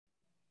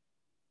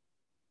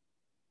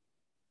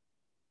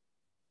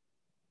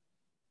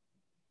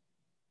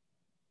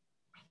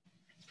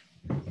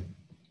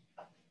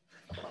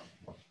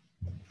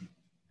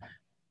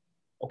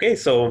Okay,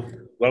 so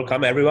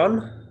welcome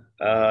everyone.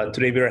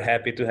 Today we are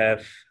happy to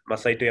have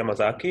Masahito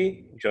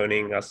Yamazaki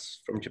joining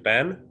us from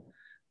Japan,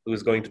 who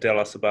is going to tell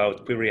us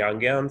about Quiver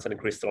Yangians and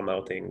crystal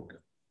melting.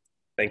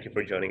 Thank you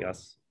for joining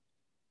us.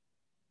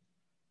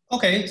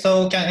 Okay,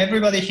 so can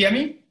everybody hear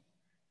me?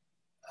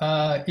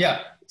 Yeah,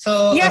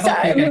 so yes,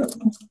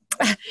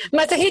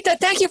 Masahito,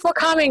 thank you for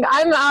coming.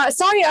 I'm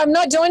sorry I'm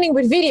not joining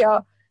with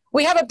video.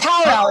 We have a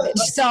power outage,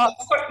 so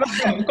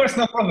of course,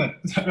 no problem.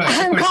 Right,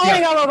 I'm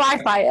calling over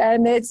Wi-Fi,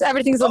 and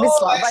everything's a bit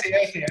slow.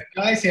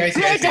 I see.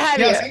 Great to have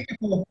you. Thank you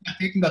for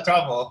taking the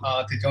trouble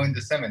to join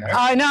the seminar.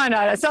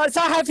 No.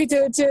 So happy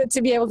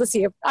to be able to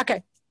see you.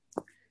 Okay.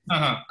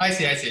 I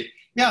see.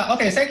 Yeah,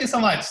 okay, thank you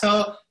so much.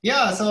 So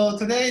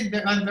today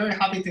I'm very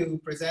happy to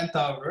present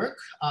our work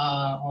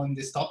on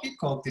this topic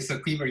called this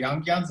Quiver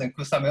Yangians and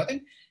crystal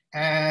melting.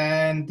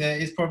 And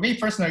it's for me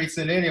personally, it's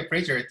really a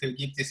pleasure to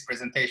give this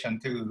presentation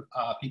to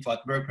people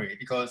at Berkeley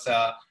because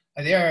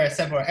there are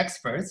several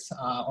experts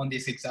on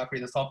this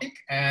exactly the topic.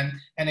 And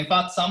in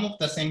fact, some of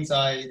the things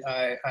I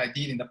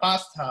did in the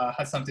past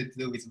has something to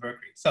do with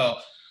Berkeley. So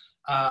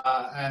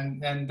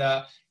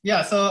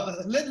so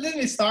let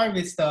me start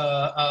with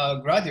the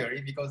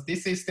gradually because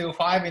this is still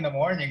 5 in the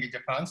morning in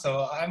Japan.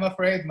 So I'm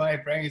afraid my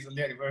brain is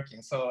really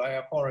working. So I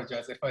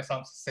apologize if I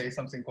say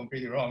something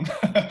completely wrong.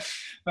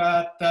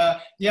 But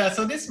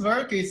so this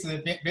work is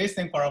based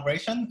in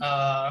collaboration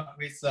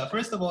with,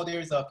 first of all,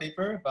 there's a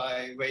paper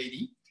by Wei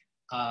Li,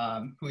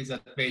 who is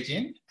at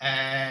Beijing,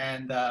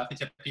 and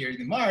which appeared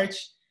in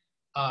March.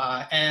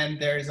 And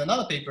there is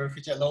another paper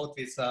which I wrote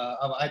with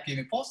our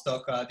IPMU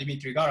postdoc,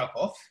 Dmitry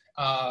Galakhov,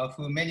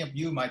 who many of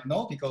you might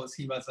know because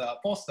he was a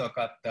postdoc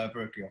at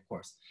Berkeley, of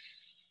course.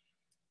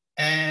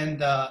 And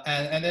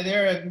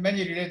there are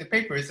many related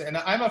papers. And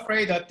I'm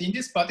afraid that in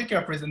this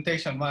particular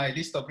presentation, my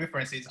list of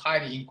references is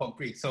highly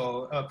incomplete.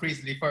 So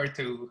please refer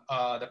to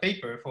the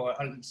paper for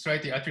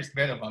slightly at least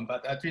better one.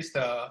 But at least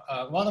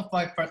one of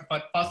my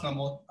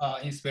personal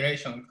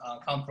inspiration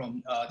come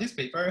from this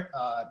paper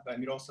by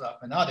Miroslav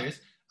and others.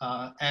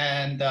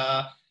 And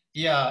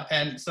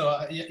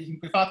so in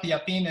fact,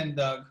 Yapin and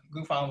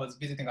Gufan was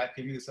visiting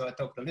IPMU, so I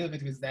talked a little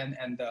bit with them,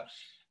 and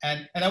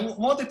I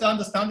wanted to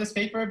understand this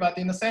paper, but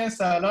in a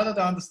sense, rather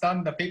than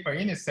understand the paper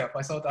in itself,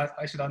 I thought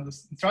I should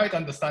try to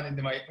understand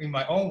it in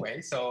my own way.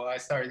 So I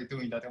started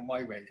doing that in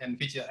my way, and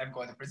which I'm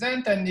going to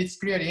present, and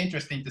it's really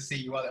interesting to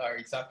see what are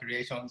exact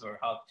relations or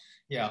how,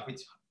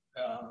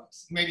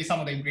 maybe some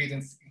of the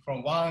ingredients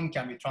from one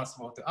can be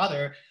transferred to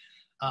other.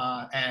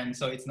 And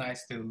so it's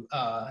nice to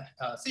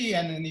see,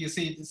 and then you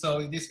see,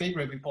 so this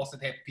paper we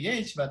posted at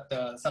PH, but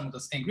some of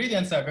those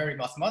ingredients are very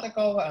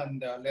mathematical,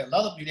 and a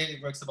lot of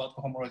related works about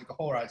homological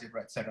whole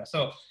algebra, etc.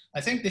 So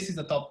I think this is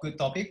a good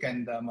topic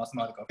and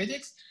mathematical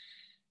physics.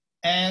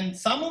 And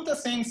some of the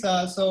things,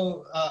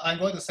 I'm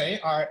going to say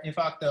are in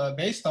fact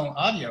based on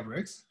earlier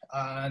works,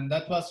 and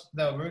that was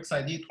the works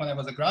I did when I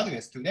was a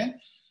graduate student.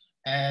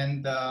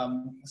 And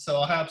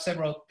so I have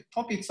several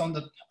topics on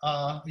the,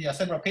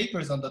 several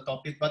papers on the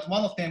topic, but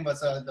one of them was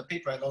the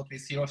paper I wrote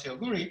with Hiroshi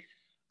Oguri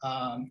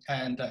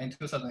and in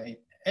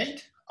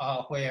 2008,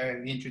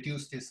 where we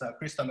introduced this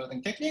crystal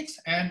melting techniques.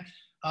 And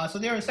so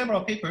there are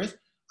several papers,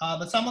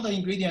 but some of the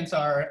ingredients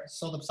are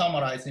sort of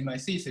summarized in my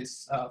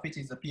thesis, which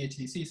is a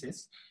PhD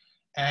thesis.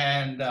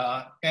 And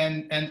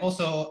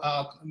also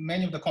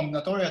many of the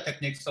combinatorial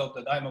techniques of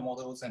the diamond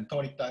models and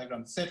toric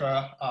diagrams,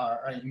 etc.,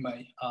 are in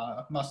my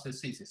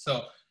master's thesis.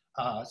 So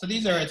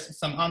these are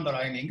some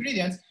underlying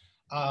ingredients,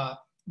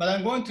 but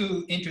I'm going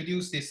to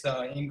introduce these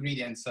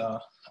ingredients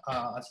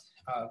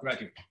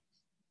gradually.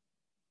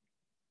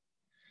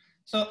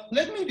 So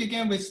let me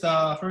begin with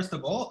first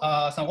of all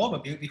some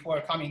overview before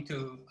coming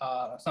to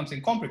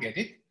something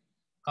complicated.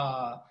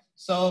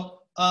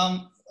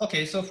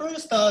 Okay, so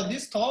first,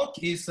 this talk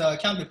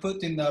can be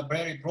put in a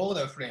very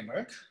broader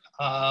framework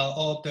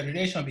of the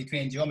relation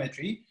between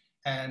geometry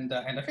and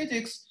the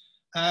physics.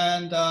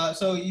 And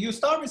so you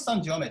start with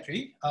some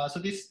geometry. So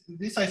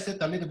this I said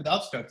a little bit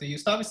abstract. You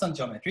start with some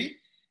geometry.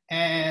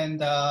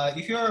 And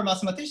if you're a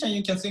mathematician,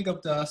 you can think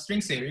of the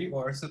string theory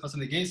or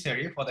supersymmetric gauge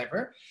theory,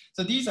 whatever.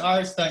 So these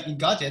are the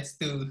gadgets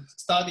to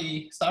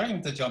study, starting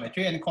with the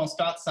geometry and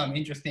construct some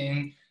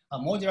interesting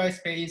moduli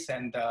space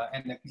and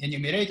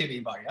enumerative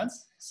invariance.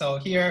 So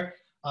here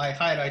I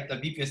highlight the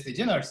BPS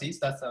degeneracies.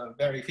 That's a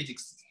very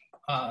physics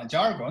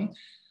jargon,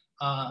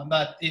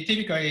 but it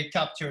typically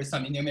captures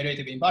some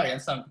enumerative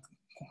invariance, some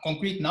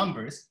concrete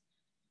numbers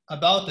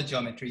about the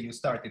geometry you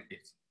started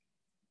with.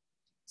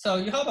 So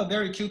you have a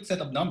very cute set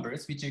of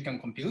numbers which you can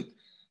compute.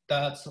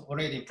 That's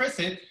already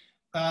impressive,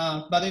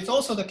 but it's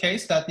also the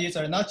case that these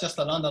are not just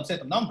a random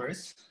set of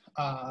numbers,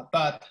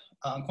 but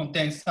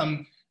contain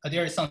some.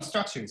 There is some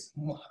structures,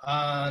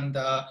 and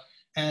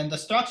the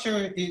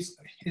structure is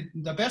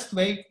the best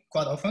way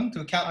quite often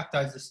to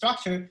characterize the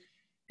structure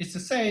is to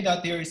say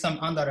that there is some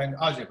underlying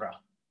algebra,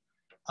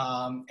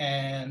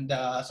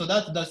 so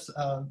that's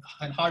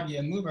and Hardy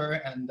and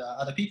Mover and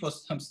other people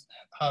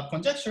have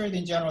conjectured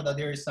in general that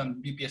there is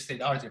some BPS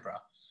state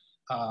algebra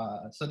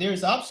So there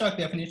is abstract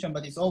definition,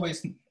 but it's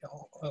always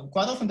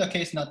quite often the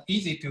case not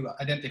easy to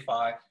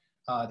identify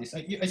this.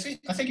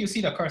 I think you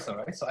see the cursor,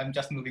 right? So I'm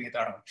just moving it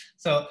around.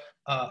 So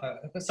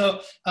so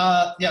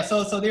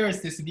there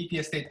is this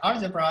BPS state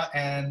algebra,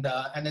 and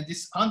then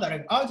this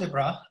underlying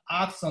algebra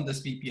acts on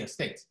this BPS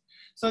state.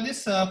 So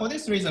this for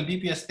this reason,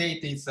 BPS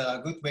state is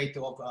a good way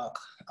to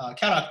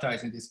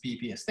characterizing this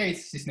BPS state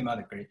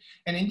systematically.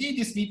 And indeed,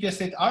 this BPS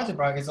state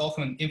algebra is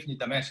often infinite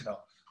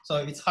dimensional. So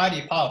it's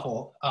highly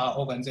powerful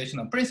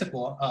organizational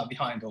principle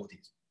behind all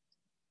these.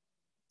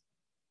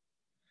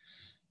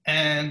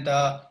 And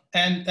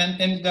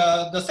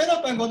the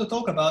setup I'm going to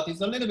talk about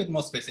is a little bit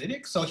more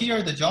specific. So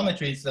here the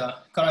geometry is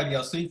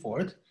Calabi-Yau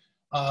threefold,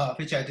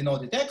 which I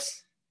denoted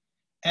X.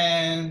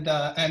 And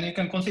you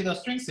can consider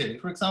string theory.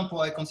 For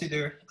example, I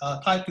consider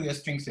type 2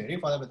 string theory,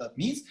 whatever that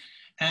means.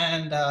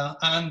 And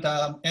that's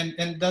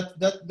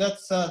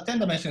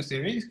 10-dimensional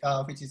theory,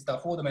 which is the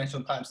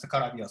 4-dimension times the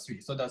Calabi-Yau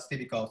 3. So that's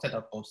typical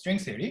setup of string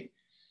theory.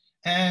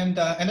 And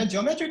then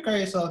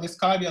geometrically, so this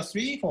Calabi-Yau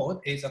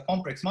threefold is a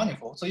complex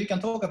manifold. So you can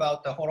talk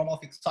about the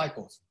holomorphic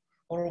cycles,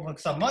 holomorphic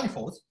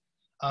submanifolds.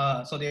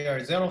 So there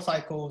are 0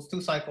 cycles,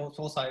 2 cycles,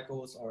 4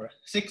 cycles, or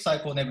 6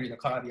 cycles, namely the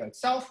Calabi-Yau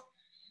itself.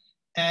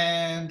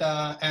 And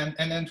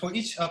then for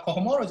each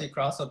cohomology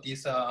class of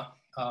this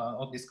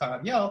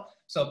Calabi-Yau,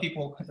 so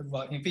people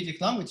in physics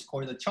language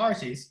call it the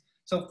charges.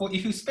 So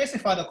if you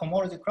specify the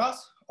cohomology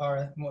class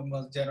or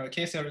more general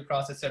K-theory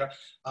class, etc.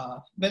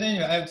 But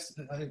anyway, I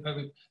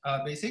would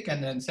basic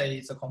and then say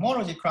it's a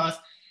cohomology class.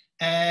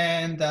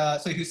 And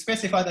so if you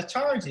specify the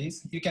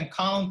charges, you can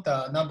count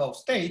the number of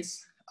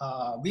states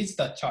with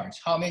that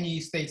charge, how many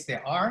states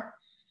there are.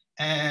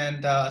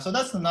 And so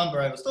that's the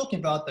number I was talking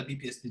about, the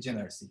BPS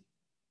degeneracy.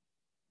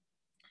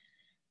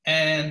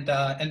 And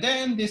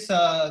then this,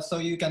 so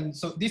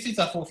this is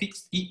for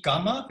fixed E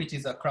gamma, which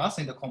is a class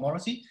in the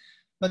cohomology.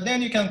 But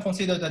then you can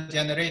consider the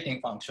generating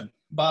function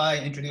by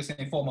introducing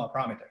informal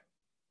parameter.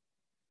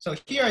 So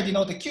here I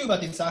denote the Q,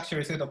 but it's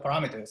actually a set of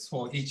parameters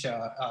for each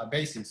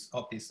basis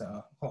of this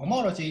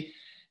cohomology.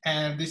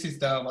 And this is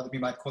what we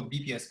might call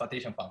BPS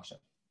partition function.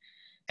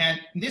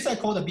 And this I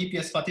call the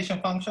BPS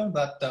partition function,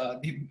 but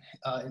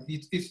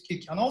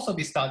it can also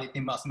be studied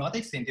in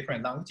mathematics in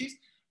different languages.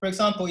 For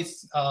example,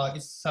 it's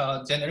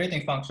a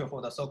generating function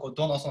for the so-called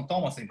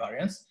Donaldson-Thomas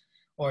invariance,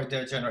 or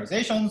their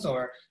generalizations,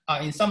 or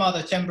in some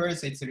other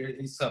chambers, it's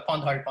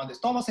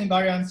Pond-Harry-Thomas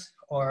invariance,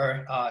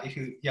 or if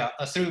you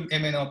assume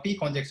MNOP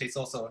conjecture, it's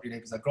also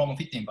related to the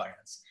Gromov-Fitt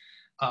invariance,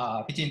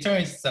 which in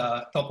turn is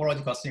a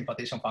topological string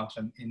partition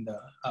function in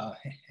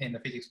the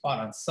physics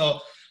balance.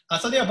 So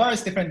there are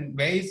various different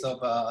ways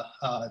of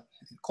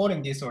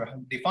calling this or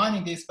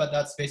defining this, but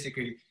that's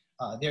basically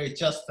there is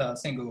just a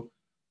single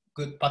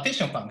good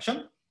partition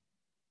function.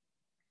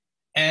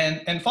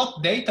 And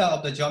what data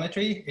of the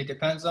geometry it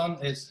depends on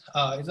is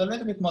a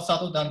little bit more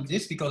subtle than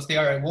this, because they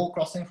are wall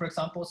crossing, for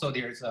example. So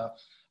there's a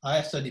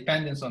extra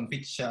dependence on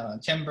which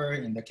chamber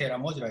in the Kähler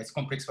moduli,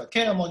 complex but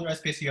Kähler moduli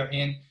space you are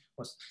in.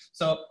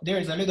 So there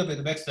is a little bit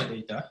of extra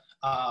data,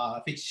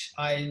 which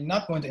I'm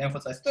not going to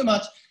emphasize too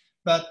much.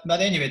 But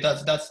anyway,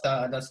 that's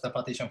the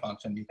partition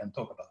function you can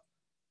talk about.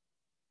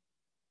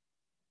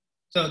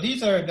 So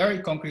these are very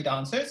concrete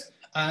answers.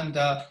 And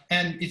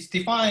it's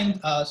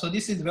defined, so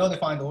this is well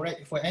defined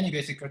already for any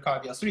basic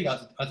Calabi-Yau 3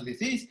 as this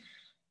is.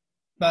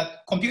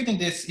 But computing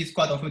this is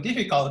quite often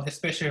difficult,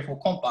 especially for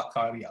compact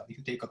Calabi-Yau. If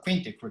you take a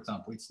quintic, for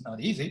example, it's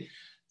not easy.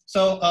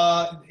 So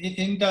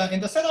in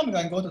the setup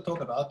I'm going to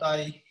talk about,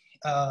 I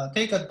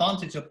take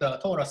advantage of the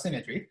Torah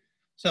symmetry.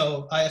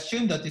 So I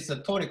assume that this is a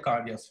toric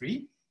Calabi-Yau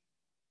 3.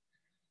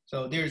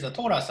 So there is a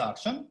torus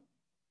action.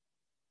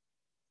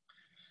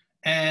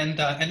 And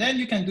then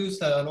you can do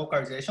the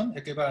localization,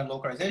 equivalent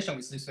localization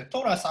with this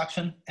torus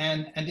action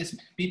and this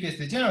BPS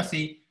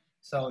degeneracy.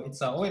 So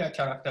it's an Euler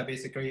character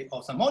basically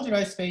of some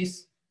moduli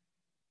space,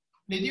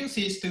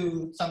 reduces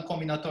to some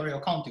combinatorial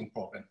counting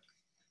problem.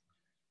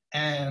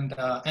 And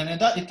then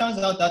it turns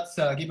out that's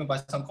given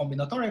by some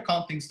combinatorial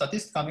counting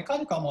statistical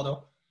mechanical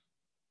model,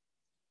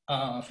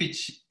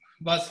 which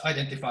was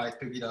identified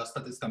to be the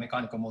statistical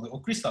mechanical model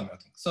of crystal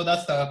melting. So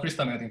that's the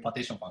crystal melting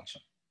partition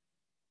function.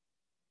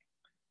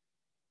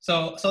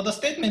 So the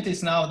statement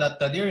is now that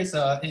there is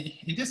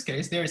in this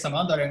case, there is some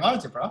underlying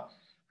algebra,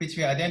 which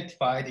we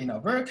identified in our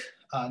work,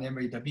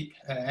 namely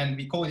and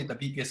we call it the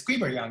BPS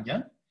Quiver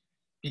Yangian,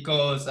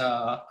 because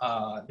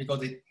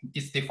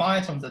it's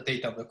defined from the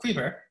data of the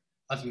quiver,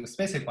 as we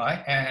specify,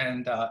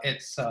 and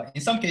it's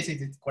in some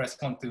cases it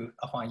corresponds to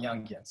affine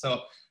Yangian.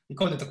 So we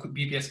call it the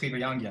BPS Quiver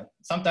Yangian.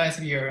 Sometimes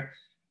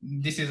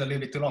this is a little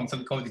bit too long, so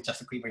we call it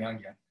just a Quiver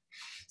Yangian.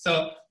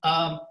 So,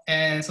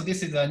 and so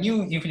this is a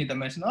new infinite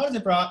dimensional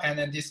algebra, and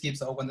then this gives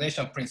the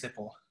organization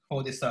principle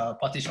for this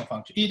partition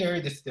function.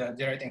 Either this is the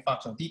generating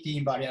function of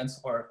DT invariance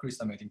or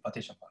crystal melting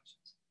partition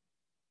functions.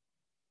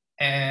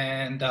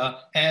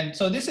 And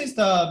so this is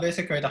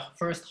basically the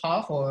first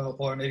half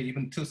or maybe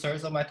even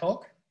 2/3 of my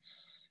talk.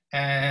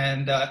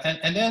 And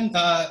then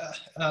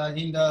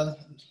in the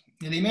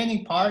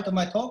remaining part of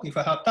my talk, if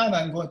I have time,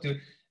 I'm going to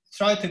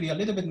try to be a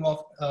little bit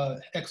more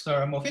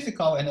more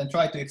physical, and then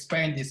try to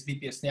explain these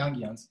BPS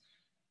Yangians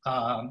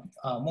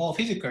more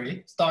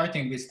physically,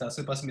 starting with the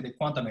supersymmetric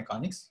quantum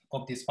mechanics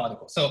of these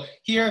particles. So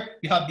here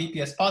we have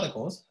BPS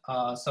particles.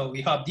 So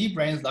we have D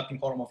branes lapping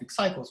holomorphic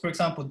cycles. For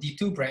example,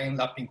 D2 brane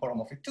lapping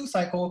holomorphic 2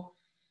 cycle.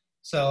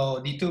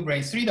 So D2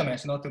 brane is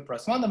 3-dimensional, 2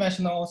 plus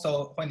 1-dimensional.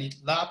 So when it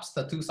laps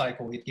the 2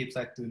 cycle, it gives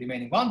like the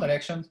remaining 1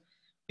 direction,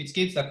 which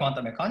gives the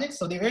quantum mechanics.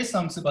 So there is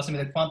some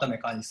supersymmetric quantum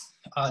mechanics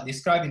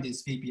describing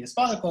this BPS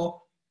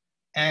particle.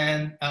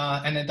 And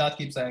then that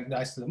gives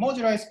rise to the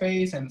moduli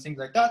space and things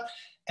like that.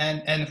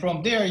 And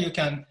from there, you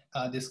can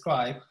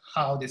describe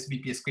how this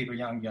BPS Quiver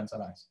Yangians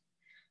arise.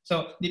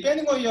 So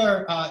depending on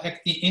your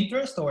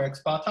interest or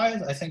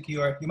expertise, I think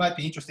you might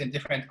be interested in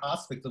different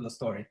aspects of the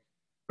story.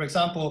 For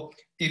example,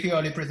 if you're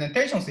a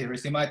representation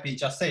theorist, you might be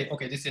just say,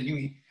 okay, this is a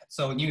new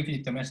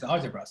infinite dimensional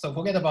algebra. So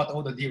forget about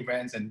all the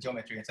derived and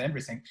geometry and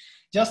everything.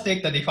 Just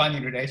take the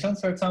defining relations,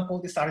 for example,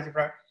 this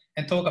algebra,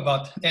 and talk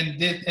about, and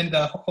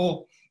the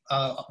whole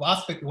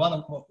aspect, one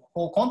of the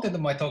whole content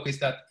of my talk is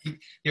that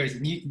there is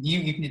new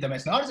infinite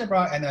dimensional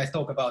algebra, and I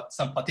talk about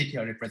some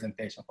particular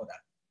representation for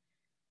that.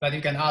 But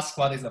you can ask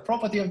what is the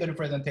property of the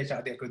representation,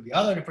 there could be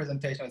other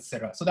representation,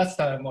 etc. So that's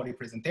the more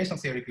representation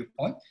theory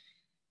viewpoint.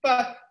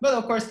 But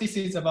of course, this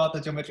is about the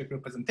geometric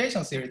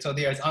representation theory. So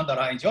there is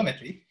underlying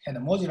geometry and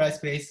the moduli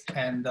space,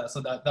 and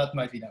so that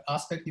might be the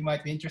aspect you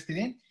might be interested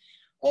in.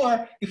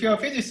 Or if you're a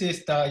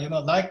physicist, you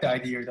don't like the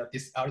idea that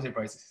this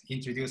algebra is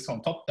introduced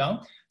from top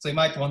down, so you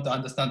might want to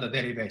understand the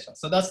derivation.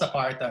 So that's the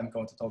part I'm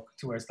going to talk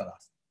towards the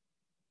last.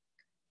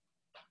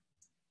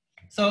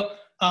 So,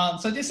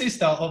 so this is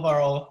the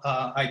overall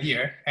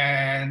idea,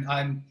 and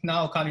I'm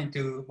now coming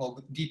to more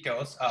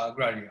details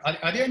gradually.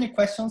 Are there any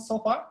questions so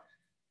far?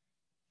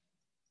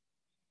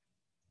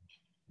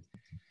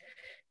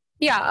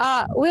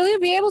 Yeah, will you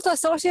be able to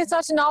associate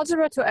such an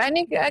algebra to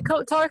any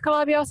toric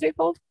Calabi-Yau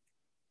threefold?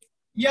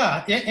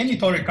 Yeah, any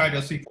toric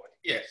Calabi-Yau threefold.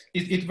 Yes,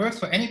 it works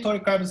for any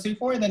toric Calabi-Yau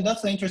threefold, and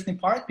that's the interesting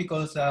part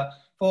because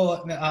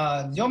for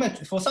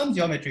geometry, for some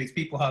geometries,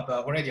 people have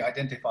already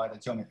identified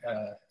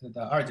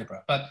the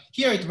algebra. But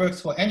here it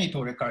works for any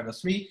toric Calabi-Yau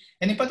 3,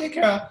 and in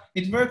particular,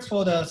 it works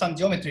for some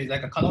geometries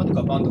like a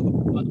canonical bundle.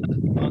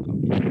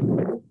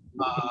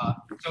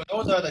 So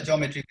those are the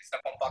geometries with the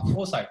compact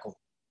 4 cycle,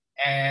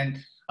 and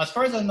as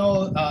far as I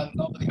know,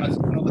 nobody has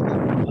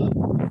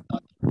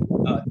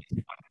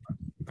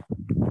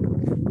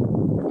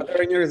Are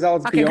there any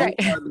results beyond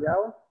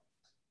Calabi-Yau?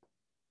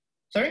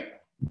 Sorry?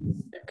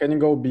 Can you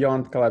go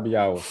beyond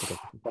Calabi-Yau?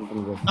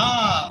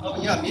 Oh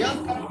yeah,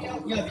 beyond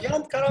Calabi-Yau. Yeah,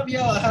 beyond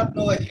Calabi-Yau, I have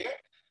no idea.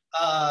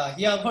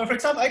 Yeah, for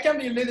example, I can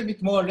be a little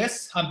bit more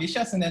less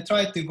ambitious and then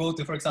try to go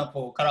to, for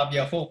example,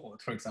 Calabi-Yau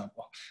 4-fold, for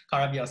example,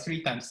 Calabi-Yau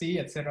 3 times C,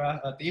 etc.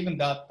 But even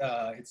that,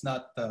 it's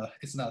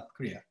not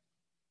clear.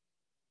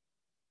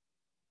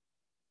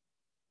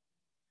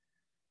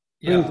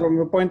 Yeah. I mean, from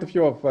the point of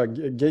view of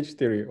gauge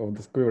theory, of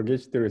the quiver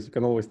gauge theories, you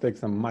can always take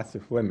some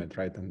massive limit,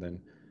 right? And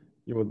then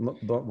you would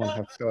not want to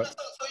have to.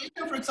 So you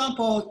can, for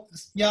example,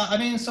 yeah, I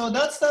mean, so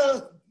that's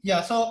the,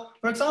 yeah, so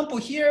for example,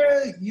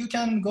 here you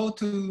can go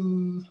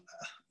to,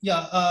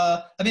 yeah,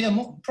 I mean,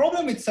 the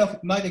problem itself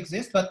might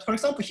exist, but for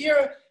example,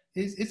 here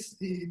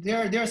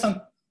there are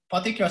some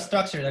particular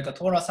structure like a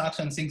torus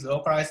action, things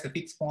localized to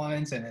fixed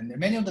points, and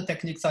many of the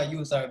techniques I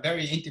use are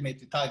very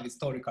intimately tied with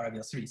toric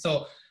Calabi-Yau 3.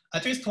 So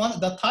at least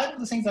the type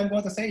of the things I'm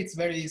going to say, it's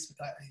very,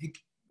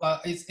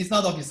 it's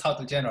not obvious how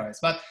to generalize,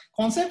 but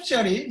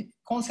conceptually,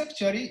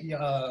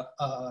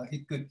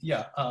 it could,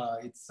 yeah,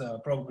 it's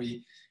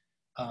probably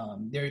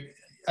there.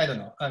 I don't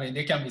know. I mean,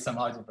 there can be some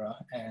algebra,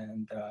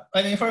 and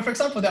I mean, for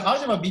example, the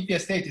algebra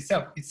BPS state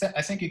itself,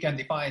 I think you can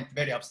define it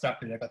very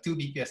abstractly, like a 2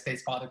 BPS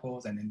states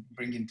particles, and then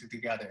bring them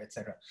together,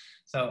 etc.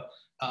 So,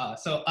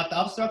 so at the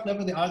abstract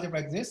level, the algebra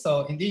exists.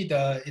 So indeed,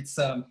 it's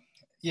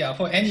yeah,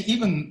 for any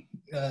even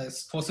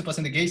for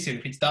supersymmetric gauge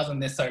theory, which doesn't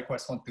necessarily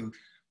correspond to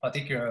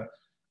particular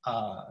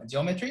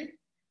geometry.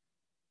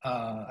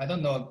 I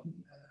don't know.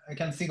 I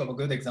can't think of a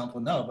good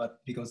example now, but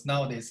because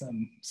nowadays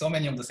so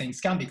many of the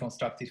things can be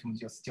constructed from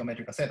just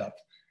geometrical setup.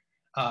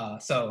 Yeah,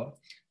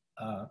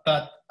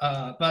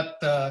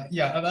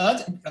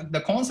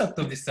 the concept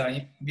of this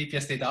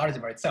BPS data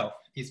algebra itself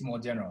is more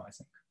general, I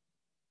think.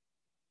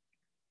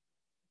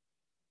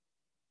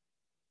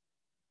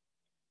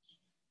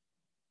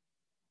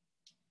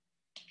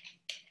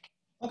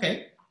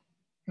 Okay.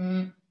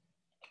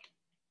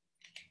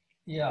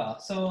 Yeah.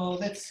 So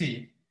let's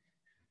see.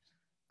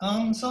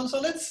 So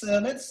let's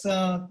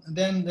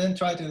then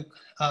try to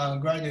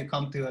gradually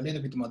come to a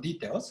little bit more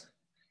details.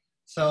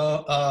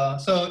 So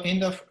so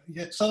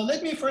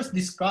let me first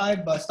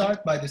start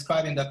by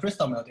describing the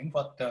crystal melting.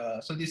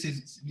 So this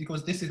is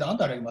because this is the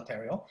underlying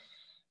material,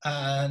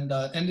 and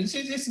this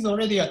is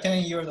already a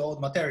 10-year-old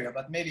material,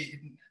 but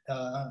maybe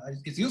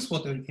it's useful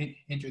to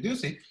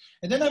introduce it.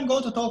 And then I'm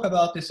going to talk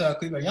about this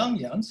Quiver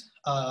Yangians.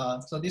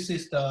 So this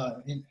is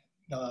the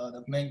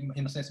main,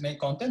 in a sense, main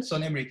content. So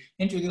namely,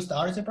 introduce the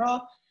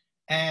algebra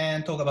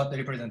and talk about the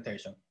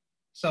representation.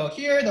 So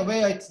here, the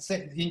way I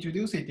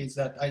introduce it is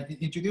that I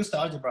introduce the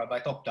algebra by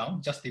top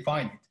down, just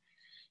define it,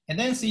 and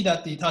then see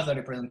that it has a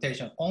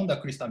representation on the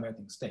crystal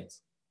melting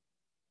states.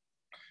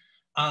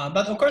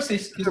 But of course,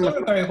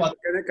 historically, what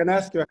can I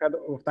ask you ahead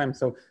of time?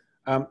 So,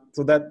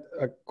 so that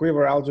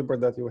Quiver algebra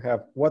that you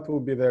have, what will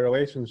be the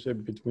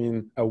relationship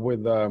between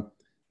with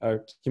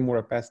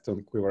Kimura-Pesto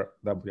and Quiver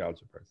W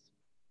algebras?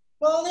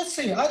 Well, let's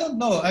see. I don't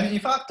know. I mean, in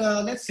fact,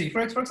 let's see. For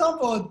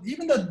example,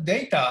 even the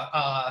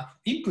data,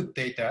 input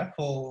data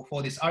for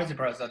these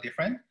algebras are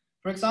different.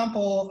 For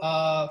example,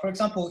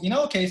 in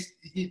our case,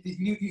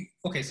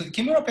 okay, so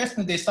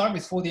Kimura-Pesto, they start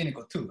with 4D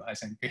equal 2, I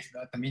think,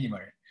 at the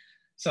minimum.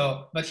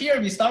 So, but here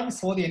we start with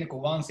 4D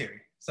equal 1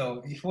 theory.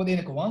 So 4D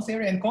equal 1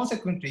 theory, and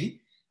consequently,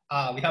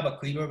 we have a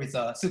quiver with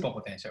a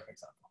superpotential, for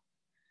example.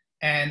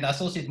 And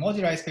associated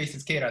moduli space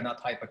is scalar,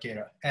 not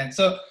hypercalar. And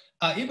so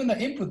even the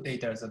input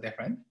data is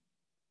different.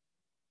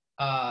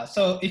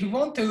 So if you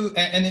want to,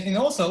 and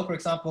also, for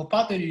example,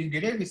 partly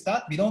related with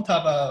that, we don't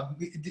have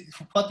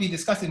what we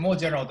discussed is more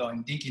general though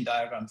in linking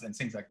diagrams and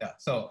things like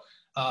that. So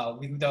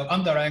the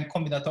underlying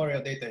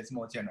combinatorial data is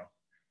more general.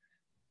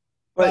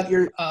 But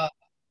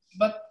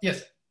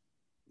yes.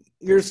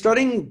 You're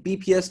studying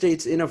BPS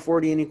states in a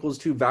 4D n equals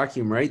 2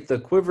 vacuum, right? The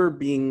quiver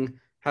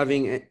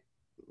having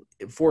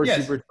 4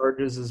 yes.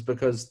 supercharges is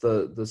because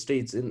the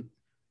states in.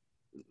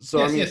 So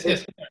yes, I mean,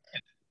 yes.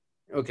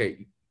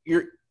 Okay,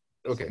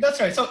 okay.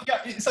 That's right. So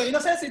yeah, so in a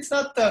sense, it's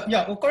not.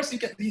 Yeah, of course, you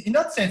can. In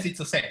that sense, it's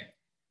the same.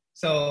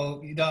 So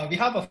we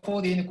have a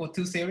 4D n equal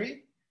 2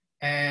 theory,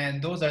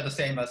 and those are the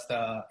same as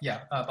the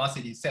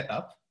Basili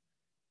setup.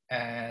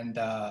 And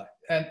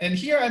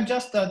here I'm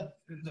just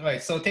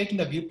right. So taking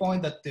the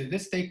viewpoint that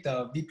let's take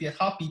the BPS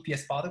half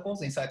BPS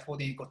particles inside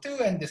 4D equal 2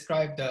 and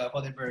describe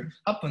whatever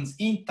happens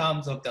in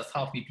terms of the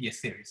half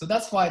BPS theory. So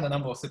that's why the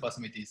number of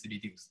supersymmetries is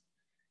reduced.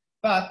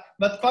 But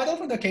quite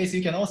often the case,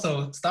 you can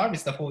also start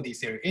with the 4D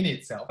theory in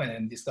itself and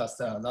then discuss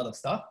a lot of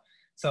stuff.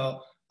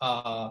 So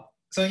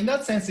so in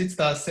that sense, it's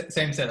the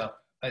same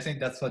setup. I think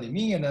that's what it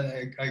means, and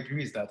I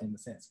agree with that in the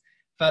sense.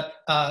 But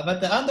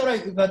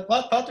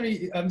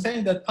partly I'm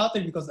saying that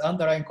partly because the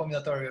underlying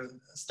combinatorial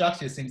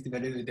structure seems to be a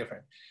little bit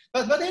different.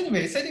 But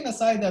anyway, setting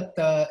aside that,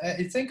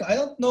 I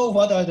don't know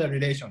what are the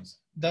relations.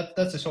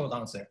 That's the short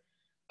answer.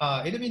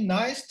 It'd be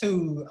nice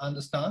to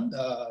understand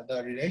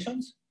the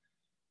relations,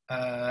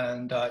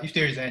 and if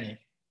there is any.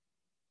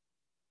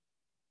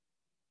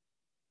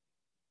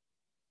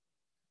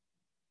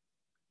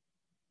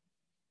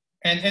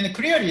 And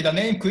clearly the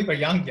name Quiver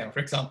Yangian, for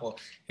example,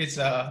 is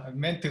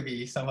meant to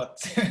be somewhat,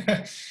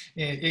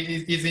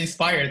 is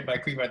inspired by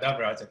Quiver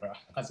W algebra,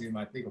 as you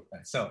might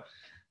recognize. So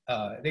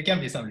there can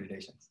be some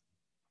relations.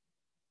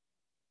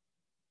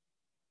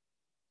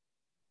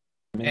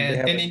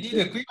 And indeed,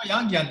 the Quiver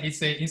Yangian is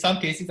in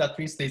some cases at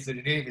least is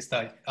related with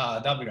the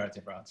W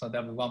algebra, so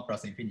W1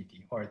 plus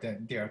infinity, or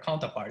their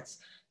counterparts,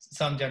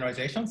 some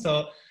generalization.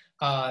 So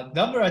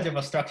W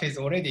algebra structure is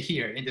already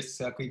here in this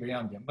Quiver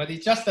Yangian, but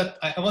it's just that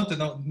I want to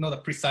know the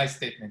precise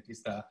statement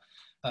with the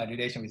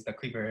relation with the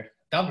Quiver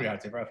W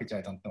algebra, which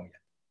I don't know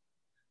yet.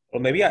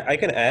 Well, maybe I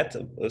can add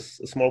a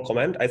small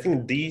comment. I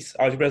think these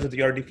algebras that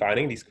you are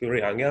defining, these Quiver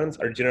Yangians,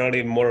 are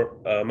generally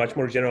much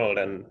more general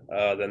than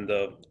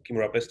the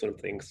Kimura-Pesto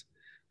things,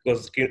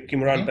 because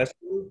Kimura and Pesto,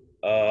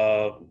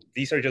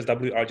 these are just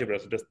W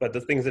algebras, but the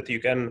things that you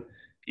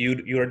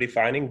are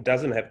defining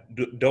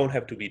don't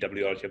have to be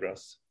W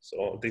algebras.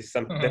 So this is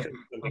definitely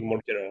something more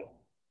general.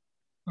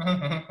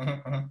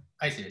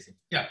 I see.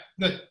 Yeah,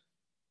 good.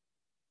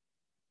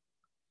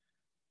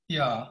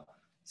 Yeah.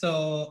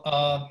 So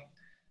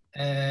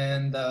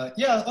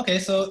okay.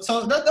 So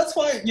that's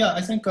why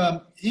I think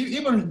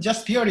even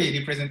just purely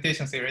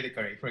representation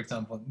theoretically, for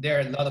example, there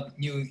are a lot of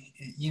new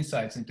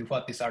insights into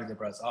what these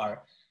algebras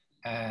are,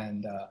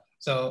 and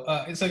so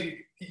I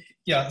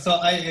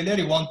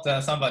really want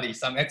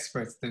some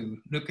experts to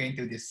look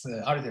into this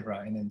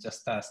algebra and then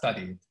just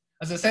study it.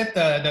 As I said,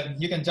 that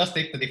you can just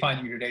take the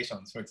defining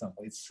relations, for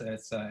example.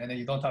 And then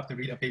you don't have to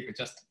read a paper,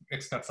 just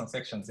extract some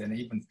sections and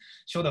even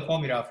show the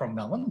formula from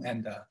now on.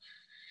 And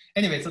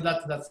anyway, so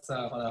that's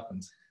what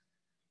happens.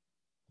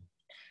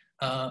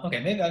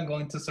 Okay, maybe I'm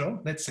going to throw.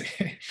 Let's see.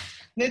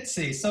 Let's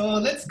see. So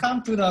let's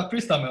come to the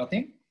crystal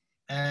melting,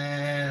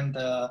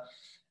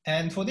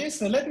 and for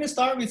this, let me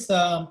start with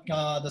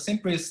the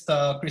simplest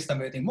crystal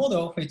melting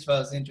model, which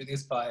was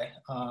introduced by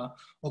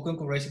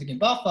Okunko, Reishikin,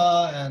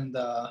 Buffer,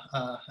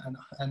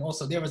 and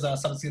also there was a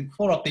subsequent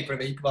follow-up paper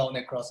by Iqbal,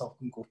 Necros,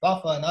 Okunko,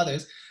 Buffer, and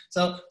others.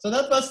 So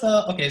that was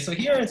okay. So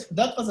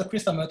that was a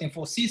crystal melting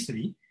for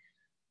C3.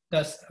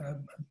 That's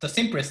the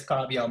simplest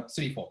Calabi-Yau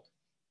threefold,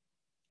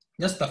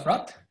 just the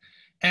flat.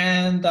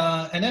 And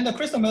then the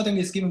crystal melting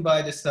is given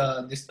by this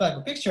type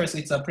of pictures.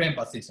 It's a plane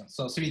partition,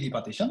 so 3D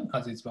partition,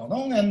 as is well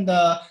known, and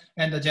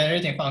the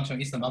generating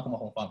function is the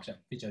Markov function,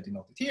 which I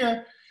denoted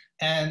here.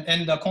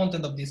 And the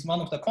content of this,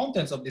 one of the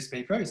contents of this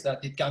paper is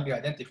that it can be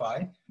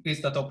identified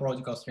with the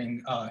topological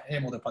string A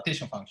model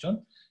partition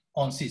function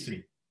on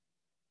C3.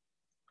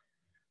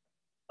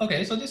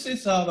 Okay, so this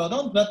is well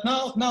done, but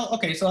now,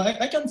 okay, so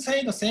I can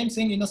say the same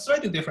thing in a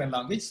slightly different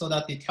language so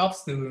that it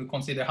helps to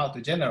consider how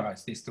to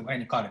generalize this to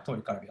any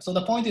toric Calabi-Yau. So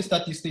the point is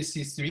that this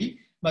is 3,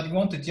 but we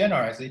want to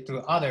generalize it to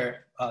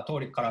other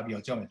toric Calabi-Yau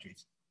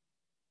geometries.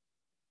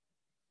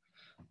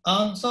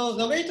 So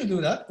the way to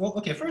do that, well,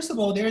 okay, first of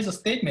all, there is a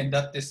statement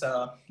that this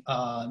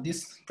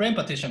frame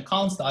partition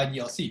counts the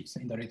ideal sieves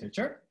in the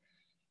literature.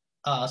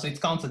 So it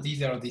counts the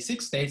D0,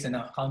 D6 states and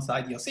counts the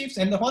ideal sieves.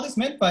 And what is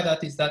meant by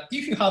that is that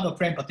if you have a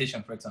frame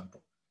partition, for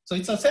example, so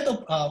it's a set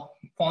of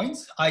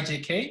points,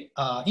 ijk,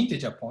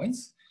 integer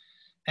points.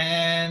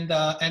 And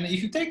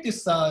if you take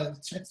this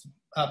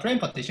frame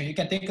partition, you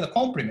can take the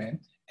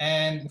complement.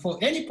 And for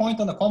any point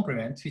on the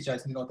complement, which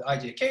is the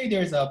ijk,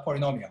 there's a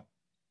polynomial,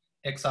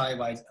 xi,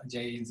 y,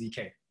 j, and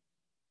zk.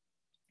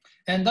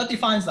 And that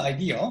defines the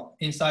ideal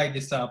inside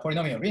this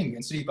polynomial ring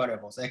in 3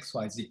 variables, x,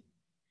 y, z.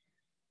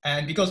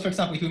 And because, for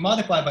example, if you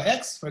multiply by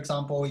x, for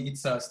example,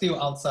 it's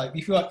still outside.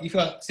 If you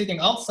are sitting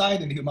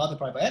outside and you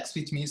multiply by x,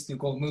 which means to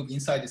go move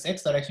inside this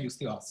x direction, you're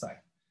still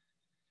outside.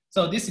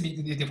 So this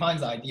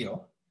defines the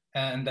ideal,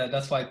 and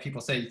that's why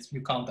people say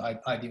you count the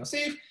ideal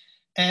sieve.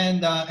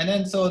 And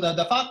then so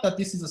the fact that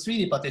this is a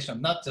 3D partition,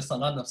 not just a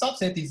random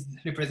subset, is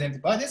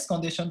represented by this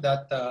condition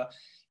that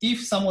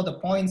if some of the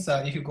points,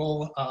 if you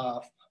go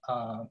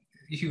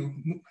if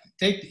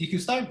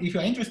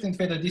you're interested in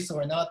whether this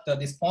or not,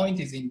 this point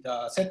is in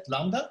the set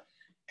lambda,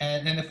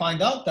 and then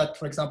find out that,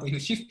 for example, if you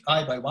shift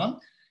I by 1,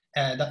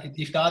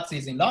 if that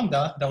is in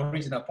lambda, the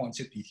original point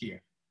should be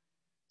here.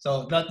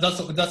 So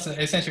that's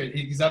essentially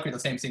exactly the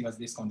same thing as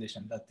this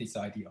condition, that is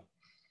ideal.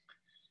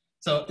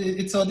 So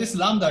so this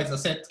lambda is a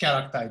set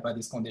characterized by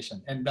this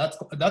condition, and that's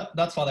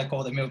what I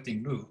call the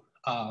melting rule,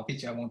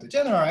 which I want to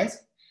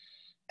generalize.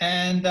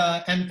 And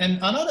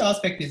another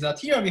aspect is that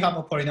here we have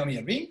a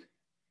polynomial ring.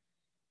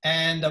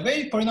 And the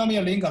way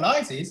polynomial ring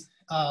arises,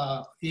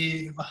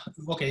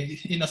 okay,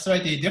 in a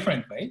slightly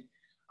different way,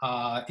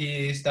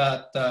 is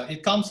that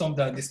it comes from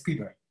this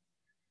quiver.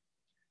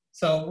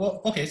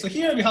 So, okay, so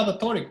here we have a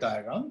toric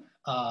diagram,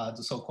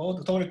 the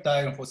so-called toric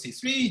diagram for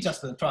C3,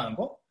 just a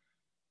triangle.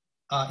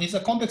 It's a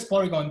complex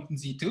polygon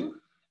Z2.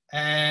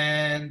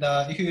 And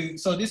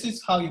so this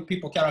is how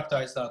people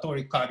characterize the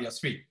toric Calabi-Yau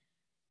 3.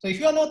 So if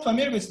you are not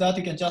familiar with that,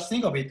 you can just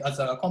think of it as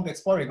a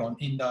complex polygon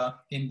in the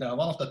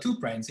one of the 2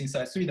 planes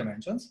inside 3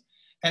 dimensions,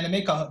 and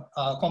make a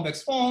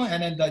convex form,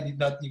 and then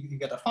you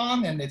get a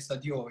form, and it's the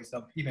duo is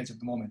the image of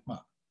the moment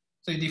map.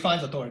 So it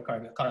defines the toric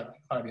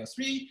Calabi-Yau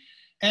 3,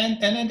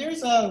 and then there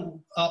is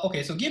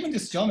okay. So given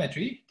this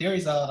geometry, there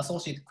is an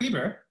associated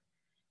quiver,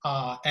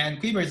 and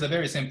quiver is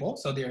very simple.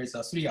 So there is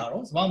 3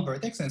 arrows, 1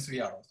 vertex, and 3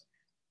 arrows.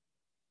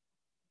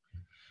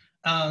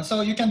 So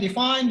you can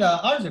define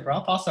the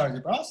algebra, past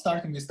algebra,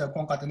 starting with the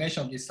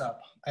concatenation of these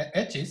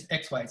edges,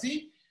 x, y,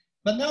 z.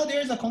 But now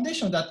there is a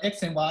condition that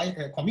x and y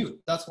commute.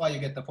 That's why you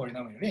get the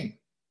polynomial ring.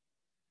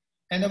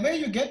 And the way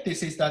you get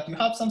this is that you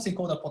have something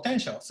called a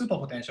potential,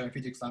 superpotential in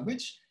physics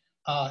language,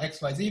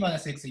 x, y, z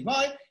minus x, z,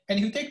 y. And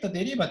you take the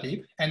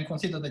derivative and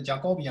consider the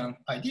Jacobian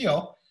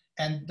ideal,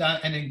 and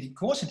then the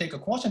quotient, take a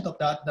quotient of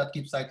that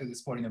gives rise to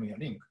this polynomial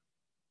ring.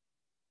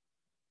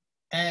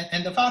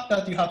 And the fact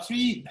that you have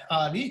 3,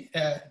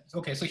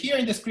 okay, so here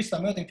in this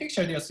crystal melting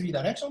picture, there are 3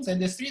 directions, and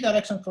these 3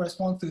 directions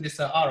correspond to these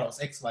arrows,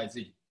 x, y,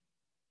 z.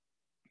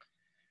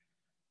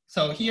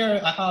 So here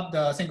I have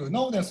the single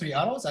node and 3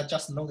 arrows. I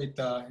just loaded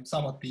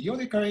somewhat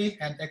periodically,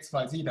 and x,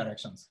 y, z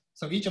directions.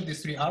 So each of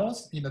these 3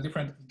 arrows in the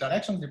different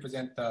directions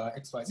represent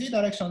x, y, z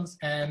directions,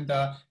 and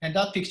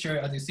that picture,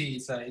 as you see,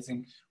 is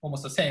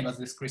almost the same as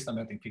this crystal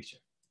melting picture.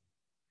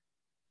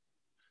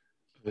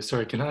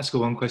 Sorry, can I ask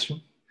one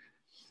question?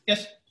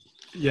 Yes.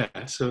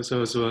 Yeah, so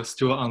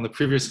still on the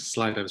previous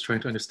slide, I was trying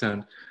to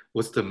understand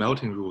what the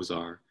melting rules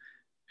are.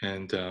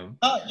 And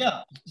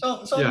yeah,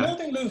 so yeah.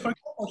 Melting rule, for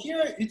example,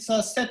 here it's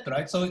a set,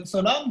 right? So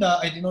lambda,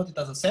 I denote it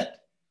as a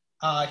set.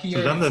 Here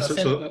so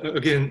lambda,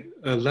 again,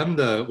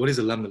 lambda, what is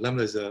a lambda?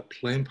 Lambda is a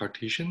plane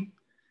partition.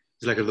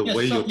 It's like the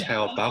way you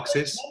tell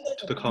boxes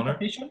to the corner.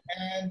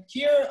 And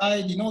here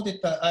I denoted,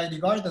 I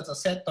regard as a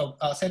set of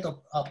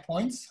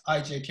points,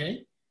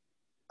 ijk,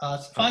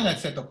 finite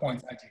set of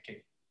points,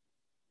 ijk.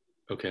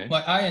 Okay.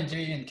 But I and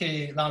j and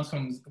k runs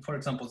from, for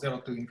example, 0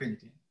 to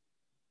infinity.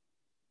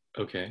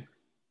 Okay.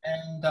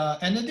 And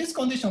then this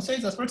condition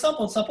says that, for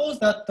example, suppose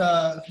that,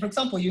 for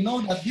example, you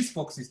know that this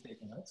box is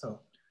taken, right? So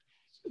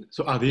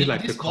are they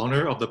like the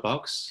corner of the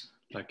box,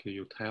 like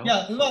you tell?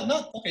 Yeah, well,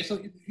 not, okay, so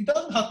it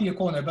doesn't have to be a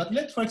corner, but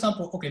let's, for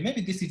example, okay, maybe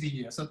this is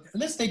easier. So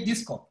let's take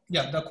this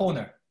the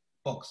corner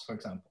box, for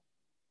example.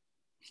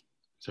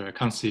 Sorry, I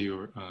can't see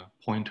your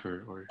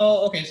pointer. Or.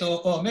 Oh, okay,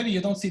 so maybe you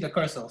don't see the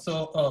cursor.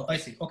 So I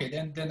see, okay,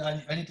 then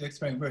I need to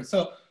explain words.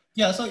 So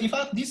yeah, so in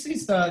fact, this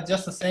is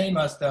just the same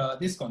as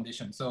this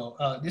condition. So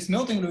this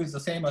melting rule is the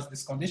same as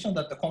this condition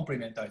that the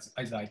complement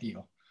is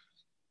ideal.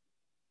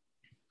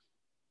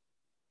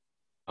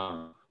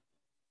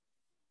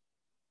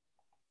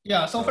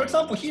 Yeah, so for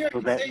example, here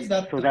it says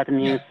that. So that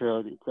means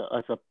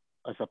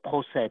as a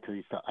poset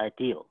is the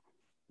ideal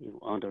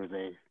under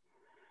the.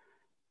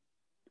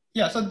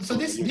 Yeah, so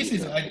this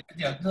is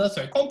yeah, that's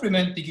right.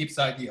 Complement the Gibbs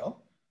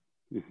ideal.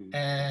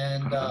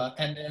 And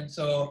then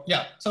so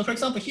yeah, so for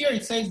example here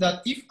it says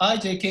that if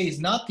ijk is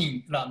not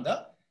in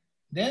lambda,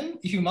 then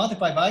if you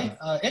multiply by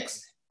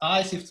x,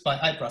 I shifts by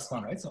I plus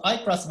 1, right? So I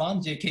plus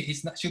 1 jk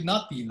is not, should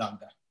not be in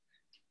lambda.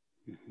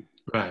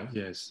 Right.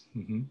 Yes.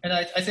 And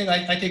I think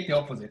I take the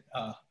opposite.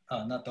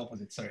 Not the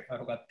opposite. Sorry, I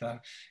forgot the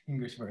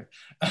English word.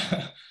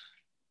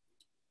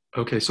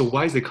 Okay. So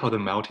why is it called the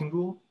melting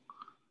rule?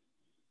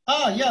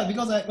 Yeah,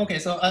 because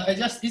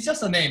it's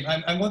just a name.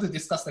 I'm going to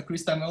discuss the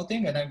crystal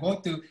melting, and I'm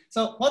going to,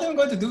 so what I'm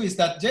going to do is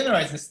that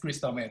generalize this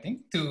crystal melting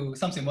to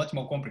something much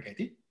more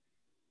complicated,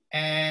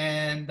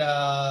 and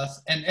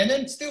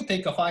then still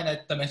take a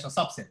finite dimensional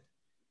subset.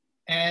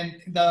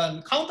 And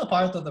the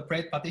counterpart of the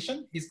plate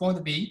partition is going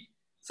to be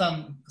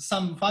some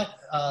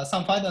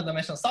finite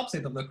dimensional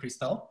subset of the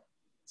crystal,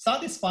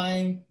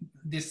 satisfying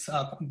this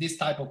this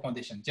type of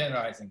condition,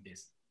 generalizing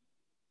this.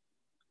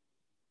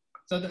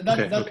 So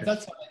that's what I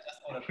just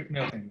call a quick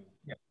melting rule.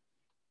 Yeah.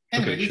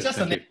 Anyway, it's just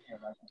a name here.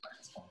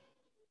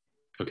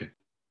 Okay.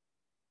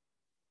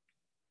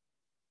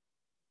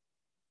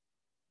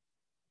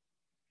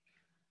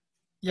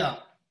 Yeah.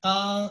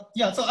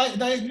 Yeah. So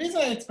the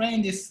reason I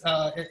explain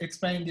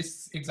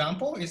this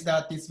example is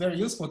that it's very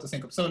useful to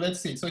think of. So let's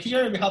see. So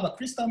here we have a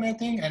crystal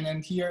melting, and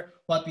then here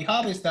what we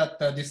have is that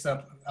this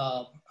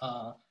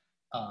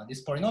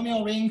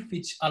polynomial ring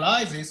which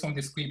arises from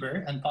this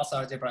Quiver and pass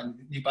algebra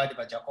and divided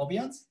by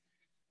Jacobians.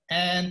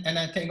 And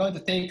I'm going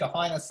to take a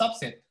finite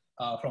subset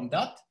from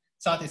that,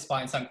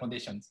 satisfying some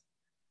conditions,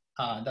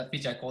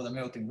 which I call the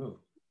melting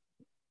rule.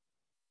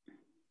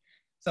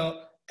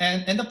 So,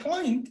 and the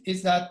point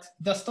is that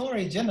the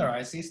story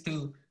generalizes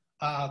to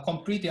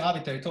completely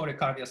arbitrary toric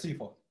Calabi-Yau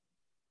threefold.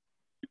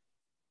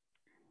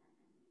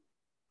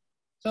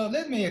 So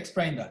let me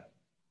explain that.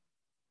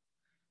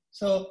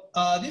 So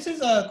this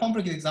is a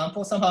complicated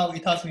example. Somehow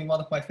it has been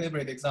one of my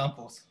favorite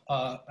examples,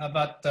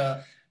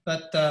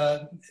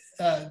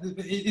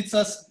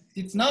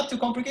 it's not too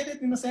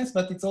complicated in a sense,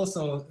 but it's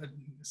also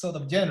sort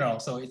of general,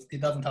 so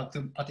it doesn't have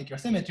too particular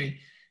symmetry.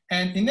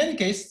 And in any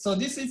case, so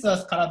this is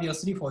a Calabi-Yau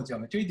threefold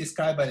geometry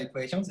described by the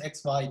equations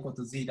xy equal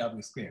to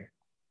zw squared.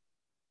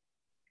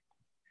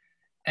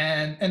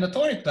 And the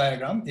toric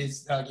diagram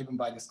is given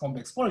by this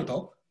convex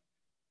polytope.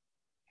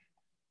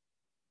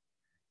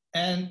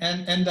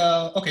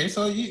 Okay,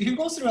 so you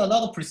go through a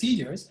lot of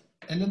procedures,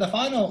 and then the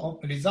final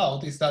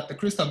result is that the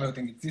crystal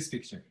melting is this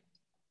picture.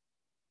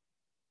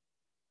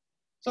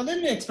 So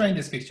let me explain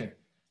this picture.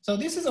 So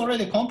this is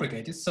already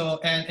complicated. So,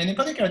 and in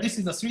particular, this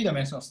is a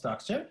three-dimensional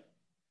structure.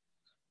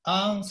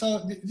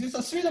 So this is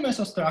a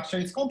three-dimensional structure.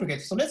 It's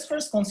complicated. So let's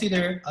first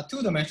consider a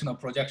two-dimensional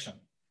projection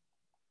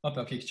of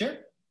the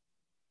picture.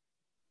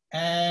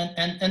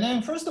 And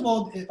then first of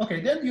all,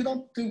 okay, then you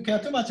don't care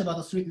too much about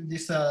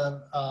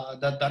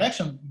the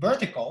direction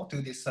vertical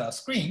to this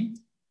screen.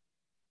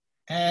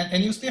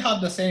 And you still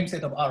have the same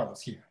set of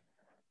arrows here.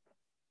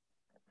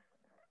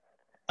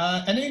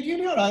 And then you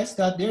realize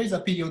that there is a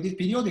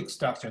periodic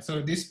structure.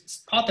 So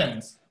these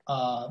patterns,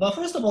 but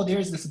first of all, there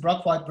is this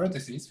black-white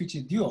vertices, which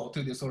is dual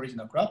to this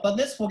original graph, but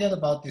let's forget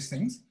about these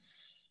things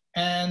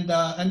and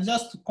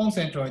just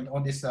concentrate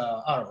on these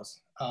arrows,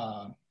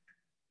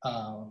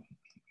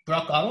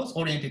 black arrows,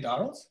 oriented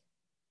arrows.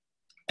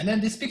 And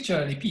then this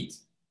picture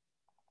repeats.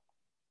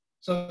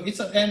 So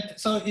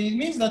so it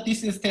means that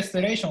this is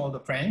tessellation of the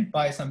plane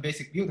by some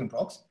basic building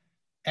blocks.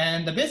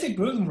 And the basic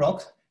building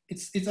blocks,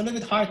 it's a little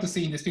bit hard to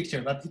see in this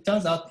picture, but it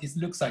turns out it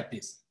looks like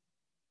this.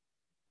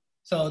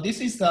 So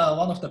this is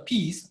one of the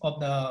P's of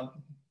the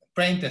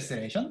plane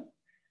tessellation.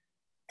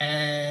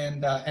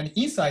 And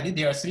inside it,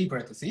 there are three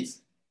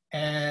vertices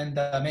and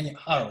many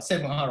arrows,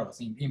 7 arrows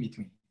in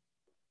between.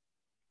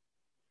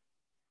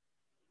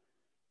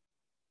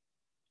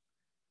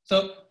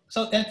 So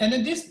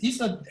then this is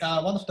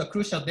one of the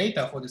crucial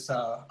data for this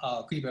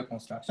Quiver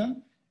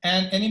construction.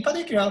 And in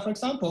particular, for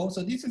example,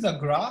 so this is a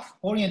graph,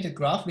 oriented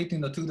graph written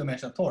in the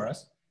two-dimensional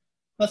torus.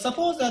 But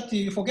suppose that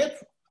you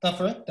forget the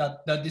fact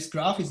that this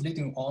graph is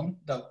written on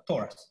the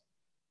torus.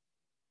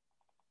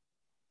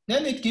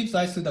 Then it gives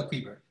rise to the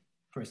Quiver,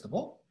 first of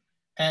all.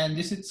 And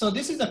this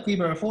is a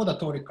Quiver for the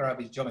toric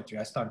Calabi geometry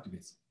I started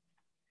with.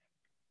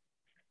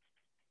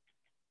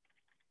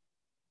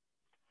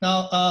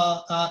 Now,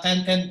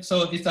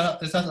 so it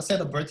has a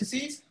set of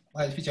vertices,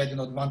 which I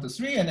denote 1, 2,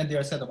 3, and then there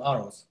are a set of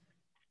arrows.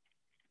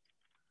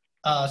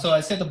 So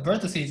a set of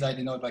vertices I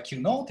denote by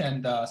Q0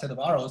 and a set of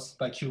arrows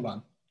by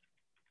Q1.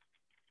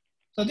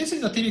 So this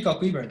is a typical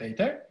Quiver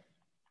data.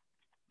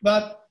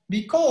 But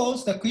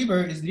because the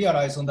Quiver is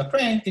realized on the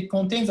plane, it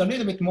contains a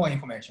little bit more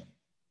information.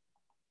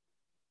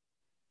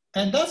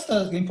 And that's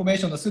the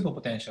information of the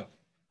superpotential.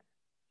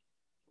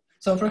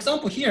 So for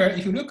example, here,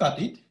 if you look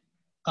at it,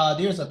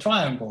 there's a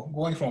triangle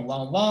going from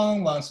 1,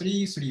 1, 1,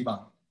 3, 3, 1.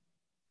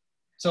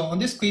 So on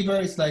this Quiver,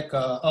 it's like,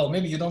 oh,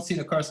 maybe you don't see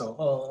the cursor.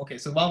 Oh, okay,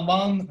 so 1,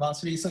 1, 1,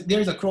 3. So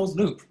there's a closed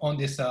loop on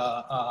this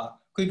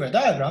Quiver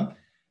diagram,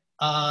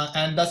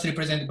 and that's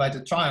represented by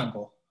the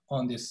triangle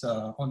on this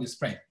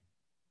plane.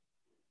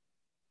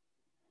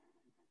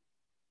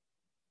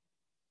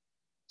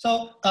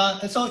 So,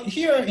 so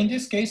here in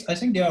this case, I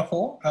think there are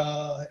 4,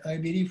 I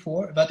believe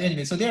 4, but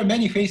anyway, so there are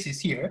many faces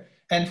here.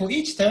 And for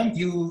each term,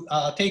 you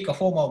take a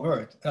formal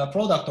word,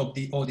 product of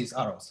all these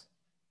arrows.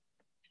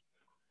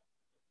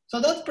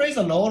 So that plays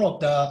a role of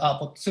the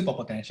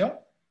superpotential,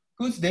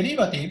 whose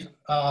derivative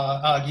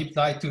gives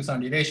rise to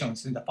some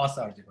relations in the past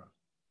algebra.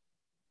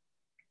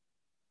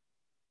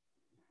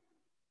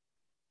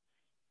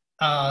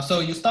 So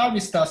you start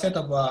with a set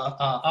of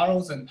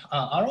arrows,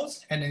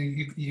 and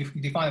then you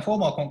define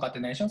formal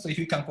concatenation. So if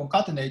you can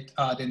concatenate,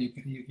 then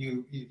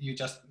you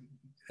just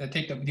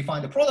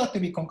define the product to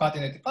be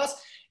concatenated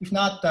past. If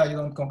not, you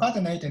don't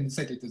concatenate and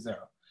set it to 0.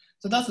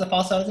 So that's the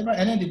past algebra,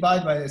 and then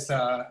divide by this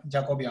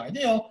Jacobian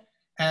ideal,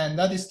 and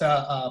that is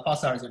the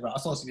past algebra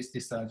associated with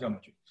this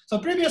geometry. So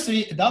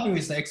previously, W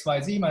is the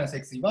XYZ minus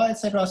XZY,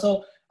 etc.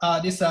 So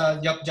this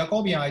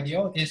Jacobian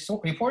ideal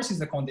enforces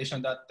the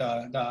condition that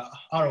the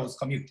arrows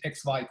commute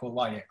XY equal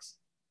YX.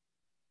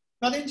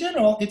 But in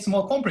general, it's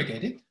more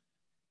complicated.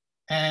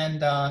 And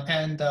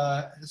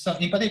so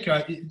in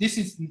particular, this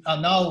is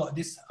now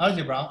this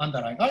algebra,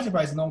 underlying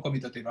algebra is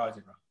non-commutative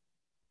algebra.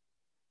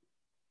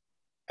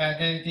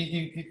 And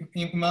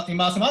in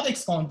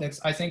mathematics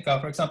context, I think,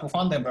 for example,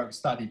 Vandenberg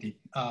studied it.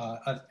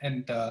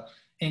 And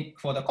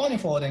for the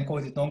conifold, and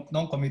called it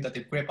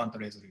non-commutative Crepant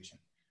resolution.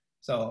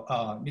 So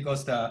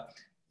because the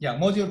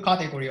module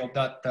category of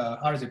that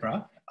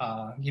algebra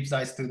gives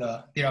rise to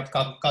the derived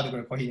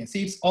category coherent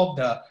sieves of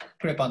the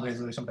Crepant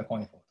resolution of the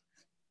conifold.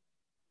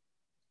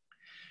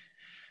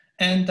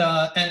 And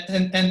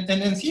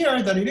then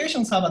here the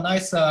relations have a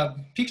nice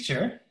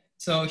picture.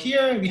 So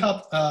here we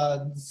have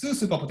two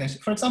superpotential.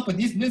 For example,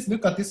 let's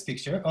look at this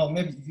picture. Oh,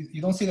 maybe you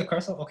don't see the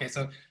cursor. Okay,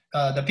 so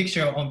the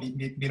picture on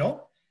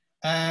below,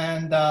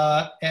 and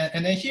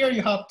then here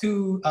you have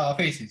two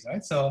faces,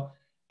 right? So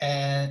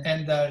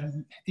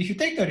if you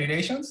take the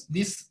relations,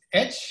 this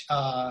edge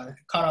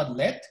colored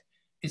red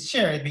is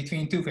shared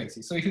between two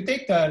faces. So if you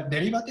take the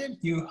derivative,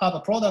 you have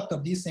a product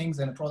of these things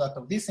and a product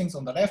of these things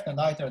on the left and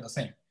right are the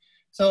same.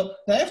 So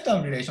the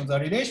F-term relations, the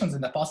relations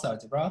in the past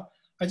algebra,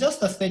 are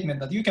just a statement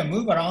that you can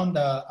move around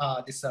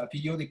this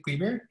periodic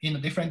quiver in a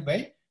different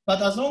way,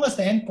 but as long as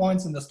the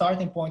endpoints and the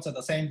starting points are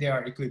the same, they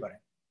are equivalent.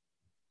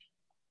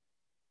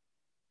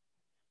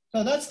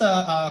 So that's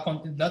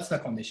the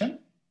condition.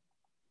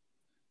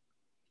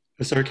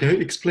 Sorry, can you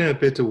explain a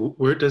bit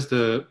where does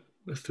the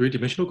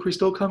three-dimensional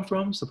crystal come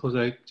from? Suppose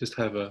I just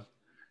have a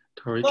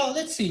toric. Well,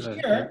 let's see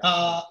here.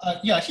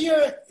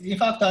 Here, in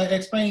fact, I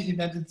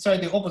explained it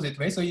the opposite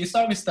way. So you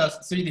start with the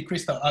 3D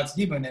crystal as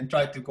given and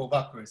try to go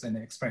backwards and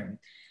explain it.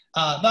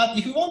 But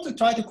if you want to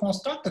try to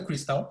construct the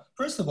crystal,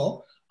 first of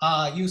all,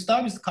 you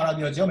start with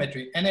Calabi-Yau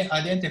geometry and then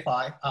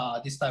identify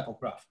this type of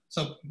graph.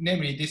 So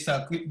namely this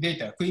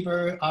data,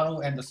 quiver,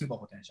 arrow, and the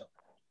superpotential.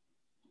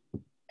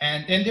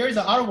 And there is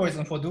an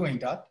algorithm for doing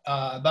that,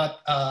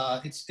 but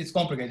it's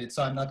complicated,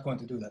 so I'm not going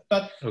to do that.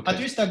 But okay. At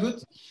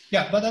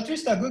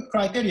least a good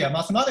criteria,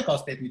 mathematical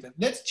statement.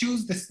 Let's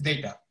choose this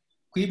data,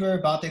 quiver,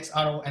 vertex,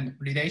 arrow, and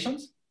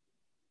relations,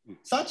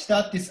 such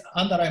that this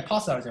underlying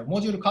path algebra,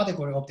 module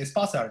category of this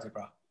path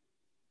algebra,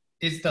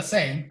 is the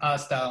same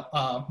as the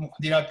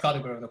derived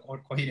category of the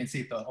coherent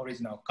sieve, the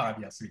original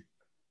Calabi-Yau 3.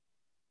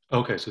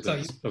 Okay, so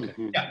that's okay.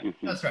 Yeah,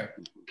 that's right.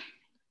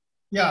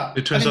 Yeah.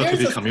 It turns out to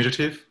be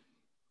commutative.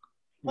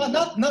 Well,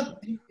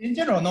 not in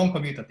general,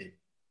 non-commutative.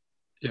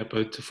 Yeah,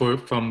 but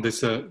from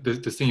this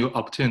the thing you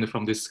obtained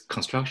from this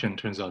construction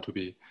turns out to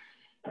be.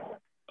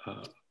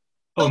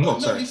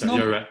 Sorry,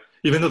 you're right.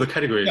 Even though the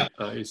category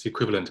is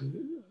equivalent.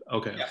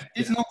 Okay. Yeah,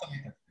 it's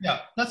non-commutative. Yeah,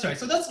 that's right.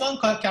 So that's one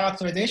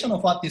characterization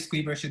of what this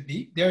quiver should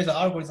be. There is an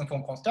algorithm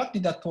for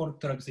constructing that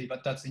toric,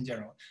 but that's in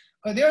general.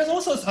 But there is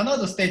also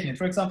another statement.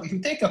 For example, if you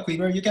take a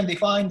quiver, you can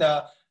define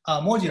the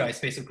moduli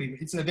space of quiver.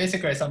 It's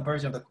basically some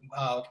version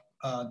of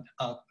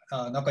the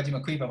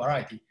Nakajima quiver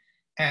variety.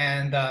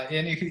 And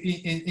if you,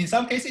 in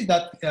some cases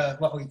that,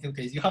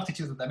 you have to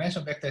choose the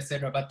dimension vector,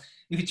 etc. But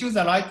if you choose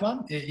the right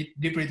one, it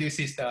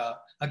reproduces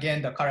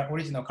again the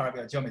original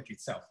Calabi-Yau geometry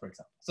itself, for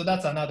example. So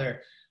that's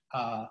another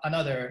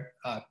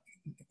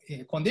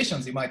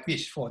conditions you might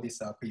wish for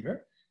this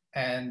quiver.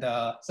 And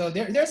so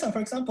there's some, for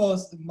example,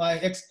 my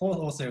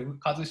ex-author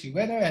Kazushi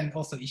Ueda and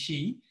also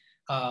Ishii,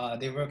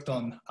 they worked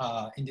on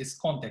in this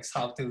context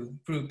how to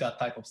prove that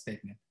type of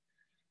statement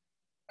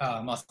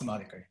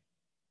mathematically.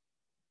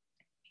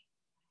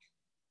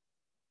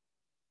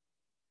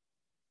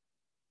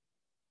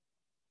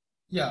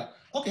 Yeah.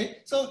 Okay.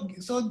 So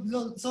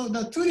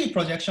the 2D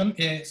projection.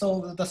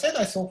 So the set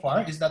I so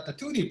far is that the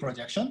 2D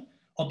projection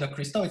of the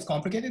crystal is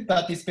complicated,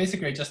 but it's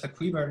basically just a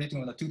quiver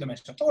written on the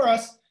two-dimensional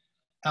torus,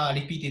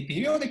 repeated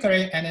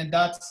periodically, and then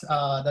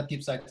that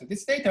gives rise to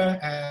this data,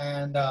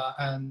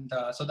 and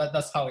so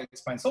that's how I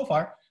explained so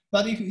far.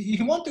 But if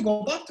you want to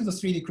go back to the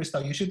 3D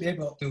crystal, you should be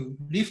able to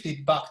lift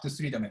it back to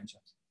 3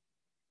 dimensions.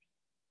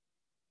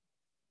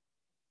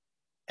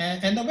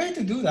 And the way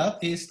to do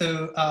that is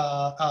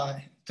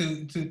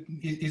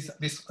is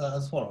this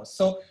as follows.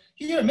 So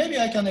here, maybe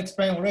I can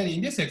explain already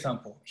in this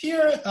example.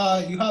 Here,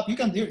 you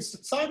can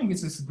start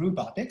with this blue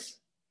vertex,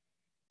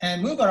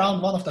 and move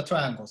around one of the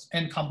triangles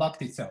and come back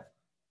to itself.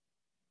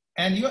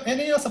 And then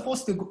you're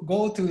supposed to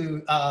go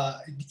to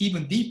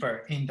even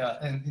deeper in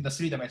the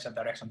three-dimensional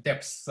direction,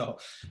 depths. So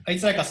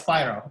it's like a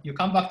spiral. You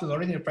come back to the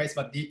original place,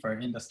 but deeper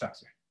in the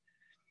structure.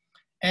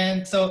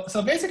 And so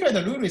basically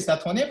the rule is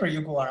that whenever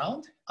you go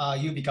around,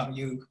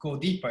 you go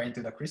deeper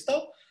into the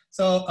crystal.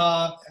 So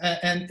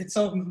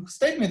so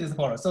statement is the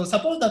following. So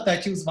suppose that I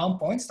choose one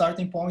point,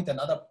 starting point, an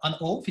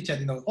O, which I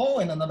denote O,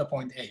 and another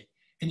point A.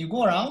 And you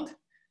go around,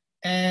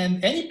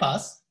 and any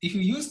path, if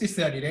you use these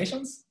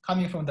relations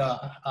coming from the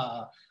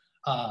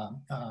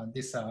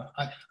this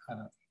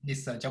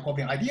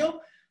Jacobian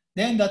ideal,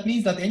 then that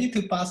means that any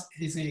two paths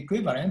is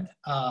equivalent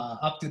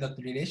up to that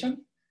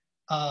relation,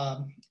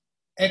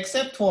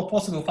 except for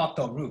possible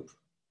factor of loop.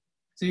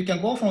 So you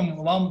can go from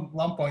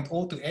one point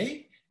O to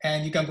A,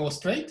 and you can go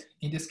straight,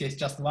 in this case,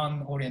 just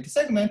one oriented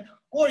segment,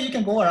 or you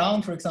can go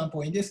around, for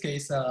example, in this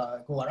case,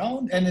 go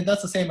around, and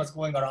that's the same as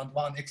going around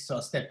one extra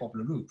step of the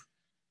loop.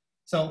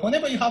 So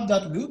whenever you have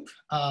that loop,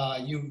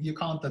 you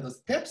count the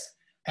steps,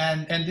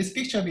 and this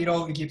picture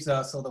below gives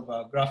a sort of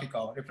a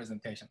graphical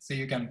representation. So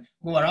you can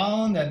go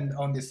around and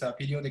on this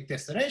periodic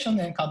tessellation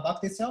and come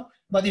back to itself,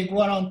 but you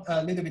go around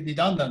a little bit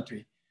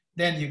redundantly,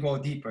 then you go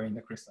deeper in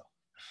the crystal.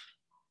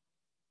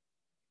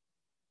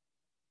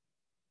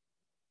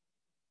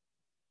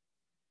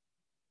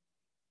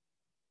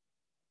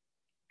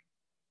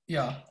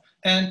 Yeah,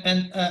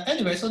 and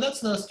anyway, so that's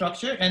the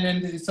structure, and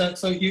then it's,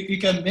 so you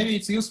can, maybe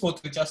it's useful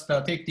to just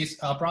take this,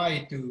 apply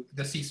it to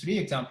the C3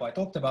 example I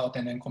talked about,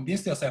 and then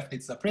convince yourself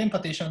it's a plane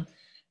partition,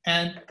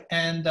 and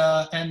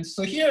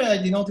so here I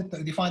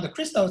define the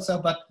crystal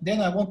itself, but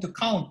then I want to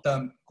count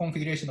the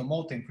configuration of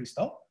molten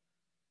crystal.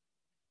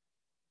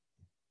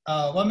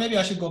 Well, maybe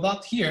I should go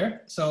back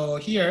here. So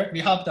here we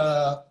have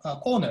the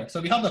corner. So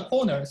we have the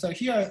corner. So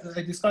here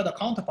I describe the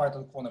counterpart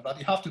of the corner, but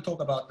you have to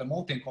talk about the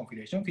molten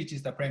configuration, which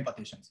is the plane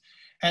partitions.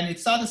 And it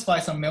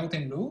satisfies some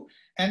melting rule.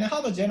 And I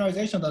have a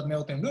generalization of that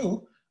melting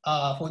rule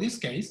for this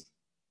case,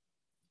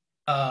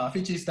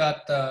 which is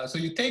that, so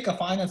you take a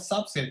finite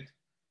subset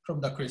from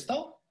the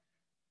crystal.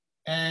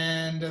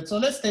 And so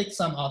let's take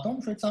some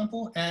atom, for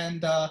example.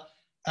 And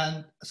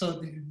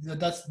so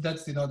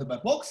that's denoted by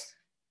box.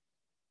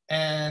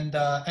 And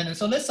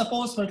so let's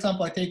suppose, for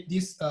example, I take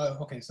this.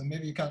 Okay, so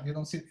maybe you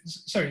don't see.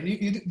 Sorry,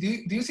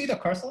 do you see the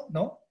cursor?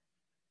 No.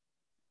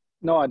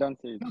 No, I don't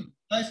see it.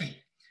 I see.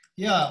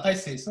 Yeah, I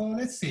see. So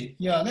let's see.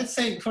 Yeah, let's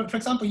say, for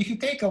example, if you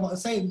take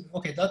say,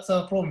 okay, that's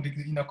a problem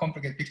in a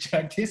complicated picture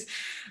like this,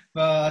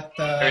 but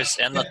there's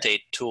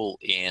annotate tool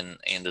in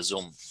the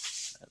Zoom.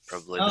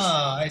 Probably.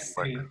 I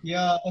see. Work.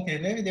 Yeah. Okay.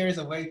 Maybe there is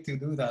a way to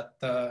do that.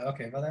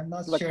 Okay, but I'm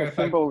not like sure. A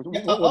symbol with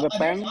a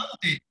pen.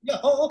 Yeah.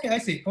 Oh, okay. I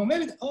see. Or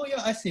maybe. Oh,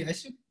 yeah. I see. I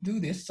should do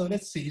this. So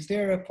let's see. Is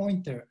there a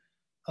pointer?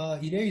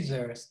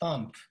 Eraser,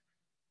 stamp.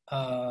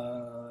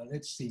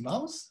 Let's see.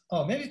 Mouse.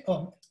 Oh, maybe.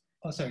 Oh,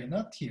 sorry.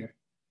 Not here.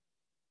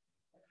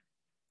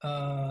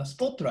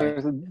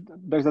 Spotlight.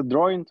 There's a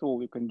drawing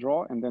tool. You can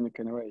draw and then you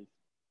can erase.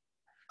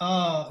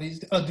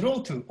 Is a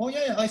draw tool. Oh,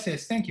 yeah. I see.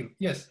 Thank you.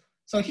 Yes.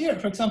 So here,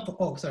 for example.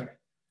 Oh, sorry.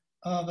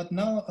 But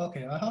now,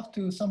 okay, I have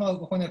to somehow,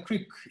 when I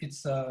click,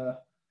 it's, oh,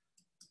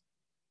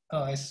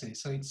 I see.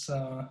 So it's,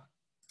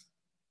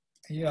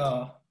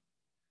 yeah.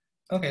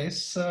 Okay,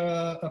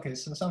 so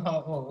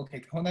somehow, oh,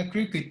 okay. When I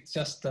click, it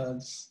just,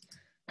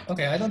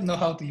 okay, I don't know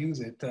how to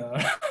use it,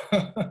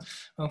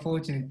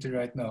 unfortunately,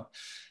 right now.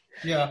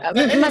 Yeah.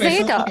 Anyway,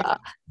 Masahito, so,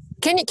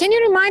 okay. Can you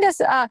remind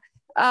us,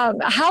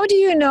 how do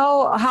you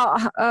know how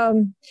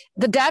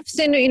the depths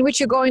in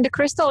which you go in the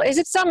crystal? Is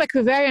it some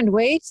equivariant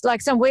weights,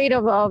 like some weight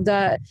of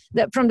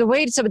from the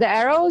weights of the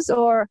arrows,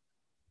 or?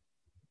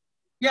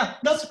 Yeah,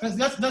 that's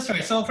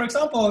right. So for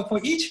example, for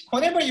each,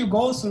 whenever you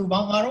go through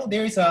one arrow,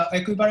 there is a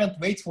equivalent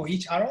weight for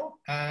each arrow,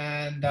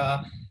 and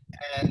yeah,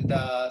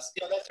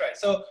 that's right.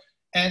 So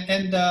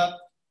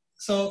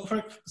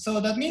so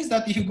that means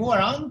that if you go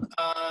around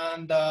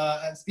and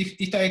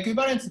if the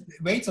equivalent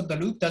weights of the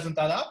loop doesn't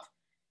add up,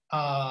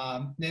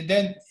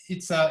 then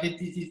it's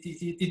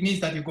it means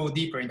that you go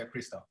deeper in the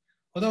crystal.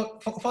 Although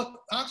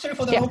actually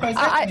for the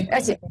localization, I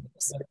see.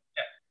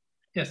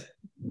 Yeah.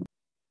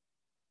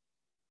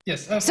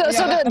 Yes. So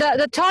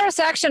the torus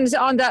actions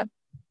on the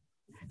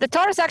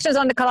torus actions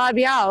on the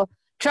Calabi-Yau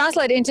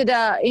translate into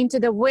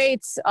the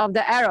weights of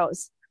the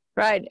arrows,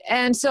 right?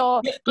 And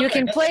so you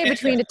can play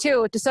between the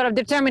two to sort of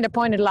determine the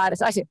pointed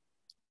lattice. I see.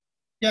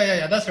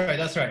 Yeah. That's right.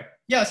 That's right.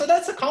 Yeah, so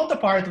that's a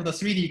counterpart of the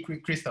 3D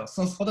crystal.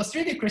 So for the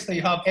 3D crystal,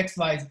 you have X,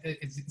 Y,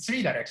 it's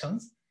 3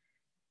 directions.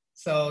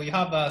 So you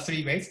have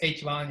 3 weights,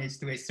 H1,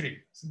 H2, H3.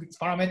 So it's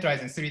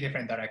parameterized in 3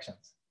 different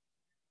directions.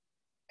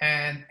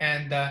 And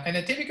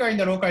then typically in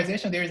the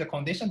localization, there is a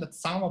condition that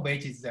sum of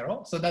H is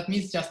 0. So that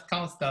means just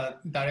counts the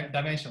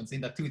dimensions in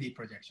the 2D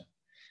projection.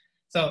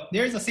 So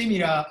there is a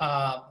similar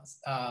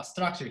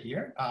structure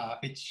here,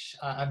 which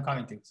I'm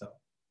coming to. So.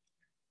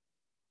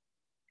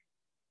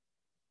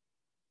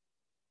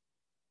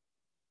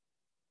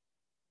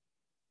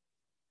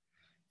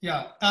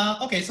 Yeah.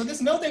 Okay. So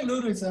this melting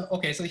rule is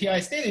okay. So here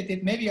I stated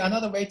it. Maybe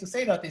another way to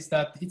say that is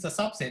that it's a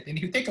subset, and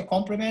if you take a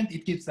complement,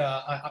 it gives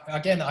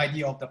again the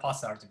idea of the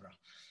path algebra.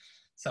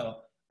 So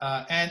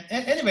and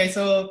anyway,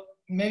 so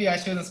maybe I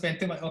shouldn't spend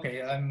too much.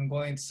 Okay, I'm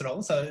going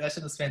slow, so I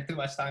shouldn't spend too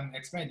much time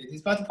explaining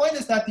this. But the point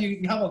is that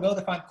you have a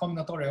well-defined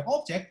combinatorial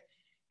object,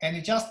 and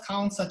you just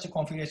count such a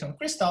configuration of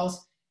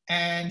crystals.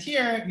 And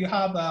here you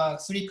have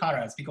 3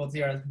 colors because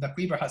the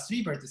quiver has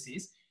 3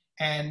 vertices.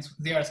 And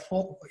there's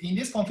 4, in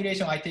this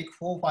configuration, I take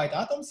 4 white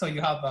atoms. So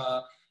you have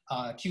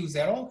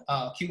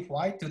Q0, Q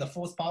white to the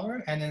 4th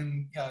power, and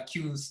then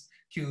Q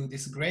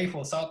this gray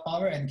for 3rd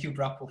power, and Q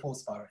black for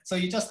 4th power. So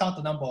you just count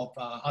the number of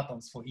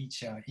atoms for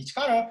each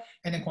color,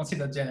 and then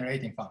consider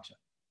generating function.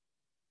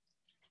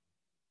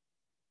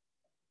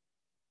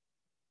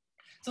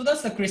 So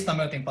that's the crystal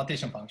melting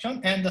partition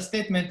function. And the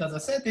statement, as I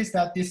said, is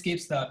that this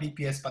gives the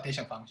BPS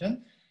partition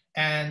function.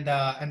 And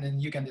then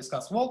you can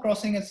discuss wall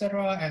crossing,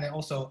 etc. And it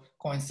also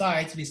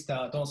coincides with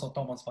the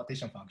Donson-Thomas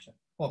partition function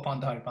or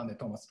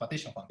Pandahari-Pandey-Thomas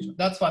partition function.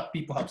 That's what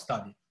people have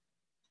studied.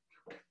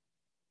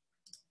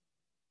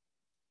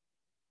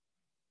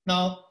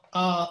 Now,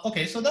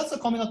 okay, so that's a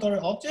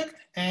combinatorial object.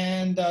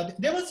 And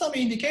there was some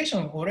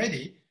indication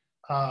already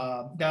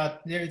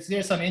that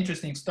there's some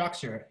interesting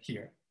structure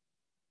here.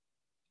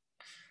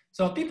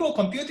 So people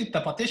computed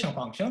the partition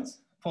functions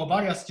for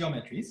various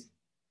geometries.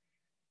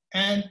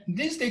 And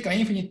these take an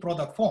infinite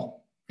product form,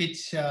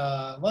 which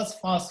was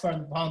first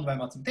found by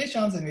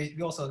mathematicians. And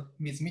we also,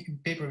 with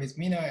paper with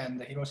Mina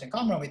and Hiroshi and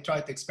Kamura, we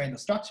tried to explain the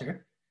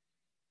structure.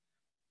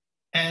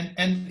 And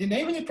in the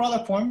infinite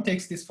product form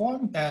takes this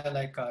form,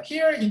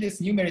 here in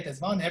this numerator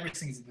one,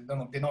 everything is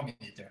the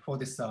denominator for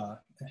this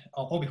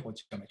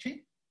obifold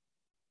geometry.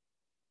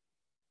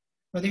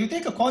 But if you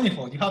take a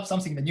conifold, you have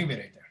something in the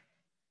numerator.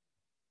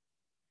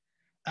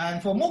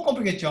 And for more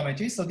complicated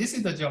geometry, so this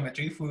is the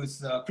geometry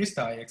whose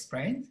crystal I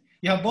explained,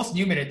 you have both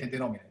numerator and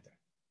denominator.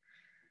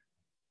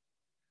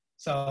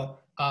 So,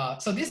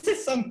 so this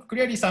is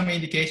clearly some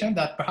indication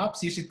that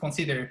perhaps you should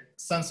consider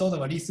some sort of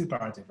a Lie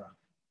superalgebra.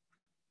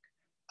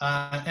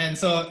 And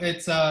so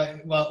it's,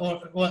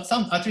 or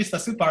some, at least a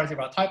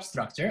superalgebra type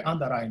structure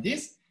underlying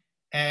this,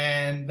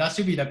 and that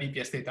should be the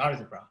BPS state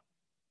algebra,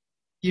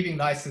 giving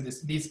rise to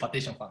these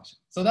partition functions.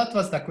 So that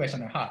was the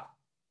question I had.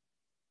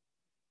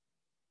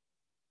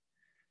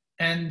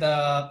 And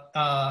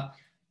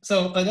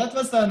so that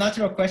was the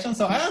natural question.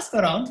 So I asked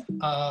around,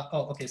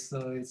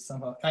 so it's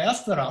somehow, I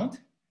asked around,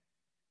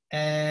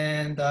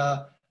 and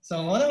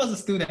so when I was a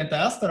student, I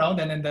asked around,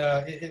 and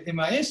then in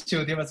my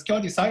institute, there was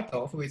Kyoji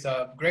Saito, who is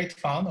a great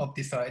fan of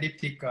this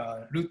elliptic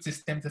root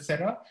systems,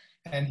 etc.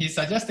 And he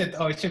suggested,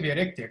 oh, it should be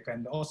elliptic.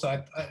 And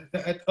also,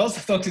 I also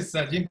talked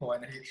to Jimbo,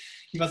 and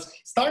he was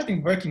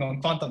starting working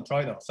on quantum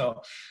toroidal.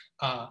 So,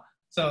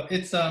 so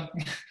it's, so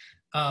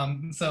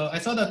I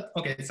saw that,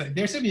 okay, so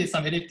there should be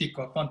some elliptic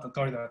or quantum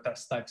toroidal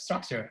type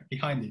structure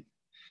behind it.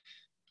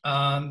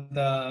 And,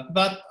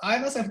 but I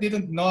myself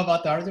didn't know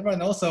about the algebra,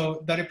 and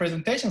also the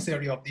representation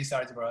theory of this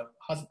algebra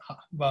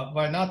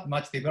were not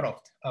much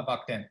developed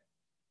back then.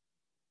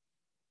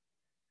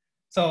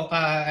 So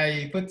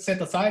I set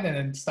aside and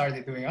then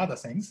started doing other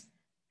things.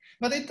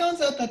 But it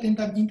turns out that in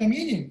the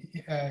intermediate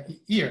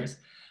years,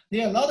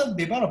 there are a lot of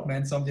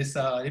developments on this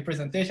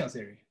representation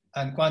theory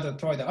and quantum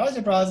toroidal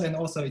algebras, and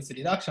also its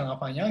reduction of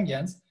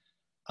Yangians.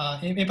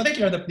 In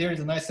particular, there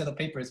is a nice set of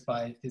papers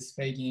by this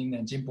Feigin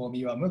and Jimbo,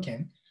 Miwa,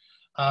 Muken.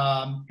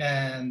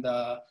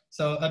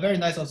 So a very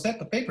nice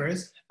set of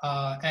papers.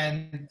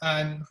 And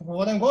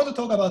what I'm going to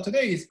talk about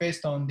today is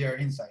based on their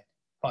insight,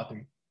 part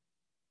 3.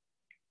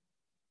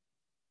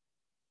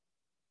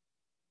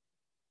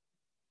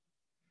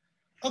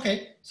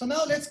 Okay, so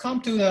now let's come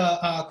to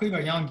the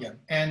Quiver Yangian.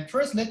 And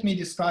first, let me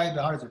describe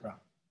the algebra.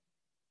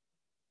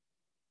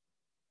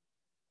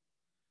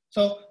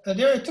 So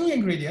there are 2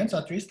 ingredients,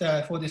 at least,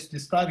 for this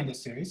describing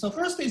this series. So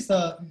first is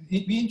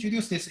we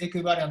introduce these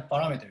equivalent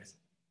parameters.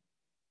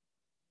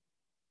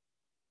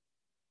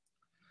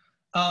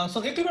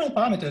 So equivalent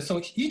parameters,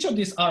 so each of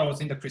these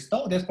arrows in the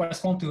crystal, they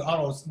correspond to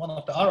arrows, one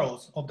of the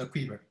arrows of the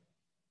quiver.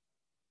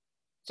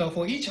 So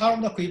for each arrow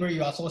of the quiver,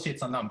 you associate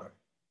some number.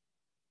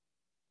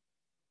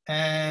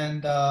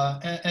 And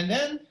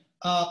then,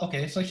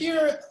 okay, so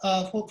here,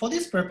 for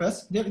this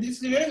purpose, this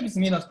is related with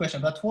Mina's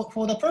question, but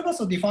for the purpose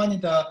of defining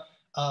the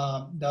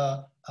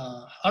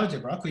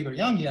algebra, Quiver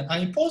Yangian, I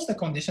impose the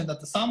condition that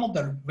the sum of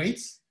the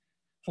weights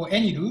for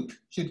any loop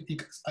should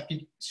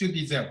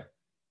be 0.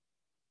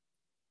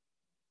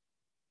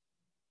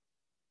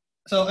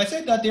 So I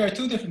said that there are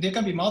 2 different, there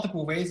can be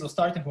multiple ways of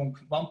starting from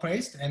one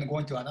place and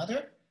going to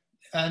another,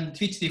 and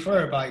which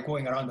differ by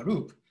going around the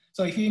loop.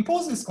 So if you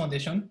impose this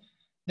condition,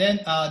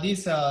 then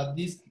these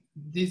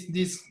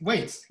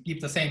weights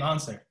give the same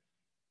answer,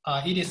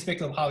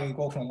 irrespective of how you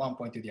go from one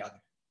point to the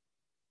other.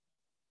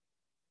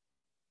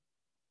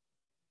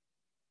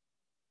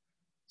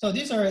 So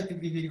these are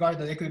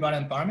regarded as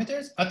equivalent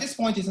parameters. At this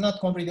point, it's not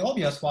completely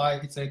obvious why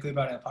it's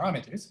equivalent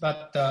parameters,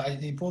 but I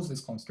impose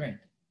this constraint.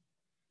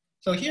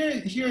 So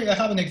here I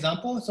have an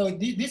example. So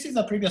this is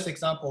a previous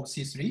example of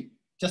C3.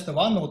 just a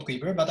one node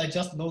quiver, but I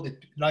just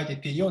write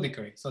it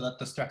periodically so that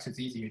the structure is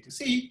easier to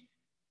see.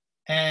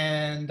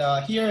 And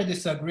here,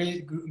 this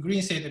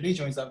green shaded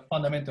region is a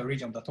fundamental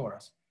region of the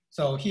torus.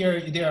 So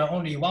here, there are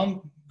only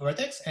one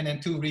vertex and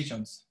then two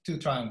regions, two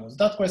triangles.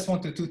 That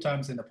corresponds to two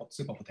terms in the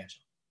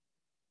superpotential.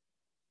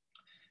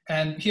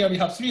 And here we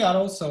have three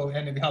arrows, so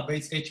and we have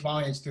weights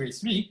H1, H2,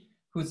 H3,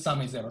 whose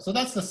sum is 0. So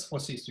that's the for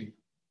C3.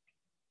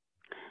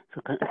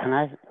 So can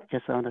I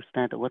just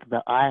understand what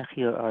the I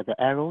here are the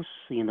arrows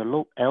in the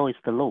loop? L is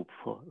the loop,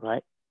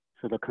 right?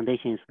 So the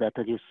condition is that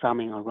you're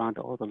summing around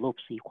all the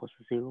loops equals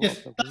 0.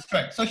 Yes, that's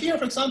right. So here,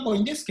 for example,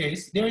 in this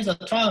case, there is a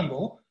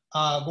triangle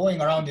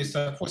going around this.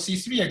 For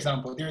C3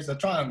 example, there is a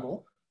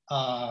triangle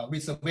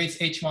with the weights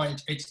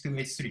H1, H2,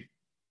 H3.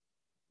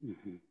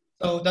 Mm-hmm.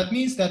 So that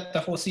means that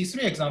for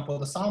C3 example,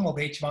 the sum of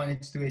H1,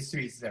 H2,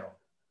 H3 is 0.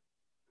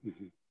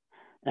 Mm-hmm.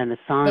 And the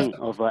sign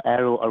of an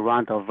arrow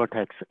around a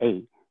vertex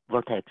A,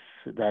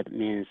 that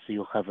means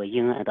you have a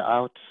in and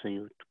out, so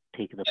you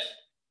take the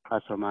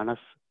plus or minus.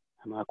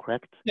 Am I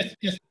correct? Yes,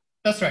 yes,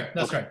 that's right,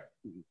 that's right.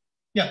 Mm-hmm.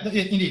 Yeah,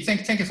 indeed,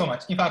 thank you so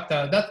much. In fact,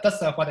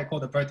 that's what I call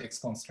the vertex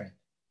constraint.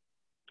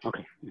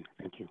 Okay,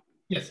 thank you.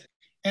 Yes,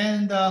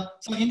 and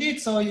so indeed,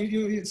 so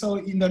so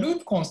in the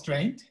loop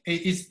constraint,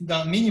 it is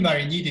the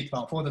minimally needed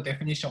one for the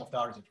definition of the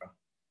algebra.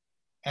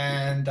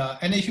 And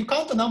if you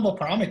count the number of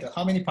parameters,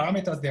 how many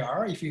parameters there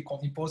are, if you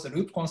impose the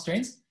loop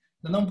constraints,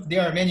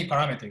 there are many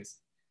parameters.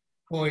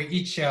 For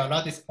each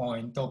lattice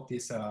point of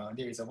this,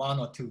 there is a 1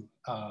 or 2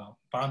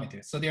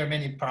 parameters. So there are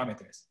many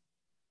parameters.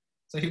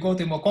 So if you go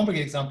to more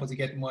complicated examples, you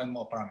get more and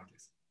more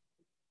parameters.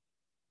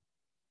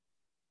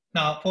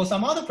 Now, for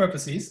some other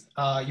purposes,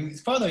 you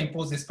further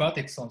impose this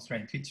vertex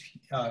constraint, which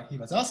he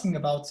was asking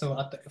about. So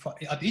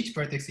at each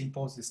vertex,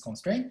 impose this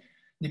constraint.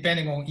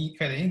 Depending on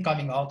whether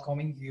incoming or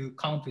outgoing, you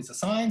count with the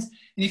signs.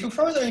 And if you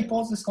further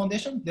impose this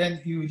condition,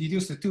 then you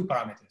reduce to 2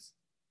 parameters.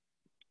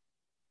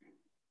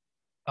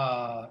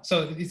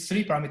 So it's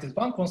 3 parameters,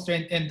 1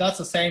 constraint, and that's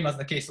the same as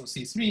the case of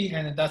C3.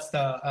 And that's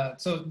the,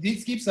 so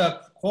this gives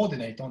a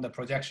coordinate on the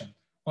projection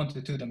onto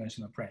the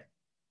 2-dimensional plane.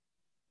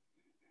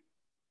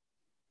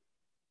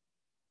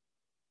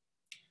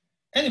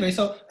 Anyway,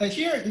 so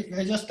here,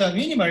 I just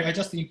minimally, I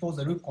just impose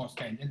the loop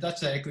constraint, and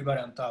that's the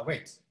equivalent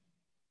weights.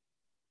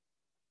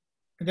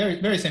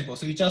 Very, very simple.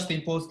 So you just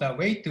impose the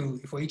weight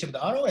for each of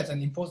the arrows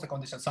and impose the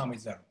condition sum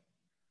is 0.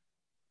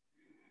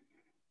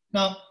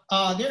 Now,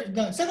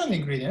 the second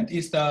ingredient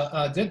is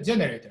the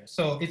generator.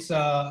 So it's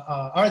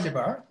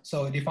algebra,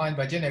 so defined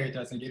by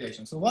generators and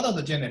relations. So what are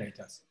the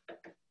generators?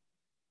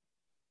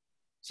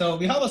 So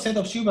we have a set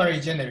of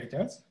Schubert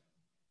generators.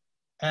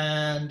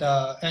 And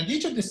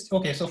each of this,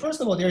 okay, so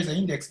first of all, there is an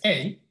index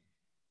A.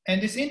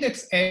 And this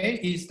index A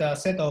is the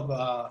set of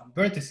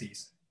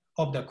vertices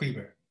of the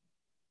quiver.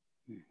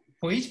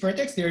 For each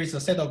vertex, there is a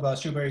set of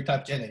Schubert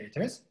type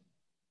generators.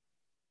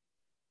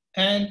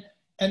 And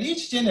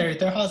each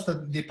generator has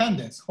the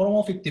dependence,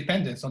 holomorphic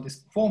dependence on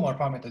this formal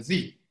parameter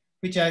Z,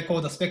 which I call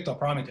the spectral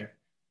parameter.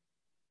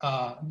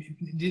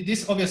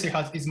 This obviously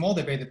is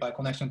motivated by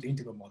connection to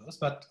integral models,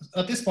 but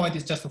at this point,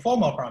 it's just a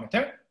formal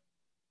parameter.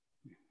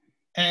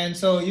 And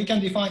so you can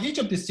define each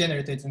of these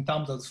generators in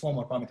terms of this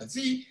formal parameter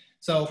Z.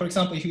 So for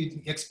example, if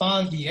you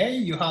expand EA,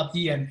 you have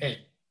E and A.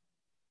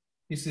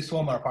 This is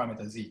formal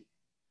parameter Z.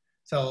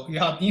 So you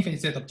have infinite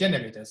set of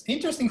generators.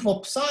 Interesting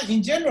for psi,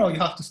 in general, you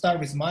have to start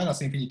with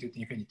minus infinity to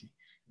infinity,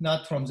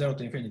 not from 0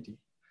 to infinity.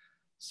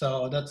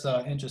 So that's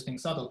an interesting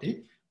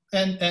subtlety.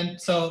 And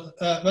so,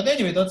 but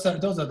anyway, those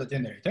are the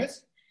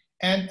generators.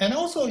 And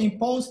also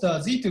impose the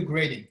Z2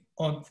 grading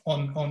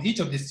on each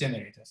of these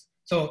generators.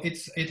 So there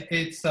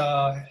is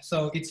a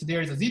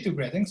Z2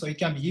 grading, so it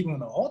can be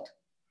even or odd.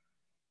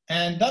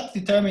 And that's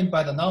determined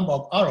by the number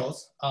of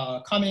arrows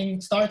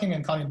starting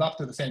and coming back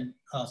to the same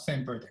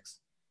vertex.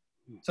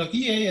 So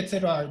EA,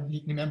 etc.,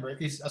 remember,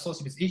 is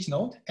associated with each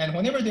node. And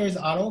whenever there is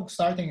an arrow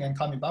starting and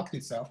coming back to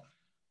itself,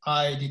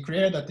 I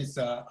declare that it's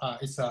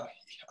a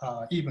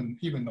even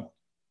node.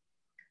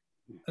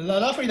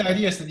 Roughly, the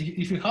idea is that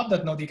if you have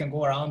that node, you can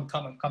go around,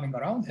 coming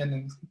around, and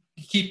then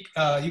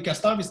you can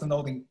start with the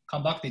node and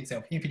come back to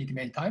itself infinitely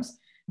many times.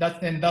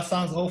 That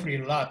sounds awfully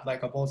a lot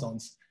like a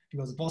bosons,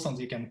 because bosons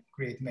you can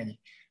create many.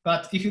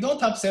 But if you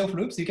don't have self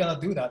loops, you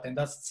cannot do that, and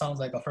that sounds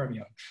like a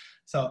fermion.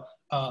 So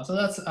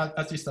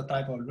that's just a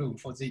type of loop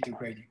for Z2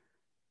 grading.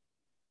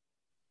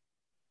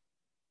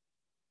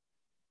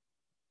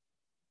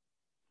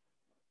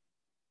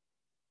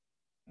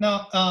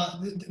 Now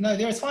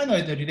there is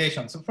finally the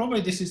relation. So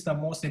probably this is the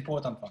most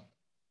important one.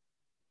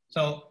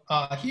 So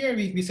here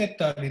we set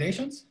the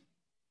relations.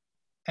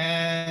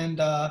 And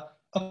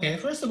okay,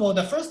 first of all,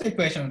 the first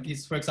equation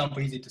is, for example,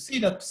 easy to see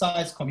that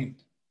psi is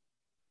commute.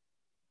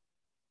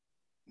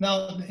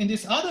 Now in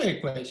these other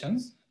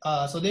equations,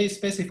 so they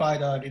specify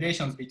the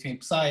relations between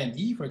psi and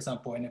E, for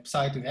example, and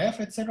psi to F,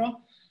 etc.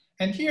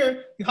 And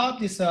here you have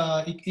this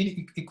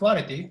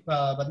equality,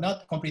 but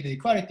not completely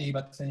equality,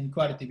 but an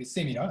equality with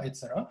similar,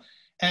 etc.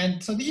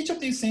 And so each of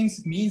these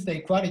things means the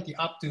equality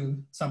up to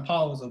some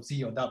powers of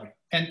Z or W.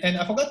 And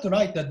I forgot to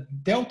write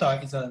that delta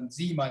is a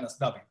z minus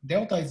w.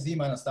 Delta is z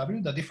minus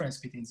w, the difference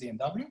between z and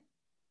w.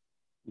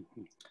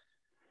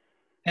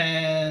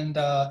 And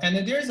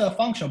then there's a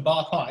function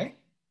bar phi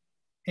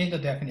in the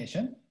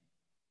definition,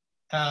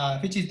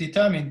 which is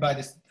determined by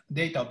this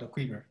data of the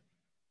quiver.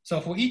 So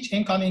for each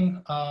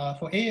incoming,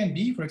 for A and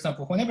B, for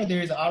example, whenever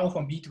there is an arrow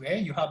from B to A,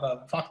 you have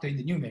a factor in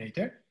the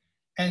numerator.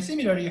 And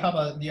similarly, you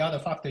have the other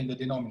factor in the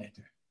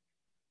denominator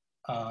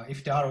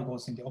if the arrow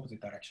goes in the opposite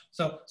direction.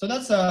 So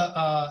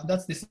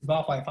that's this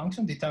bar phi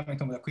function determined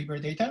from the quiver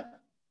data.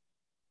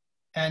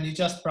 And you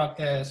just,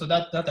 so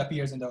that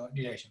appears in the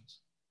relations.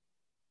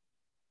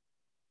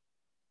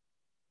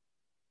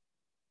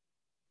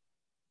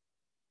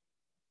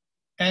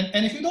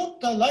 And if you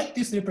don't like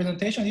this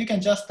representation, you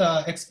can just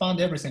expand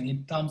everything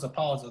in terms of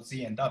powers of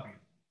z and w.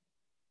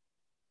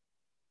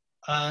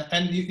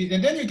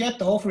 And then you get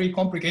the awfully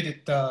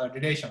complicated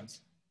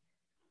relations.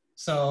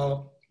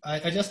 So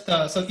I just,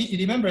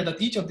 remember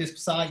that each of this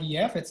psi,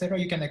 EF, etc.,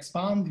 you can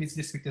expand with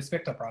this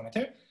vector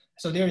parameter.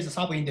 So there is a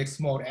subindex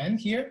small n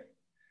here.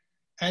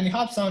 And you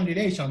have some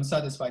relations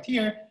satisfied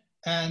here.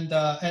 And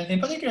in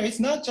particular, it's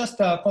not just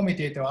a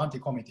commutator or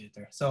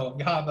anti-commutator. So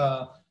you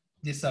have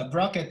this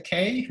bracket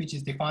K, which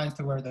is defined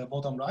toward the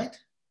bottom right.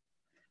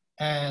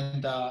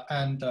 And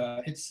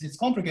it's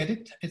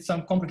complicated. It's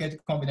some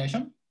complicated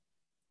combination.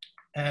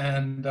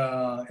 And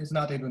it's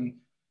not even,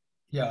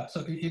 yeah,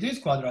 so it is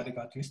quadratic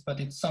at least, but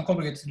it's some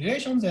complicated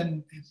relations.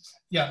 And it's,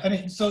 yeah, I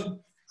mean, so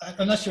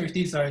I'm not sure if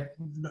these are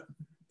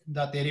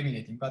that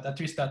eliminating, but at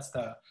least that's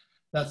the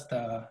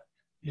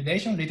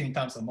relation written in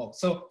terms of modes.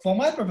 So for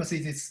my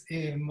purposes, it's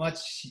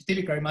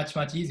typically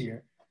much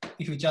easier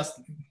if you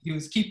just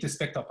keep the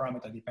spectral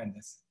parameter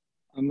dependence.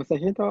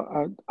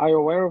 Masahito, are you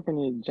aware of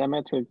any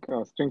geometric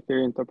string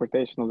theory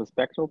interpretation of the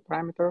spectral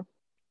parameter?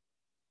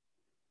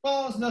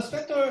 Well, the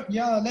spectral,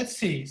 yeah, let's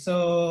see.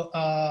 So,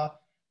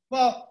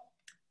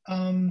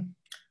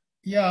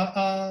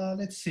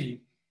 let's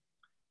see.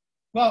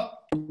 Well,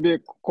 be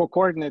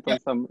coordinate on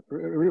some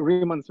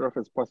Riemann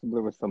surface, possibly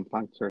with some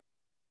puncture.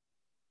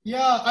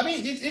 Yeah, I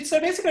mean, it's a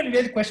basically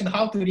related question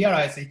how to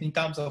realize it in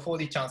terms of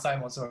 4D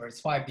Chern-Simons or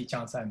it's 5D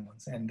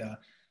Chern-Simons.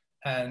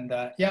 And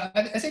yeah,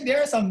 I think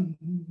there are some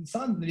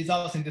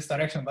results in this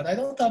direction, but I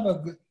don't have a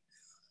good,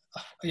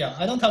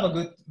 I don't have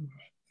a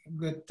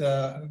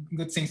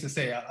good things to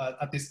say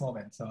at this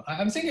moment. So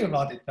I'm thinking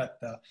about it, but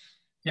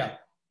yeah.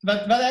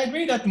 But I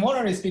agree that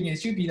morally speaking,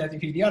 it should be that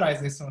if you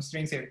realize this from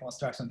string theory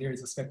construction, there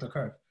is a spectral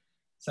curve.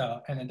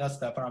 So, and then that's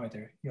the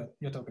parameter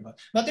you're talking about.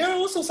 But there are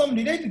also some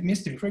related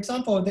mystery. For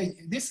example,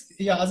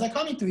 as I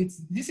come into it,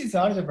 this is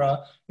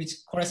algebra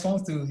which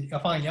corresponds to a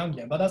fine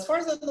Yangian. But as far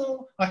as I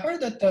know, I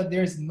heard that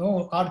there is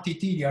no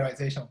RTT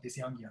realization of these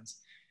Yangians.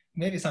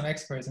 Maybe some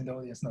experts in the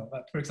audience know,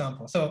 but for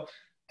example, so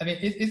I mean,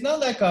 it's not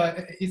like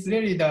it's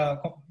really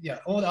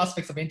all the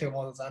aspects of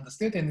integral models are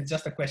understood, and it's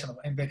just a question of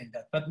embedding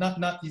that. But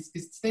its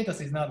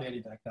status is not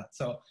really like that.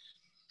 So.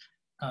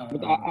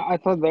 But I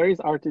thought there is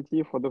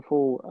RTT for the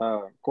full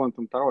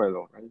quantum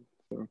toroidal, right?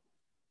 So.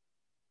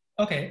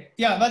 Okay,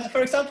 yeah, but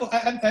for example,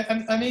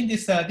 I mean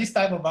this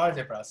type of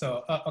algebra.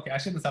 So okay, I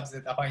shouldn't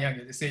substitute upon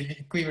Yangian. They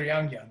say Quiver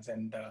Yangians,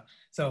 and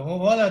so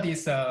what are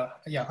these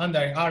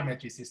underlying R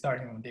matrices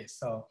starting on this?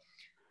 So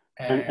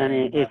and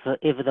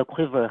if the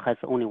quiver has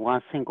only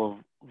one single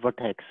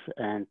vertex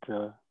and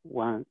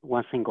one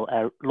single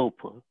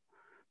loop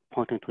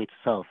pointing to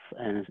itself,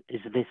 and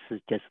is this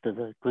just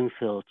the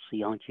Greenfield's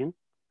Yangian?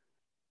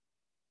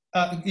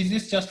 Is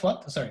this just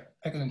what? Sorry,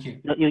 I couldn't hear.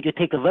 You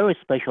take a very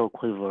special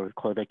quiver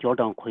called the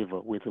Jordan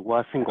quiver with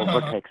one single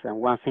vertex and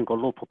one single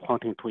loop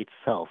pointing to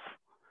itself.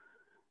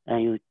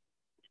 And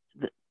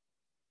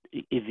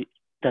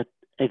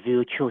if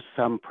you choose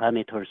some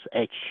parameters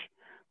H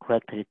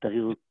correctly,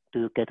 do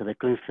you get the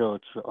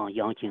Greenfield's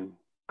Yangian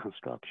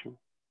construction?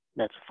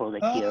 That's for the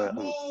here.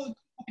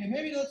 Okay,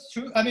 maybe that's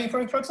true. I mean, for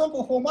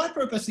example, for my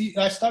purpose,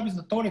 I start with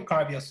the toric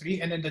Calabi-Yau,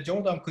 and then the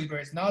Jordan quiver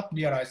is not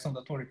realized on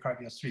the toric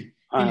Calabi-Yau.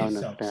 I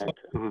understand.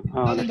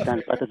 I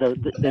understand, but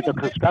the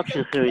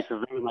construction here is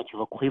very much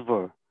of a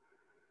quiver.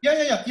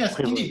 Yes,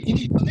 quiver.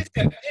 Indeed. So this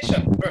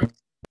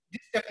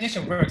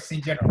definition works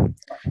in general.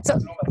 So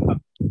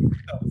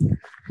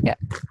yeah.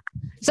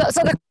 So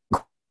the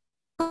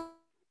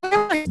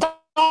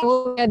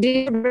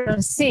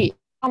C.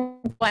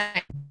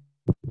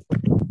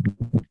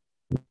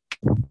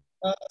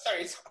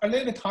 Sorry, it's a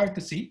little bit hard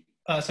to see.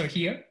 So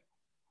here.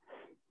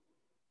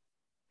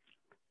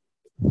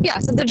 Yeah,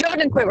 so the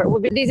Jordan quiver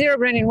would be the zero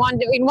brane in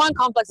one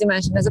complex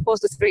dimension as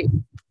opposed to 3.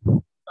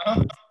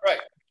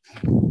 Right.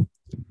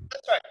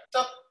 That's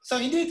right. So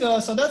indeed, I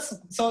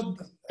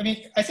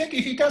mean, I think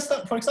if you can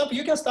start, for example,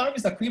 you can start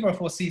with the quiver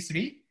for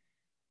C3.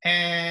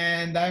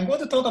 And I'm going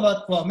to talk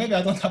about, well, maybe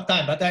I don't have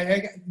time, but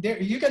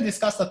you can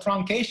discuss the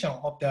truncation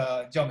of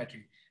the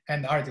geometry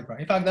and algebra.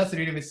 In fact, that's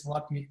really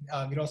what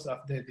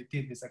Miroslav did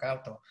with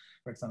Galakhov,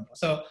 for example.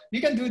 So you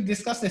can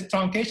discuss the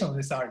truncation of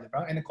this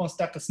algebra and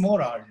construct a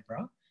smaller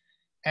algebra.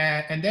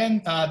 And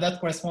then that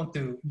corresponds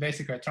to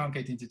basically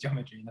truncate into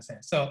geometry in a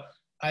sense. So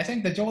I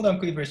think the Jordan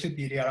quiver should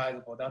be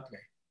realizable that way.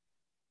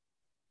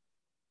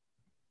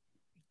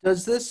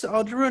 Does this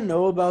algebra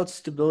know about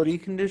stability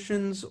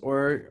conditions,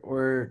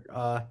 or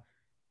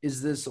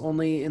is this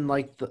only in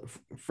like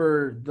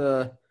for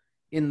the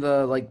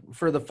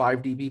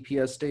 5D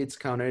BPS states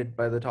counted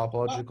by the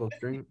topological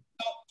string?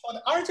 So for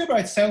the algebra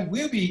itself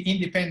will be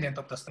independent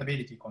of the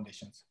stability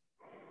conditions.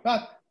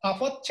 But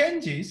what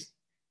changes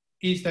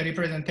is the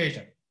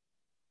representation.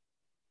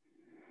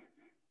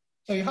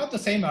 So you have the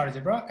same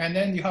algebra, and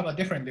then you have a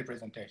different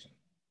representation.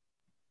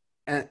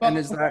 And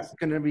is that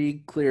going to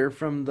be clear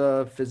from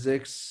the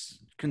physics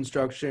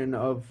construction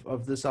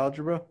of this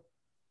algebra?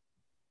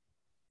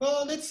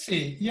 Well, let's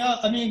see. Yeah,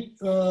 I mean,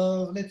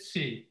 let's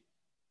see.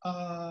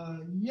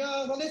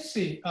 Yeah, well, let's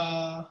see.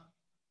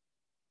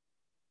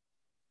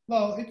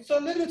 Well, it's a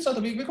little bit sort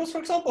of big because, for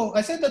example,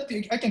 I said that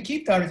I can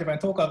keep the algebra and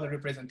talk about the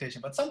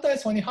representation, but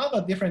sometimes when you have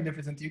a different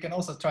representation, you can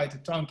also try to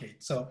truncate.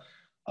 So,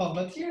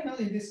 but here, not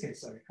in this case,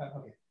 sorry.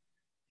 Okay.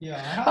 Yeah, I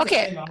have the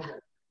same algebra.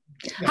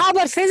 Yeah. How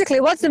about physically?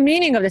 What's the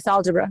meaning of this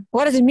algebra?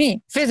 What does it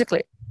mean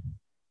physically?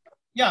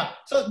 Yeah,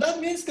 so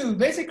that means to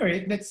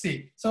basically, let's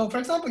see. So for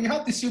example, you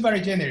have the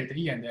Shubari generator,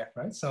 E and F,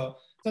 right? So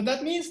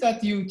that means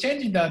that you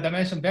change the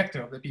dimension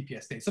vector of the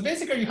BPS state. So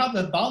basically you have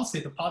the bound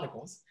state of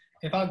particles.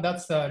 In fact,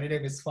 that's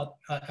related with what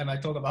I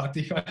might talk about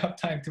if I have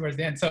time towards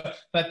the end. So,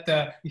 but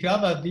if you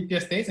have a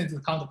BPS state into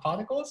the count of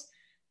particles,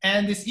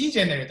 and this E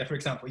generator, for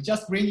example, is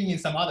just bringing in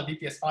some other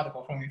BPS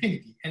particle from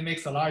infinity and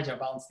makes a larger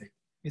bound state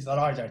with a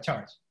larger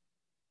charge.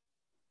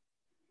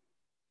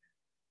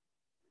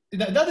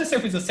 That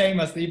itself is the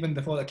same as even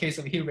for the case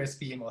of Hilbert's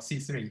beam or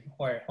C3,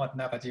 or what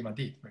Nakajima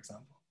did, for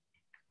example.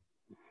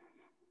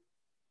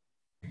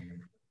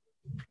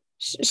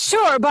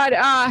 Sure, but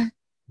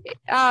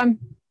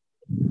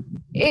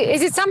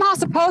is it somehow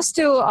supposed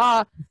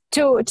to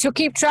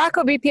keep track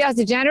of BPS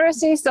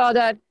degeneracy so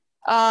that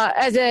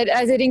as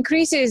it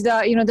increases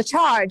the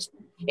charge,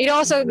 it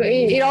also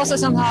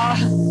somehow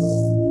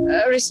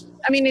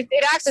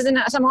it acts as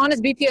some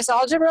honest BPS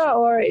algebra,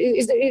 or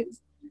is it?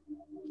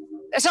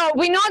 So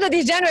we know that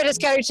these generators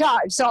carry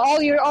charge. So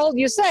all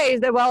you say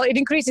is that, well, it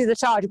increases the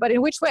charge, but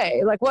in which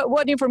way? Like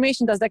what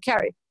information does that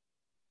carry?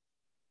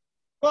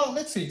 Well,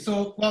 let's see.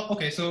 So, well,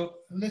 okay. So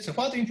let's see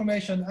what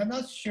information. I'm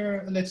not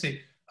sure. Let's see.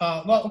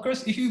 Well, of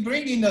course, if you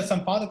bring in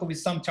some particle with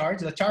some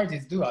charge, the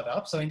charges do add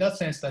up. So in that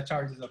sense, the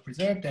charges are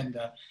preserved. And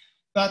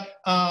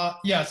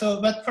yeah. So,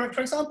 but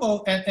for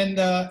example,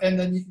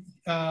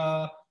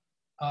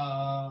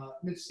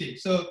 let's see.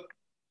 So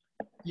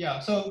yeah.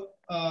 So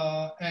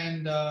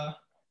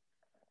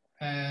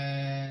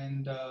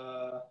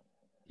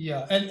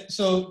yeah, and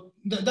so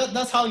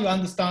that's how you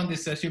understand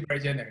this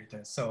Shubari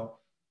generator. So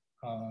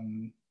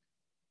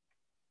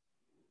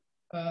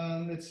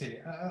let's see.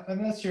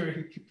 I'm not sure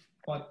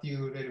what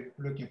you're really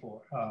looking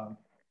for.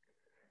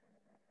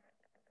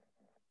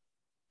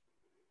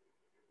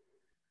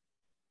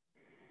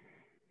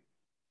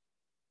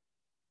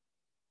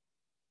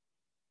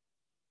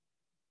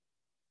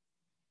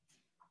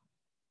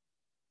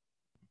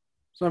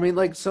 So I mean,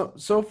 like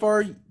so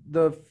far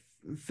the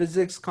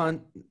physics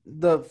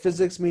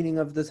meaning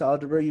of this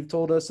algebra you've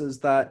told us is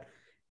that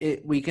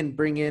we can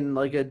bring in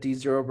like a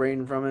D0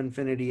 brane from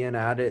infinity and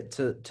add it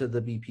to the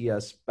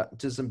BPS,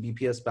 to some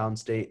BPS bound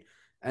state,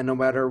 and no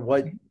matter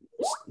what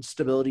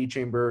stability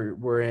chamber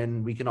we're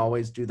in, we can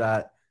always do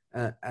that,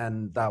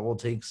 and that will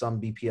take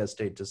some BPS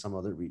state to some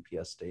other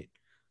BPS state.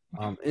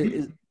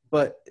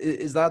 But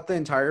is that the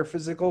entire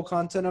physical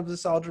content of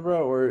this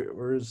algebra,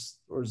 or is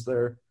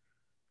there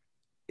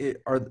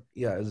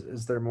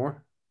is there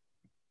more?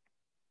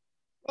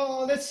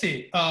 Well, let's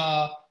see.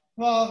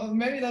 Well,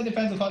 maybe that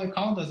depends on how you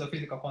count as a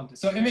physical quantity.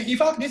 So, I mean, in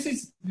fact, this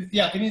is,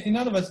 yeah, I mean, in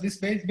other words, this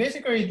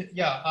basically,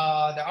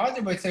 yeah, the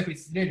algebra itself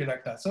is really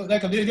like that. So,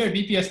 like, there are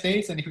BPS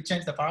states, and if you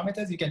change the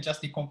parameters, you can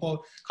just decompose,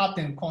 cut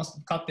and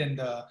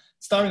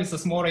start with the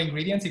smaller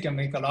ingredients, you can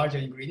make a larger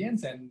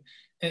ingredients. And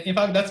in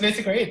fact, that's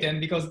basically it. And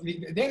because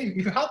then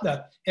if you have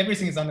that,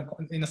 everything is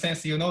in a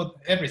sense, you know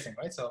everything,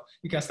 right? So,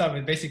 you can start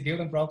with basic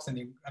building blocks, and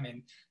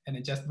and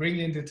then just bring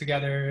it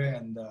together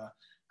and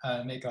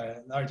make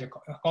a larger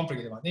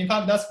complicated one. In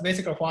fact, that's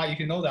basically why if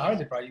you know the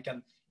algebra,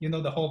 you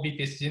know the whole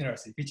BPS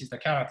degeneracy, which is the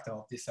character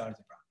of this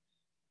algebra.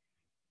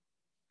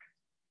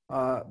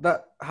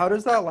 How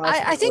does that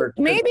last? I think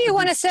maybe you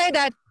want to say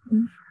that.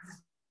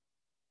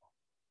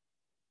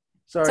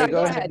 Sorry,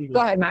 go ahead.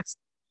 Go ahead, Max.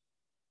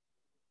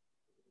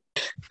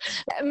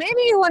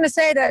 Maybe you want to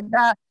say that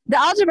the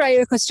algebra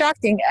you're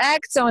constructing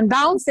acts on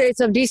bound states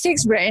of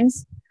D6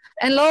 branes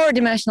and lower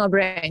dimensional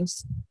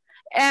branes.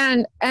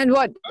 And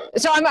what?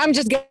 So I'm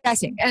just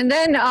guessing. And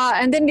then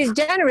these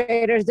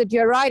generators that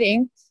you're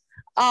writing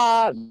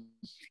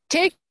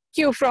take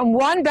you from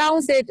one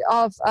bound state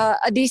of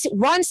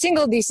one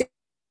single D6.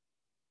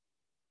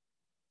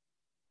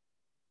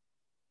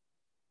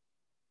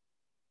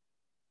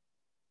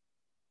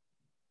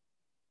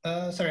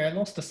 Sorry, I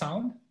lost the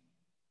sound.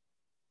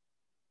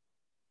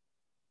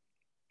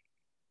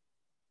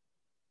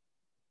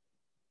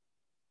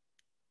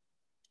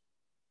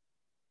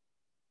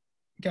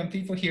 Can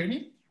people hear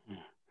me?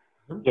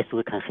 Yes,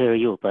 we can hear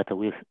you, but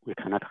we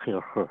cannot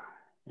hear her.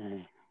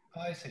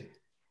 I see.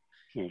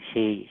 Yeah,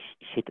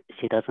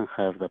 she doesn't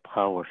have the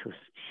power.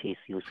 She's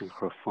using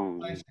her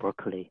phone in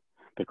Berkeley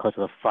because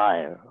of the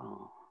fire.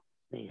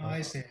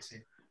 I see.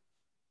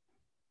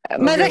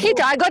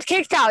 Masahito, I got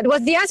kicked out.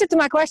 Was the answer to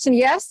my question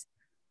yes?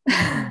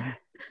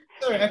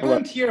 Sorry, I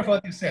couldn't hear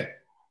what you said.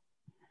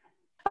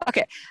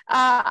 Okay.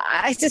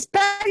 I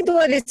suspect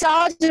what this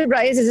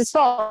algebra is as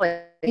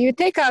follows. You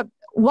take a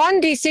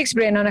 1d6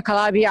 brane on a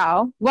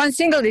Calabi-Yau, one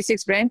single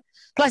d6 brane,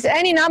 plus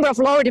any number of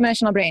lower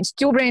dimensional branes,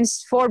 2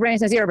 branes, 4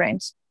 branes, and 0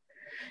 branes.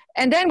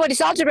 And then what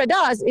this algebra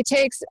does, it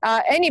takes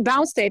any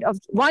bound state of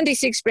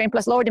 1d6 brane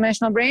plus lower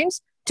dimensional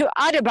branes to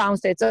other bound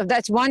states of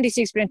that's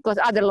 1d6 brane plus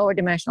other lower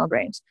dimensional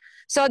branes.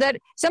 So that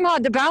somehow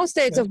the bound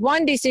states of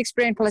 1d6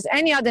 brane plus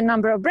any other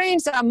number of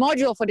branes are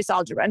modular for this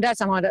algebra. And that's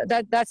somehow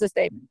that's the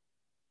statement.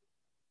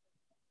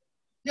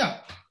 Yeah,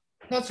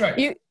 that's right.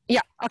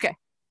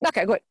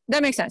 Okay, good.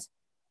 That makes sense.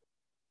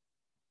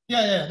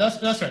 Yeah,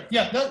 that's right.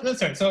 Yeah,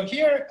 that's right. So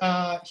here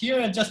I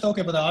just talk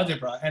about the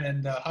algebra and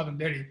then haven't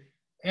really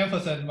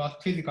emphasized my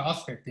physical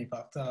aspect. In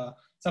fact,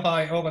 somehow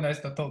I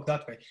organized the talk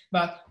that way.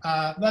 But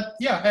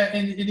yeah,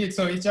 and indeed,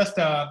 so it's just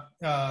the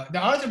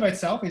algebra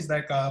itself is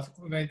like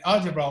an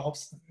algebra of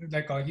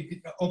like a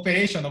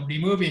operation of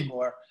removing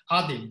or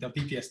adding the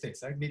BPS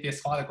states, like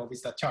BPS particle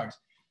with the charge.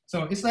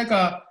 So it's like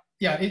a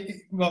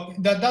well,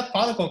 that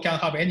particle can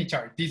have any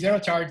charge,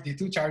 D0 charge,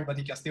 D2 charge, but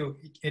it can still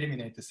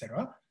eliminate,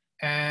 etc.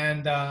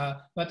 And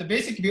but the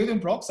basic building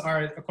blocks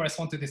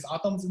correspond to these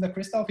atoms in the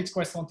crystal, which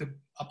correspond to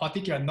a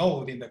particular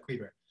node in the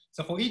quiver.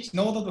 So for each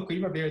node of the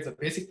quiver, there is a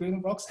basic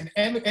building blocks, and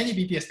any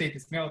BPS state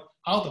is melted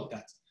out of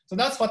that. So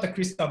that's what the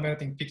crystal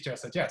melting picture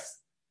suggests.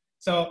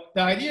 So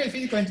the idea of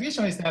physical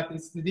intuition is that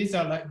these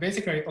are like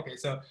basically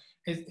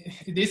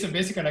these are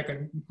basically like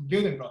a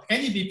building block.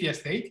 Any BPS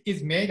state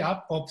is made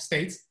up of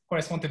states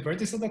correspond to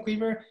vertices of the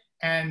quiver.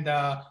 And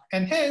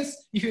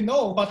hence, if you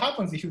know what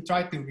happens if you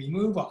try to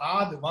remove or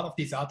add one of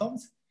these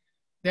atoms,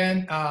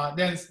 then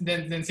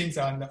things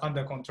are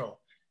under control.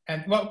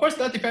 And well, of course,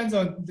 that depends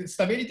on the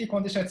stability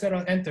condition,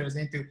 etc. Enters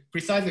into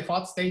precisely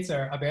what states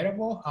are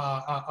available,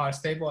 are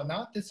stable or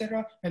not,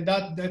 etc. And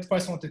that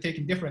corresponds to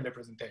taking different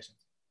representations.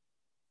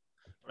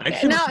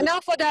 Actually, now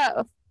for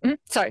the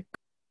sorry.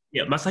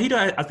 Yeah, Masahito,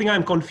 I think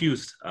I'm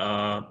confused.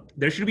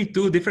 There should be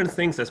two different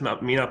things, as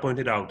Mina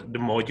pointed out: the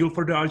module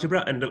for the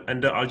algebra and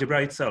the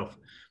algebra itself.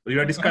 What you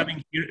are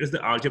describing here is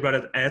the algebra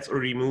that adds or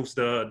removes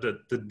the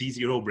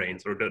D0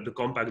 branes or the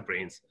compact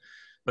branes.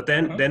 But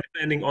then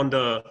depending on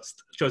the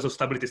choice of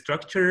stability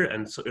structure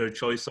and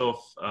choice of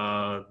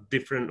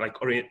different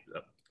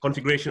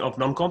configuration of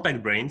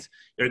non-compact branes,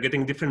 you're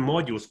getting different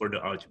modules for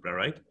the algebra,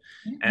 right?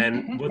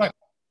 And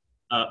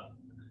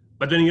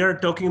but when you're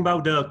talking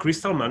about the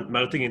crystal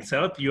melting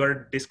itself, you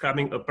are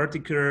describing a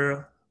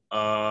particular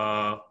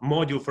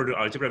module for the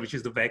algebra, which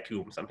is the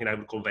vacuum, something I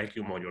would call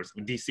vacuum modules,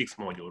 D6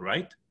 module,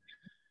 right?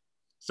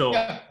 So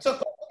yeah,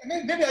 so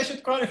maybe I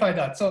should clarify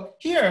that. So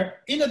here,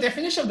 in the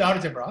definition of the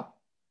algebra,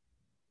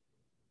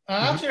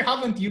 I actually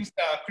haven't used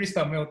the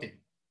crystal melting.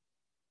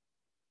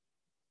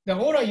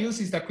 All I use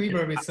is the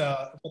quiver with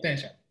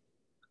potential.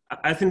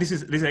 I think this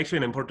is actually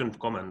an important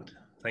comment.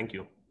 Thank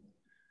you.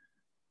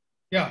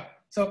 Yeah.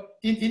 So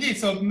indeed,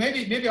 so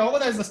maybe I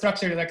organize the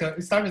structure like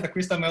start with the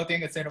crystal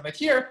melting, etc. But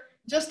here,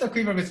 just the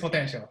quiver with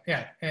potential.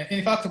 Yeah. And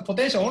in fact, the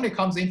potential only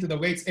comes into the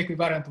weights,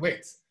 equivalent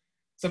weights.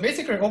 So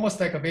basically, almost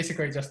like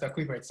basically just the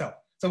quiver itself.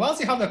 So once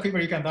you have the quiver,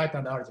 you can write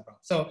down the algebra.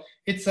 So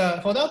it's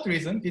for that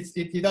reason,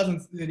 it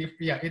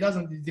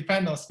doesn't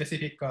depend on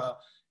specific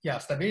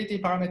stability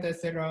parameters,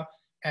 etc.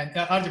 And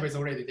the algebra is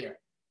already there.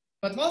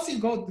 But once you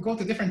go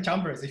to different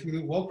chambers, if you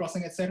do wall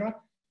crossing, etc.,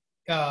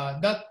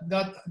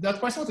 that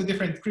corresponds to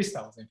different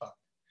crystals, in fact.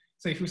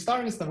 So if you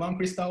start with the one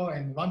crystal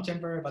and one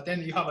chamber, but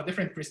then you have a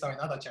different crystal in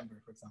another chamber,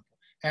 for example.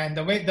 And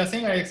the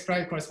thing I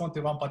described corresponds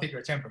to one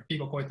particular chamber.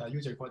 People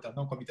usually call it a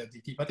non-committed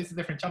DT, but it's a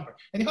different chamber.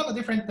 And you have a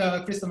different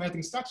crystal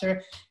melting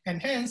structure,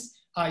 and hence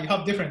you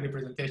have different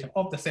representation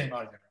of the same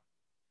algebra.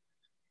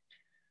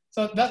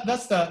 So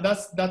that's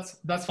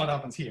what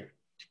happens here.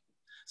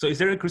 So is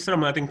there a crystal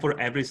melting for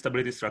every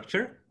stability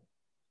structure?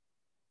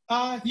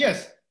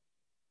 Yes.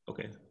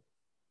 Okay.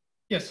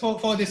 Yes,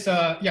 for this,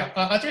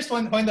 at least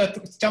when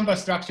the chamber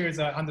structures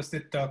are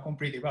understood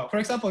completely well. For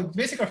example,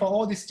 basically for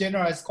all these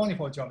generalized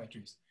conical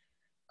geometries,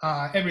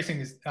 everything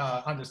is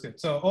understood.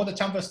 So all the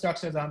chamber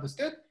structures are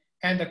understood,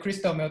 and the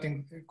crystal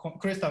melting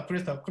crystal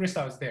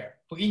is there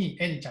for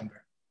any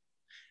chamber.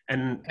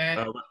 And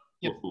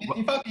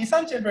in fact, in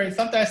some chambers,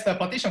 sometimes the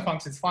partition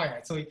function is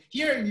finite. So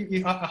here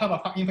you have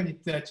an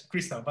infinite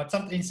crystal, but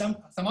in some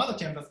other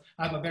chambers,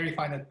 I have a very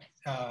finite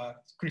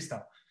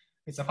crystal.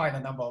 It's a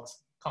finite number of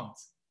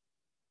counts.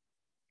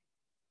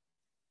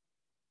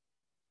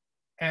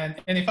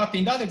 And in fact,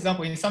 in that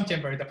example, in some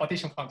chamber, the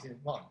partition function is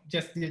 1.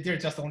 They're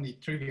just only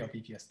trivial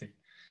BPS state.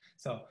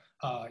 So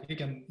you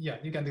can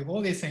do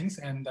all these things,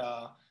 and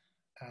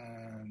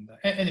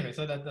anyway,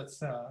 so that's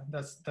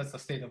the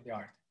state of the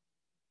art.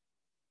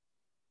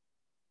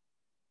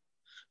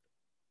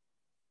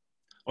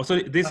 Also,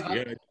 this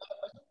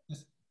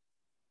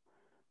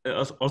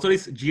also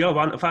this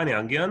GL1 affine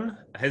Yangian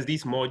has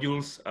these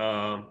modules.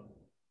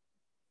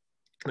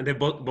 They're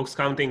box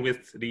counting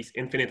with these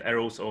infinite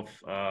arrows of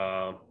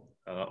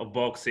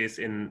boxes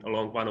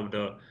along one of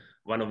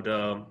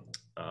the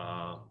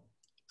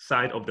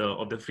side of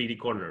the 3D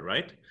corner,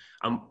 right?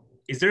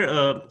 Is there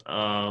a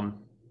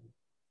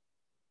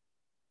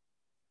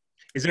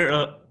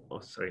oh,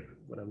 sorry,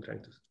 what I'm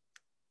trying to.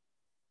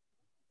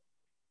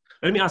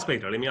 Let me ask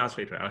later.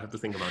 I have to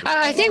think about it.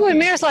 I think what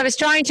Miroslav is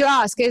trying to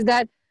ask is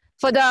that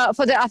for the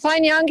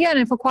affine Yangian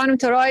and for quantum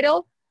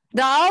toroidal,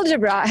 the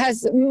algebra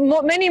has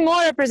many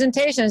more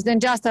representations than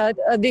just a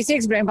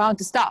D6 brane bound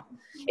to stop.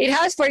 It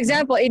has, for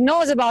example, it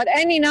knows about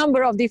any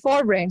number of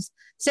D4 branes.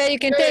 So you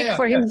can take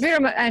for him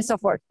and so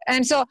forth.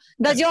 And so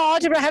does your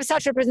algebra have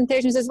such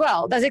representations as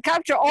well? Does it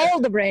capture all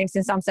the branes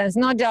in some sense,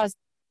 not just,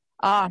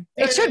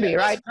 it should be,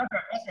 right? That's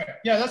right.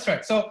 Yeah, that's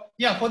right. So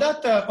yeah, for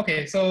that,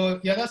 okay, so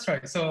yeah, that's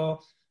right. So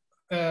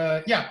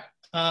that's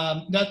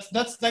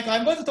like,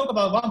 I'm going to talk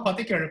about one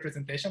particular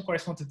representation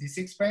corresponding to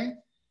D6 brane,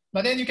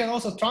 but then you can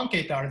also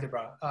truncate the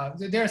algebra.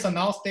 There's a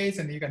null states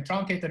and you can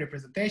truncate the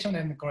representation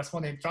and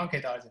corresponding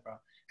truncate algebra.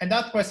 And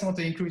that corresponds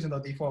to the inclusion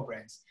of D4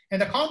 branes. And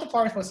the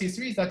counterpart for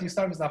C3 is that you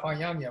start with the affine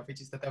Yangian,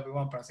 which is the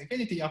W1 plus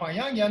infinity affine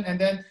Yangian, and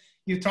then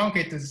you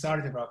truncate to this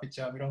algebra, which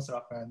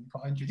Miroslav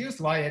introduced,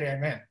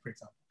 YLMN, for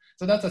example.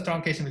 So that's a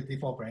truncation with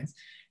D4 branes.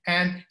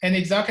 And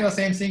exactly the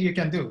same thing you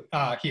can do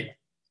here.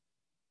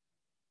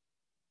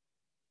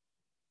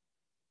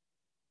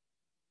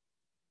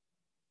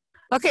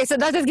 Okay, so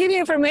does it give you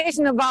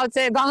information about,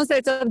 say, bound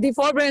states of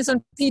D4 branes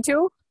on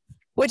P2,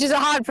 which is a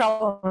hard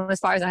problem as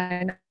far as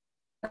I know?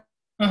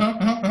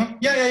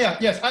 Yeah.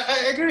 Yes,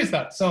 I agree with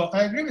that. So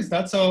I agree with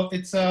that. So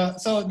it's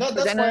that's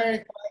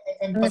why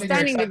I'm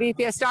understanding the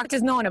BPS structure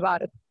is known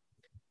about it.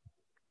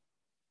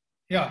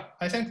 Yeah,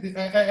 I think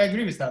I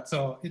agree with that.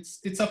 So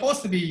it's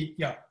supposed to be,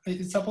 yeah,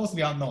 it's supposed to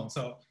be unknown.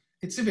 So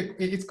it's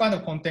kind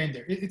of contained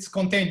there. It's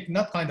contained,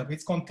 not kind of,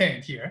 it's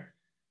contained here.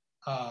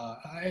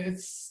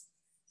 It's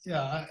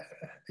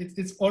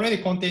already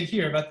contained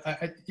here, but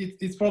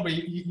it's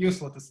probably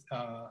useful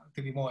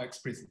to be more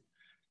explicit.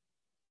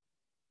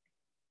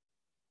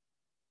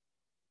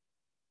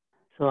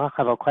 So I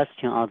have a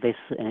question on this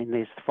in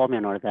this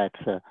formula that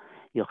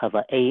you have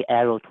an A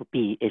arrow to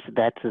B. Is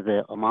that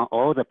the among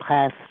all the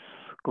paths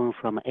going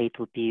from A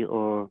to B,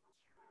 or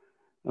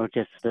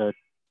just try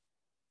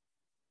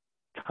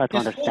to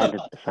understand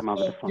some of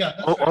the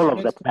all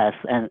of the paths,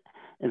 and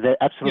the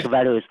absolute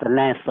value is the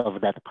length of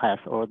that path,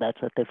 or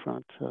that's a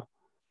different.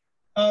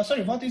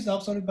 Sorry, what is the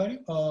absolute value?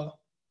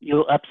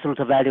 Your absolute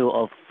value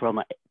of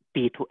from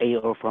B to A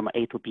or from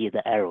A to B,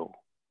 the arrow.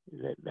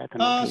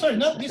 Sorry,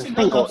 this is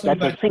not absolute value.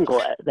 That's a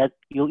single. That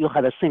you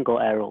have a single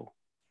arrow.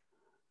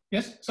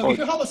 Yes. So if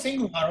you have a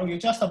single arrow, you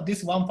just have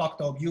this one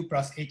factor of U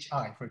plus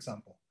HI, for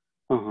example.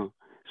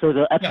 So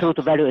the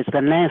absolute value is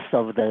the length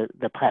of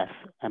the path.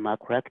 Am I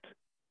correct?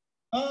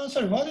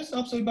 Sorry, what is the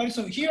absolute value?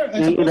 So here,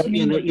 in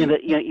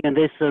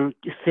this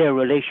theory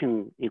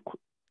relation,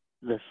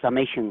 the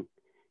summation,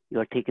 you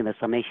are taking the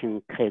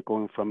summation K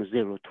going from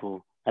 0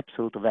 to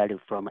absolute value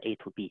from A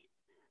to B.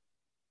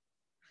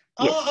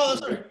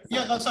 Sorry.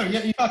 Yeah, sorry.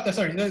 Yeah, in fact,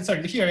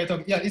 sorry. Here I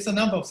talk. Yeah, it's a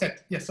number of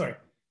set. Yes, sorry.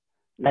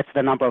 That's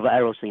the number of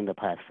arrows in the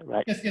path,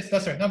 right? Yes,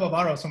 that's right. Number of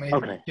arrows from A to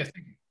B. Yes,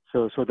 thank you.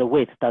 So the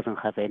weight doesn't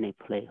have any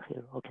play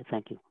here. Okay,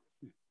 thank you.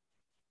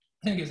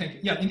 Thank you.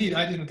 Yeah, indeed,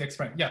 I didn't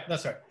explain. Yeah,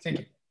 that's right. Thank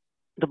you.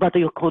 But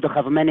you could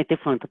have many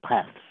different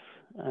paths.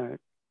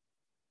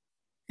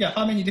 Yeah,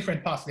 how many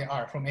different paths there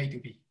are from A to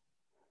B?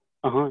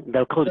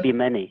 There could be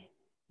many.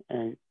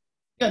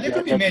 Yeah, there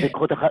could be many.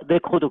 They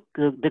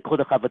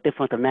could have a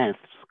different lengths,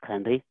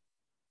 can they?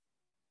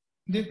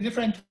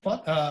 Different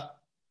what?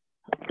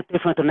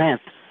 Different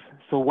lengths.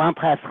 So one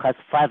path has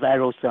 5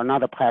 arrows,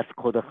 another path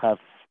could have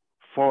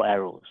 4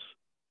 arrows.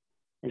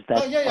 Is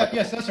that?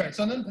 Yes, that's right.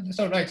 So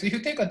right. So if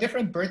you take a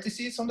different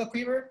vertices on the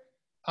quiver,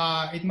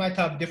 it might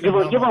have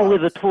different.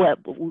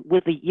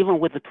 Even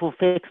with the two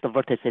fixed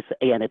vertices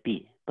A and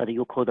B, but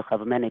you could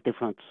have many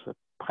different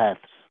paths.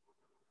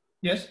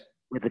 Yes.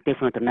 With the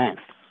different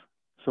lengths.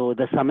 So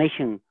the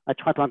summation, I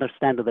try to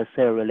understand the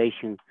cell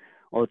relation,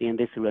 or in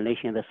this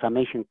relation, the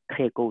summation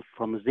K goes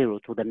from 0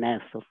 to the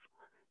length of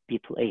B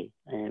to A,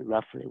 and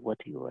roughly what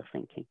you are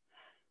thinking.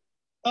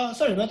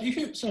 Sorry, but if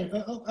you,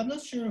 I'm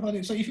not sure what it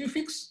is. So if you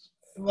fix,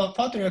 well,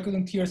 partly I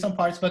couldn't hear some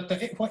parts, but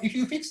if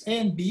you fix A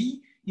and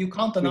B, you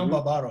count the number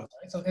of arrows,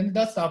 right? So, and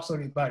that's the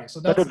absolute value. So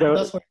that's what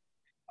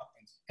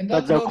happens. And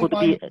that's there could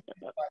be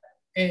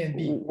A and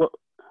B.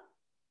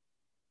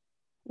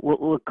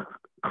 We're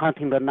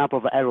counting the number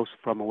of arrows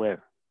from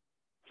where?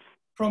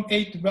 From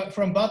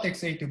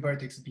vertex A to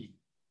vertex B.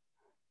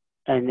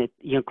 And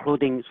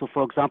including, so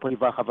for example,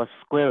 if I have a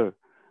square,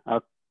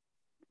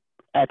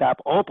 add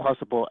up all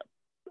possible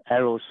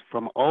arrows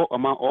from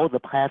among all the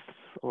paths,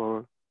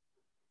 or?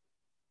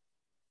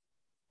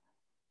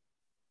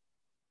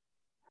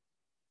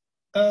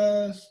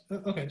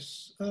 Okay.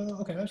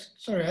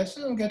 Sorry, I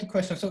still don't get the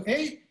question. So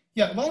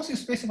once you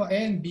specify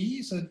A and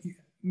B, so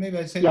maybe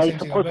I say the same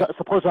thing.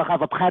 Suppose I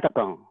have a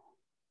pentagon,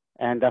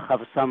 and I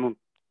have some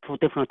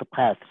two different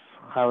paths.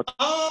 How?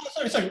 Oh,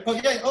 sorry. Oh,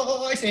 yeah.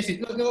 Oh, I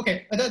see.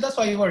 Okay, that's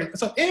why you worried.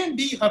 So A and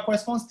B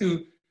corresponds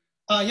to.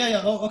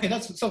 Yeah. Oh, okay.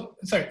 That's so.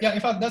 Sorry. Yeah.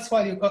 In fact, that's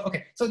why you.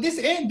 Okay. So this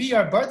A and B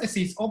are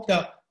vertices of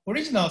the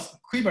original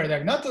Quiver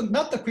diagram,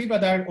 not the Quiver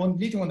diagram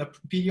leading on the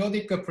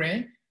periodic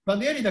plane, but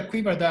really the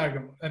Quiver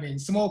diagram. I mean,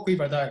 small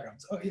Quiver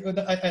diagrams. I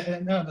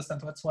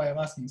understand. That's why I'm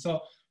asking. So,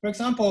 for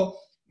example,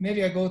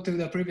 maybe I go to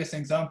the previous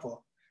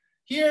example.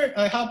 Here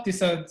I have this,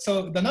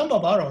 so the number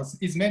of arrows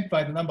is meant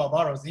by the number of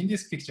arrows in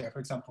this picture, for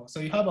example. So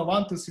you have a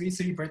 1, 2, 3,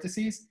 3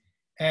 vertices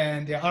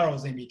and the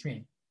arrows in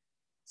between.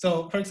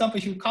 So for example,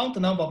 if you count the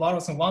number of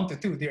arrows from 1 to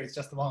 2, there is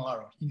just one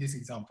arrow in this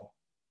example.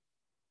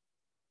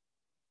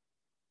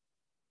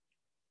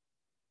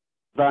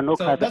 There are no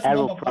kind of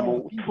arrow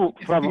from 2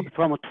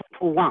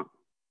 to 1.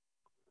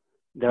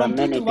 There from are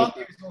many 2 to 1,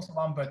 there is also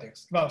one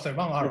vertex. Well, sorry,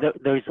 one arrow.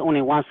 There is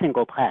only one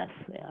single path.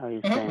 Are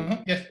you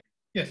saying?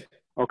 Yes.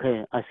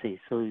 Okay, I see.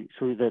 So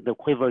the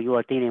quiver you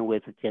are dealing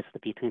with just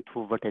between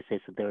two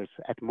vertices, there's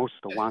at most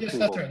one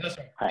single path.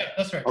 Yeah,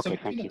 that's right. Okay, so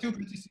between the two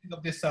vertices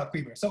of this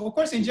quiver. So of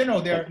course, in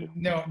general, there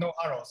are no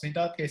arrows. In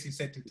that case, you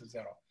set it to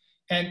 0.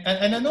 And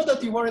I know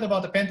that you're worried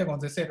about the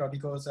pentagons, etc.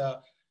 Because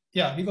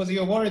because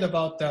you're worried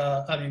about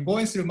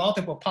going through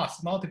multiple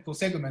paths, multiple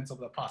segments of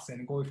the path,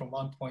 and going from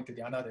one point to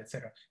the another,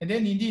 etc. And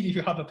then indeed, if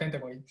you have a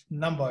pentagon,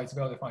 number is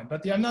well defined.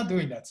 But I'm not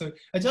doing that. So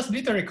I just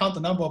literally count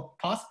the number of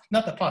paths,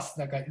 not the paths,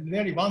 like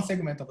really one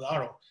segment of the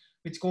arrow,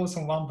 which goes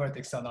from one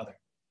vertex to another.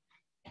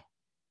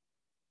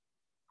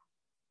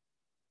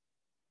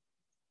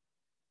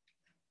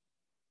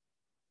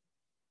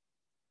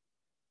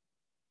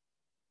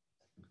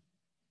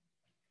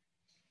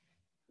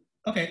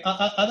 Okay,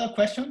 other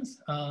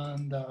questions?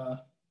 And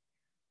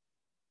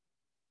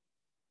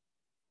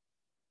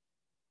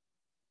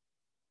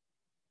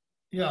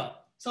yeah,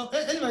 so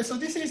anyway, so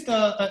this is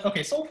the,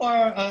 okay, so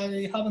far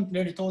I haven't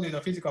really told you the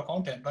physical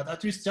content, but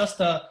at least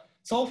just,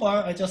 so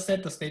far I just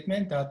said the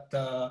statement that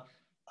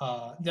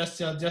just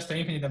the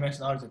infinite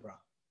dimensional algebra.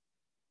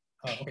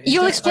 Okay.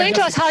 You explained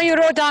to us how you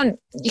wrote down,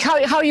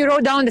 how you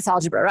wrote down this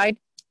algebra, right?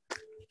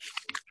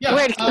 Yeah.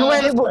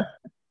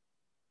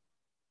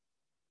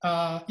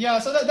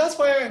 So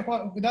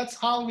that's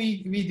how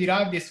we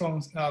derive this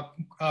from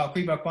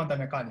Quiver quantum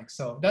mechanics.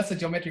 So that's the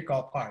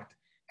geometrical part.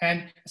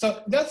 And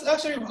so that's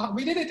actually,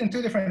 we did it in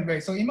 2 different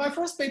ways. So in my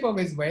first paper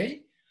with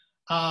Wei,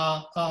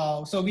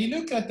 so we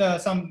look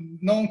at some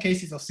known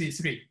cases of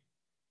C3,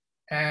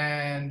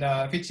 and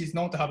which is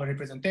known to have a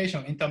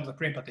representation in terms of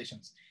plane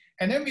partitions.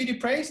 And then we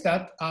replace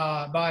that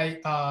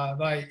by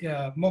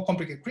more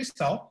complicated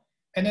crystal,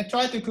 and then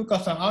try to cook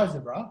up some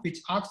algebra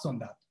which acts on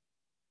that.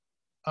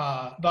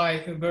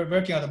 By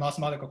working on the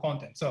mathematical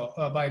content. So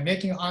by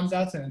making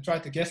ansatz and try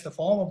to guess the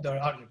form of the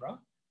algebra,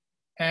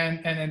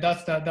 and then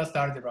that's the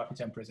algebra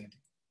which I'm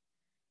presenting.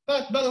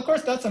 But of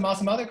course that's a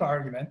mathematical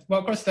argument.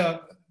 Well, of course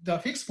the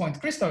fixed point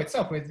crystal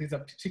itself is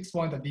a fixed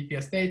point of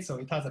BPS state, so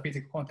it has a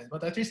physical content.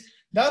 But at least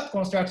that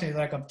construction is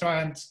like a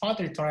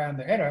partly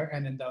triangle error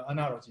and then the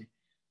analogy.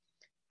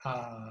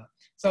 And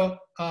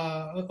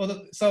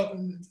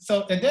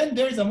then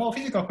there is a more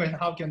physical question: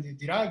 how can you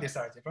derive this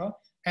algebra?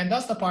 And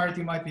that's the part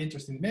you might be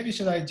interested in. Maybe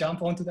should I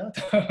jump onto that?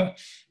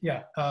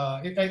 Yeah,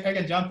 I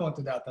can jump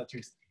onto that at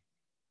least.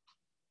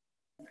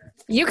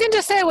 You can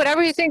just say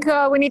whatever you think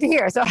we need to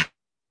hear. So.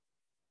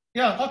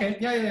 Yeah. Okay.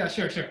 Yeah.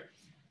 Sure.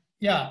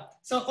 Yeah.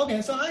 So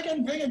okay. So I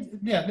can bring it.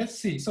 Yeah. Let's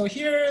see. So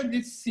here,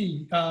 let's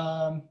see.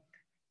 Yeah.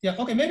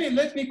 Okay. Maybe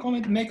let me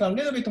make a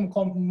little bit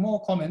more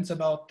comments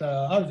about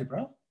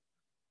algebra.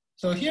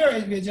 So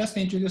here we just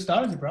introduced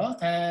algebra,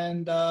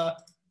 and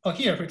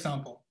here, for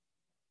example.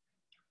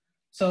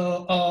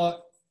 So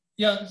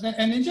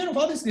and in general,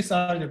 what is this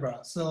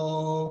algebra?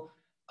 So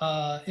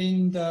so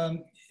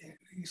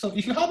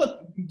if you have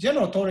a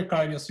general toric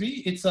Calabi-Yau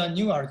 3, it's a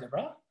new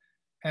algebra,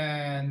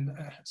 and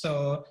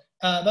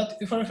but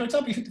for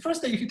example, if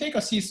you take a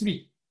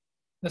C3,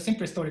 the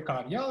simplest toric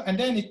Calabi-Yau, and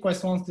then it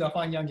corresponds to the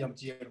fine Yangian of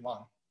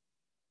GL1.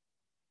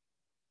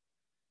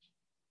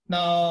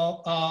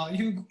 Now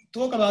you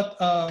talk about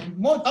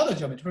more other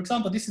geometry. For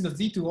example, this is the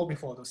Z2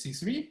 before the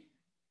C3.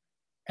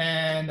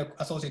 And the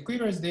associated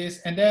quiver is this,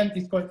 and then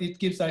it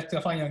gives rise to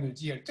a fine Yangian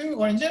GL2,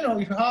 or in general,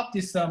 if you have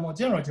this more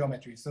general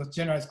geometry, so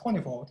generalized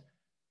conifold,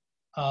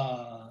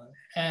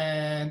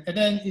 and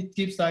then it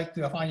gives rise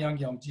to a fine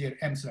Yangian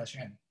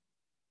GLM/N,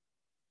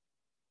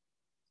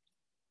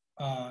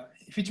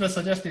 which was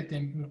suggested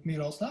in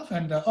Miro's stuff.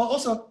 And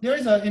also, there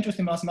is an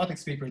interesting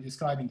mathematics paper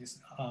describing this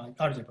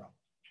algebra.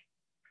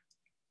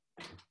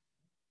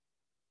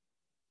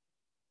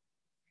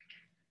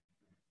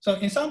 So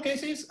in some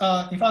cases,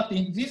 in fact,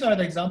 these are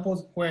the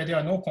examples where there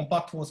are no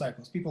compact 4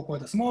 cycles. People call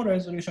it a small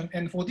resolution.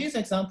 And for these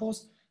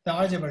examples, the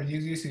algebra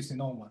uses the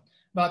normal one.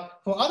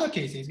 But for other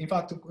cases, in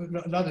fact,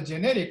 rather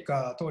generic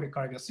toric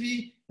Calabi-Yau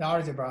 3, the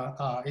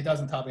algebra, it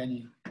doesn't have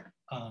any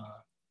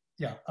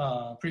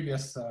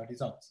previous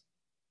results.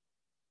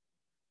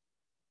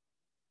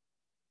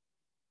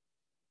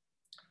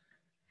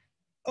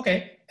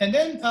 Okay, and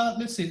then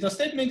let's see, the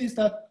statement is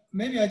that,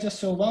 maybe I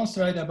just show one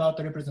slide about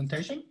the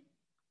representation.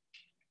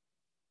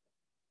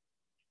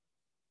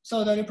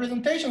 So the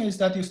representation is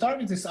that you start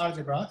with this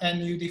algebra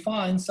and you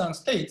define some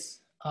states.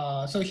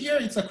 So here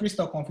it's a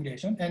crystal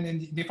configuration, and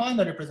then define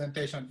the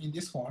representation in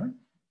this form.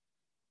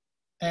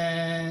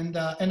 And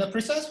the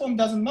precise form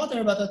doesn't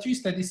matter, but at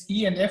least that this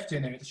E and F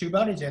generators,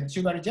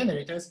 Shubari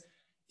generators,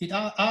 it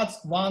adds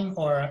one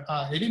or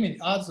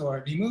adds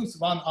or removes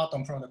one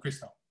atom from the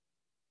crystal.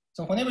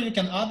 So whenever you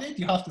can add it,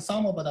 you have to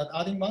sum over that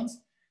adding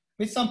ones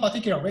with some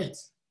particular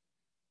weights.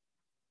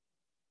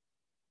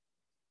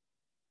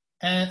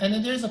 And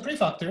then there's a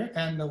prefactor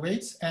and the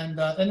weights, and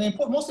the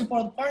most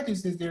important part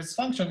is this, this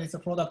function is a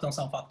product on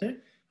some factor,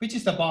 which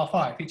is the bar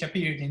 5, which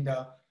appeared in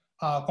the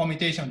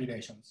commutation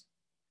relations.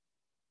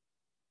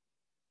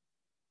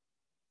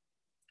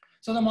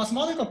 So the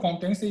mathematical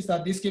context is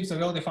that this gives a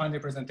well-defined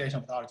representation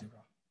of the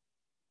algebra,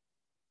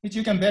 which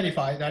you can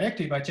verify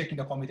directly by checking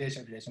the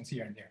commutation relations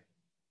here and there.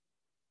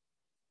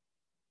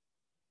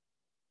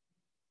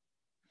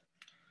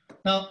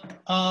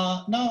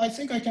 Now I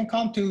think I can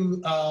come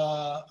to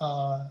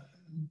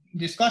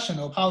discussion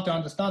of how to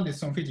understand this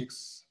from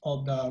physics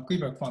of the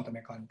Quiver quantum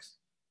mechanics.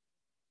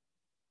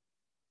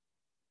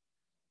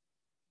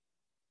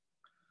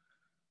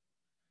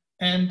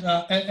 And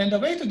the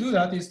way to do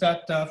that is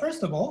that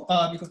first of all,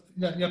 because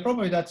you're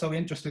probably that's of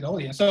interested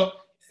audience. So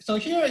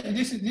here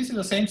this is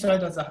the same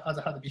slide as I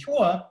had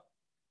before,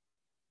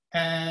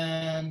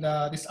 and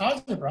this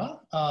algebra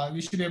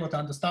you should be able to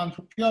understand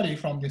purely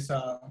from this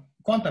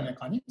quantum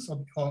mechanics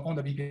on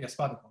the BPS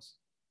particles.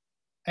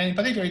 And in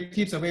particular, it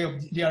gives a way of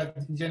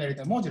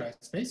generating a moduli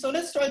space. So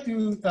let's try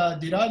to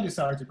derive this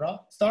algebra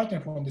starting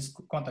from this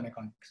quantum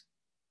mechanics.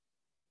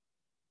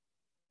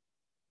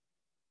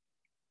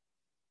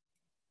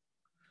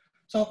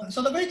 So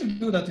the way to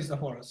do that is the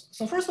following.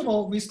 So first of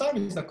all, we start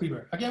with the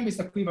quiver. Again, with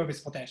the quiver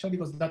with potential,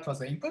 because that was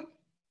the input.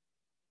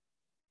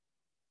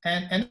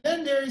 And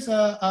then there is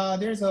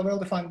a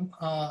well-defined,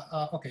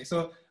 okay,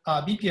 so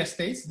BPS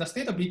states. The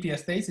state of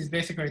BPS states is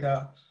basically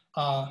the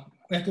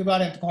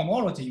equivalent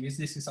homology with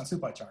this is a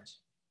supercharge,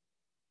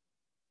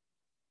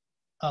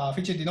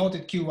 which is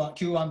denoted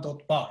Q1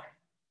 dot bar.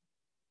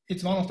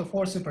 It's one of the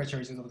 4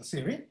 supercharges of the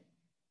theory.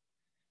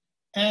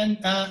 And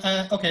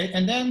okay,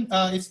 and then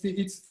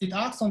it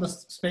acts on the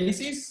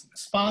spaces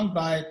spanned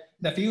by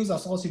the fields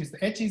associated with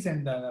the edges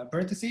and the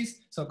vertices,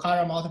 so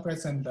chiral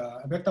multiplets and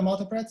vector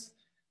multiplets.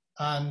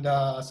 And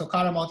so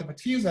chiral multiplet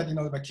fields are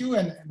denoted by Q,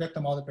 and vector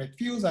multiplet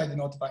fields are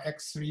denoted by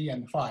X3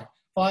 and phi.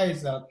 Phi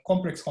is a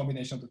complex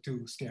combination of the 2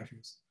 scalar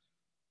fields.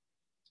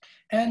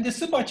 And the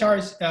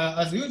supercharge,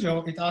 as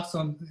usual, it acts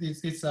on,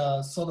 it's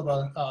a sort of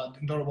a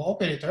durable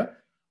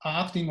operator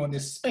acting on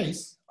this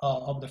space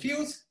of the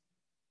fields.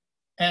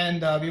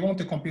 And we want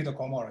to compute the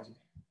cohomology.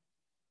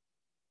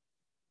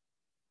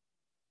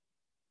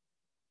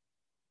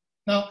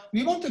 Now,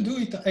 we want to do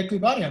it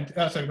equivariant,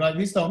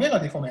 with the omega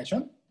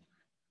deformation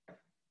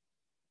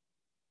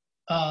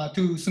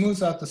to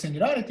smooth out the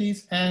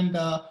singularities. And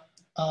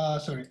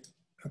sorry,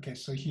 okay,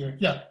 so here,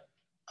 yeah.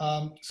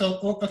 So,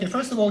 okay,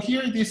 first of all,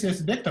 here this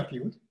is vector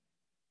field.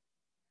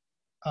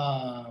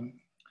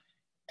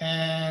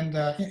 And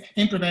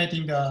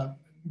implementing the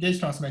gauge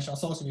transformation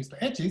associated with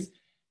the edges.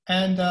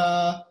 And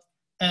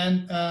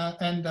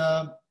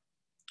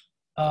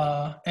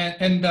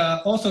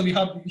also we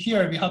have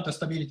here, we have the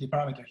stability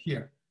parameter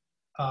here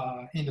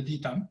in the D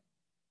term.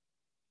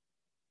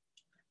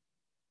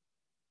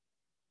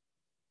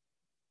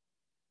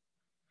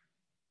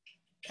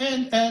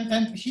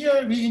 And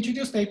here we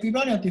introduce the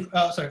equivalent,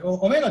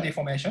 omega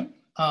deformation,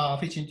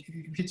 which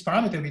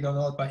parameter we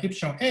denote by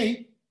epsilon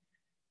A.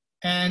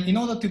 And in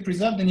order to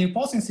preserve the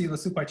nilpotency of the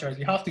supercharge,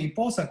 you have to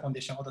impose a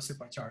condition of the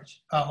supercharge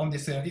on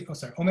this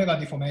omega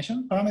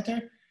deformation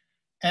parameter.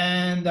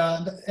 And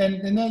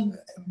then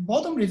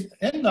bottom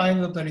end line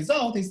of the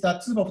result is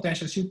that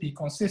superpotential should be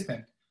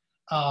consistent.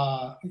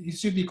 It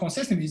should be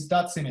consistent with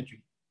that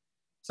symmetry.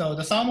 So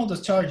the sum of the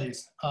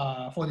charges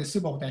for the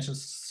superpotential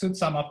should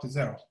sum up to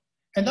 0.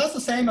 And that's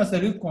the same as the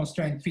loop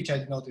constraint, which I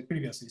denoted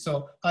previously.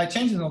 So I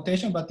changed the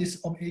notation, but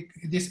this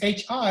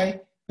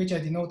HI, which I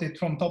denoted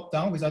from top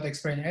down without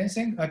explaining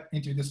anything, I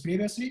introduced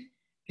previously,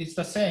 it's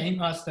the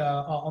same as the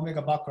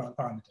omega background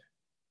parameter.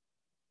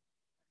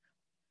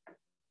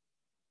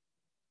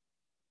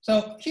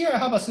 So here I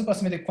have a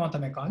supersymmetric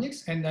quantum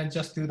mechanics, and then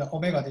just do the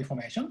omega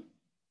deformation.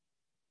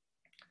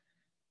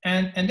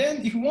 And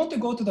then if you want to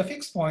go to the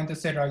fixed point,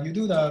 etc., you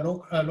do the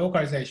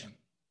localization.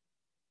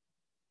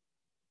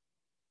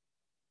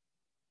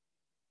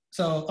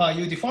 So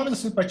you deform the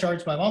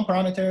supercharge by 1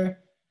 parameter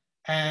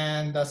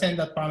and send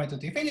that parameter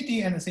to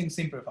infinity, and the thing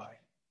simplify.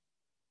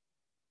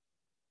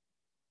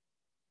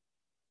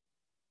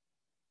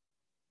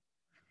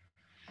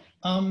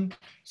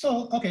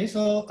 So okay,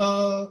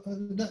 so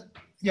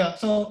yeah,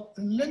 so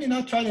let me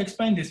not try to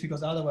explain this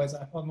because otherwise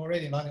I'm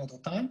already running out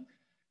of time.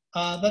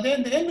 But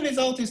then the end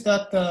result is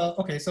that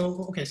okay,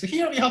 so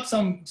here we have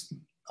some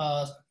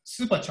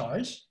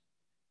supercharge,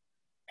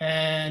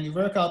 and you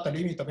work out the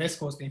limit of S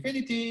goes to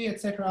infinity,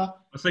 etc.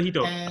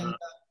 Masahito,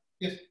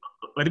 yes.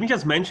 Let me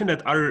just mention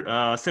that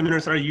our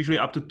seminars are usually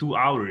up to 2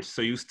 hours,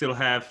 so you still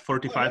have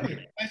 45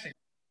 minutes. I see.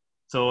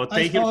 So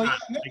take your time.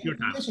 Yeah, take your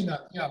time.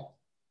 That. Yeah,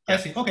 I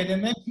see. Okay,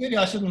 then maybe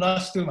I shouldn't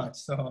rush too much.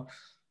 So,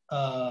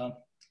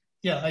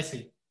 yeah, I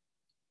see.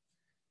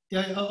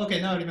 Yeah. Okay,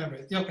 now I remember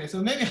it. Yeah, okay,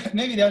 so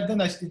maybe then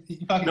I should,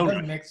 in fact, it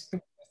doesn't make sense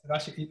to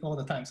rush it all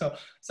the time. So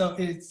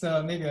it's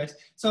maybe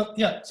so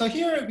yeah. So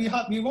here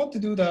we want to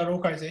do the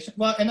localization.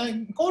 Well, and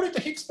I call it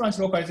the Higgs branch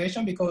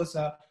localization because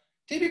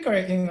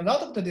typically in a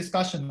lot of the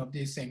discussion of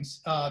these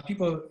things,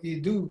 people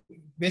do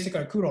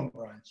basically Coulomb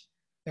branch.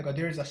 Like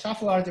there is a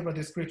shuffle algebra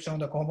description,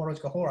 the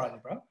cohomological Hall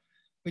algebra,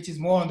 which is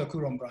more on the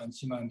Coulomb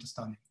branch in my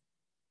understanding.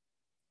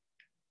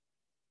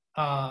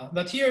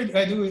 But here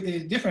I do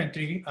it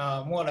differently,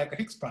 more like a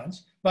Higgs branch,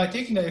 by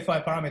taking the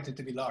Fi parameter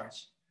to be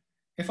large.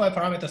 Fi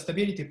parameter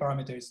stability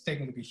parameter is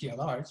taken to be here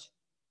large.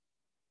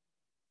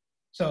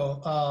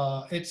 So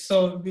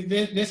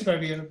basically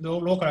we are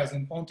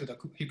localizing onto the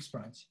Higgs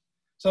branch.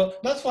 So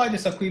that's why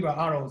there's a quiver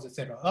arrows,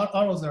 etc.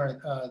 Arrows are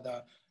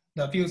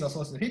the fields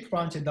associated with Higgs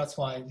branch, and that's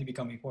why they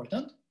become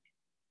important.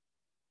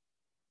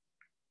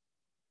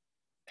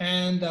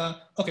 And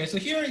okay, so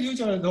here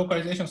usual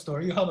localization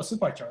story, you have a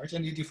supercharge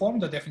and you deform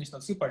the definition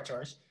of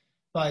supercharge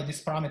by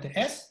this parameter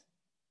S.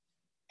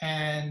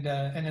 And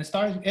then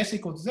start S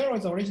equals 0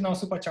 is the original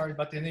supercharge,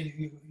 but then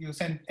you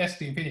send S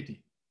to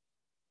infinity.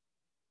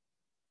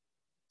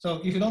 So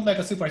if you don't like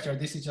a supercharge,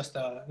 this is just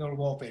a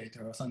normal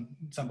operator or some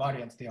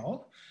variants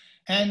thereof.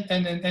 And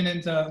then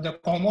the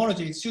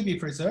cohomology should be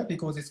preserved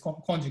because it's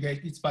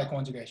it's by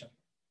conjugation.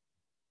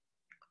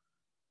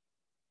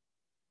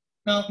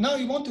 Now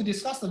you want to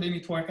discuss the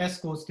limit where S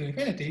goes to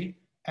infinity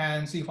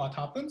and see what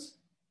happens.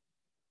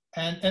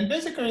 And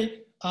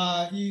basically,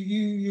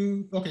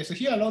 okay, so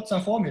here are lots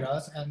of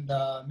formulas, and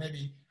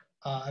maybe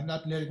I'm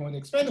not really going to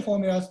explain the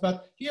formulas,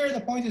 but here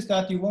the point is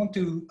that you want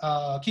to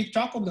keep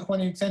track of when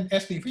you send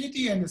S to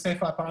infinity and the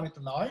Phi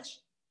parameter large.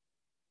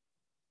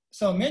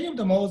 So many of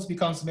the modes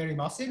becomes very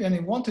massive, and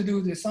you want to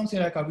do this something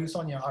like a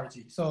Wilsonian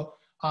RG. So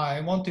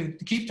I want to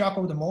keep track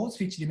of the modes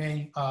which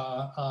remain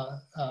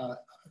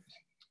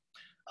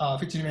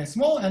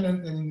small,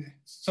 and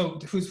so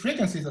whose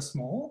frequencies are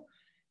small.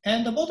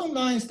 And the bottom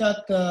line is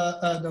that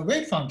the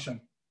wave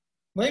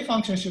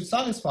function should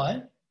satisfy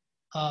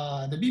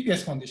the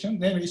BPS condition.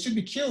 Then it should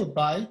be killed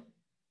by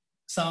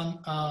some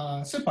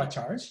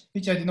supercharge,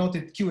 which I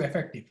denoted Q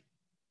effective.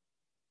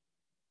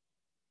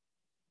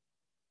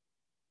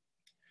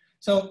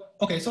 So,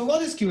 okay, so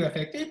what is Q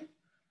effective?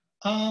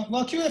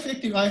 Well, Q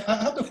effective, I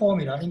have the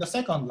formula in the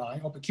second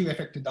line of the Q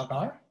effective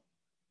Dakar.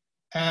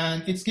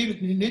 And it's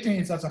written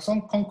as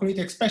some concrete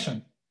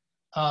expression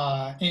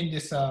in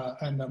this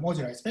in the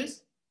moduli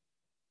space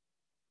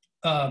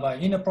by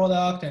inner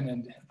product and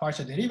then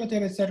partial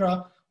derivative,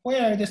 etc.,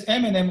 where this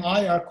M and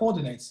Mi are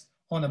coordinates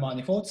on the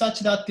manifold,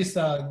 such that this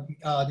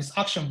this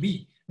action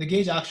B, the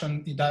gauge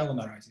action,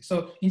 diagonalizes.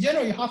 So in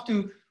general, you have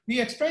to we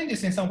explained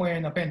this in somewhere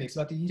in appendix,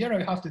 but in general,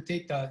 you have to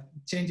take the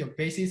change of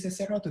basis,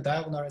 etc., to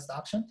diagonalize the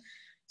action.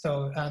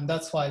 So and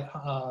that's why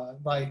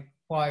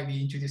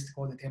we introduced the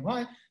coordinate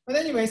My. But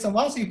anyway, so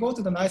once you go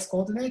to the nice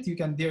coordinate,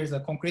 there is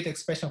a concrete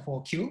expression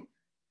for Q.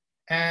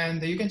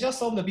 And you can just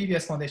solve the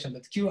BBS condition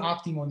that Q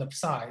acting on the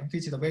psi,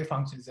 which is the wave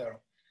function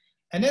 0.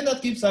 And then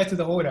that gives rise to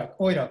the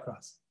Euler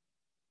class.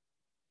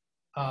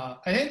 I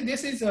think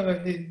this is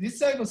this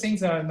type of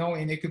things are known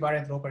in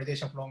equivalent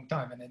localization for a long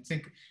time. And I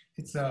think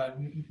it's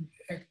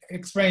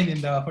explained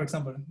in the, for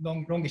example,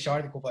 longish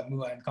article by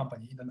Mua and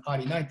company in the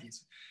early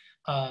 90s.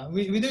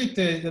 We do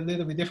it a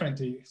little bit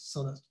differently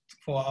so that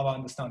for our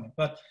understanding.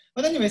 But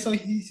anyway, so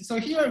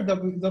here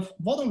the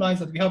bottom line is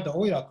that we have the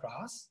Euler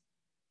class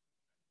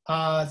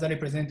as a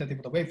representative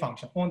of the wave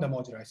function on the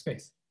modular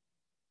space.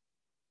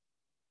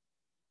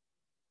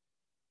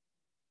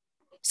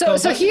 So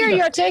here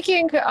you're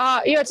taking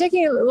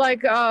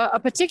like a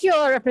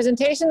particular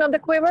representation of the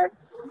quiver,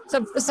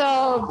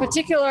 so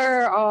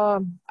particular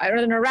I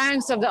don't know,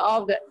 ranks of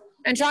the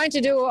and trying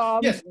to do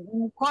yes.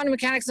 quantum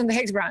mechanics in the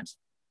Higgs branch.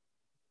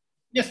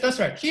 Yes, that's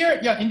right. Here,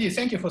 yeah, indeed.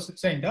 Thank you for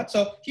saying that.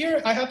 So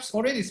here I have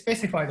already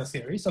specified the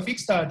series. So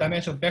fixed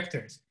dimension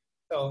vectors.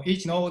 So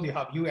each node you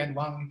have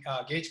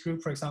UN1 gauge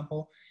group, for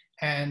example,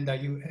 and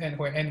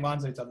where N1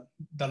 is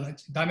the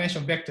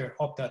dimension vector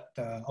of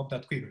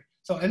that quiver.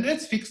 So and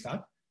let's fix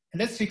that. And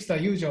let's fix the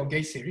usual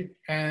gauge series,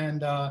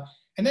 and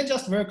then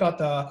just work out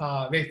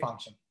the wave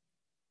function,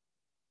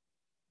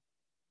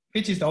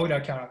 which is the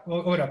Euler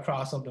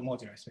class of the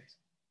modular space.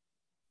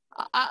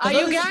 Are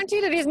you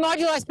guaranteed that these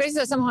modular spaces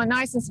are somehow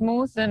nice and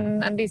smooth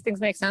and these things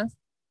make sense?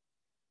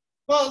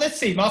 Well, let's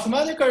see.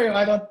 Mathematically,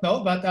 I don't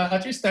know, but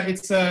at least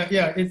it's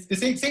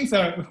things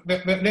are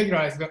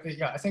regularized.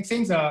 Yeah, I think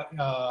things are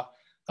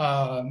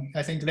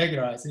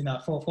regularized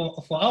enough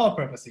for our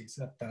purposes.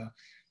 That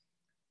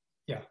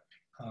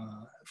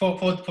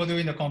for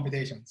doing the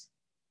computations.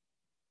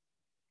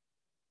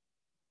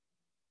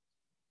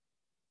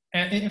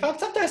 And in fact,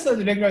 sometimes the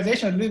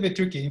regularization is a little bit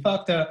tricky. In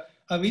fact,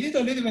 we did a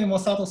little bit more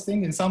subtle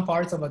thing in some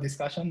parts of our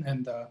discussion,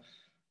 and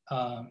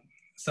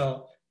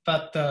so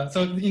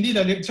indeed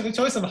the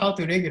choice of how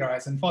to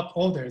regularize and what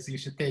orders you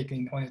should take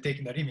when you're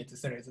taking the limits,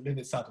 etc., is a little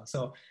bit subtle.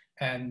 So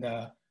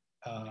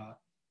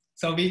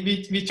So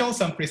we chose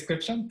some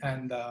prescription,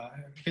 and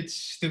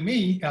which to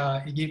me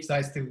it gives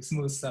rise to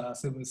smooth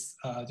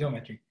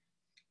geometry.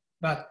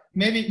 But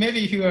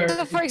maybe if you are,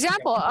 so for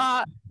example,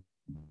 I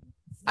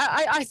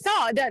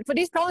thought that for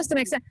these problems to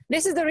make sense,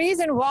 this is the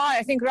reason why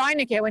I think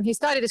Reinecke, when he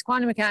studied his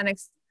quantum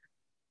mechanics,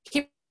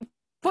 he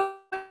put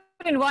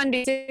in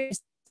 1D.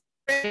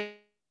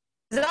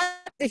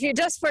 If you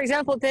just, for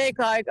example, take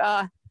like,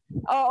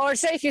 or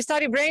say if you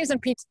study branes on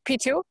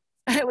P2,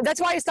 that's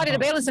why you study the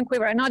Beilinson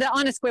quiver and not the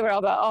honest quiver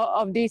of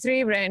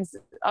D3 branes.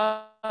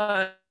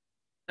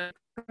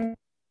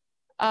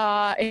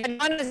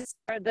 Honest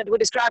that would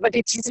describe a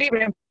D3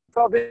 brane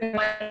problem.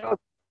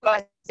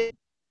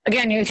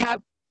 Again, you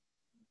have,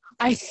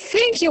 I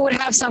think you would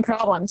have some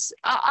problems,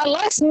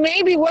 unless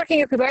maybe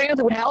working a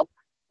covariant would help,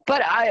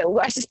 but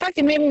I suspect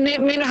it may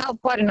not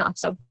help quite enough.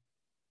 So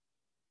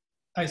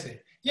I see.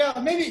 Yeah,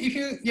 maybe if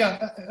you,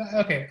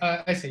 okay,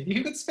 I see. If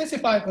you could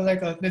specify,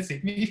 like, let's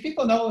see, if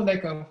people know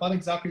like what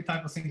exactly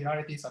type of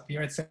singularities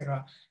appear,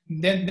 etc.,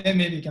 then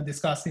maybe we can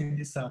discuss in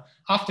this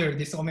after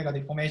this omega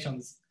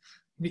deformations.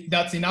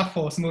 That's enough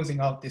for smoothing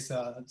out these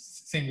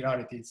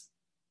singularities.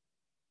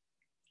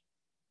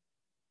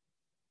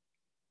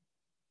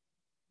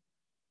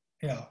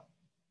 Yeah.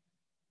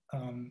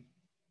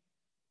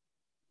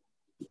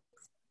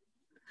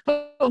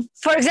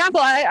 For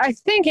example, I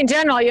think in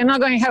general, you're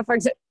not going to have, for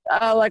example,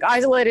 like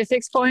isolated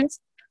fixed points.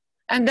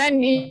 And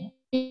then you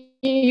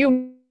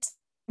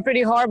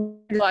pretty hard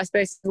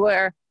spaces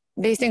where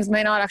these things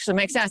may not actually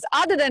make sense.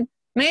 Other than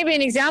maybe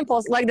in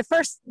examples, like the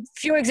first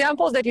few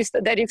examples that you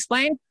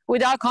explained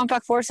without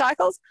compact force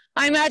cycles,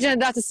 I imagine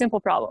that's a simple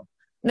problem.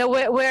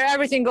 Where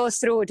everything goes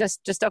through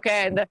just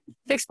okay, and the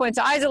fixed points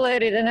are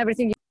isolated and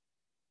everything.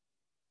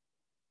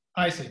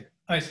 I see.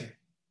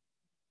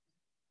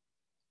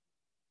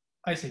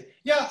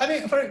 Yeah, I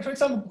mean, for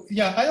example,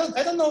 yeah,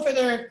 I don't know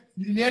whether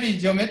really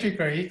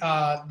geometrically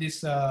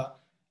this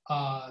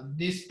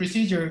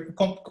procedure.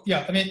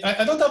 Yeah, I mean,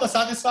 I don't have a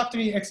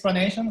satisfactory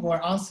explanation or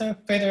answer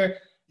whether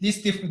this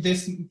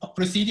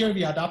procedure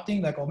we are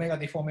adopting, like omega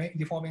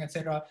deforming,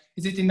 etc.,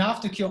 is it enough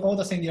to cure all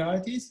the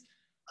singularities?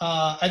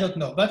 I don't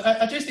know, but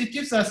at least it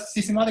gives us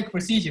systematic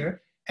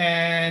procedure,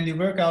 and you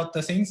work out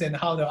the things and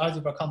how the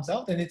algebra comes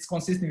out, and it's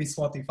consistent with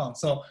what we found.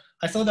 So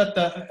I saw that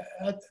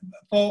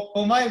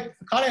for my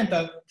current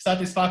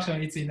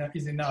satisfaction, is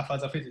enough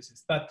as a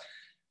physicist. But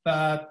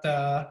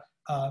I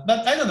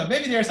don't know.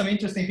 Maybe there are some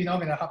interesting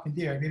phenomena happening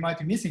there. We might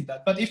be missing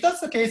that. But if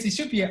that's the case, it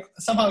should be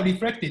somehow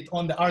reflected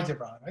on the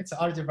algebra, right? So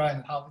algebra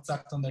and how it's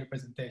acts on the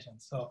representation.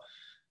 So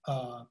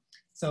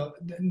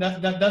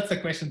that's the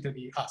question to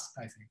be asked,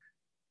 I think.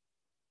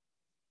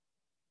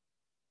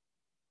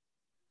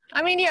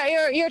 I mean, yeah,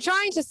 you're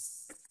trying to.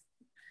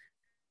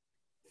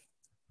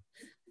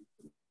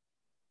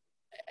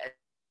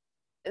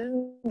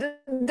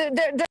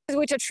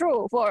 Which are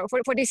true for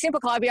these simple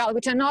Calabi-Yau,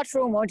 which are not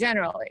true more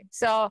generally.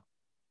 So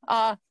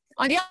on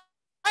the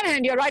other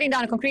hand, you're writing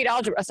down a concrete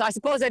algebra. So I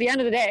suppose at the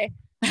end of the day,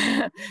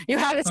 you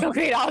have this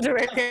concrete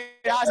algebra.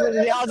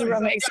 The algebra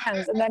makes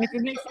sense, and then if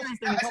it makes sense,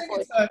 then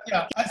hopefully.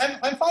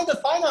 I find the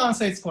final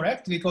answer is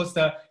correct because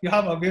you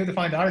have a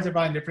well-defined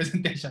algebra and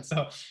representation.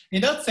 So in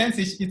that sense,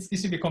 it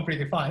should be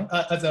completely fine.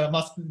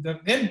 The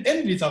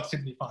end result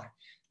should be fine.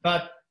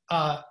 But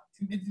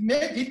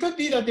it could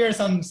be that there are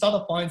some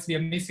subtle points we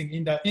are missing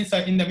in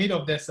the middle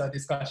of this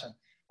discussion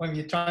when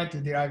we're trying to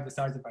derive this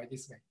algebra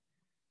this way.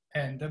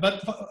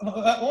 But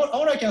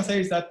all I can say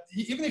is that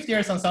even if there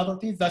are some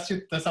subtleties, that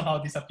should somehow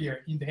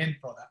disappear in the end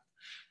product.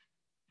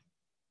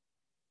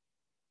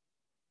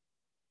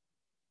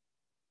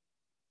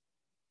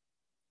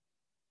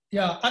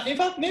 Yeah, in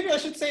fact, maybe I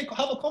should say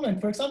have a comment.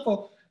 For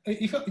example,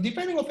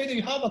 depending on whether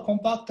you have a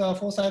compact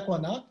full cycle or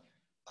not,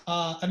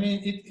 I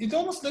mean, it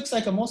almost looks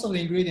like most of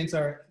the ingredients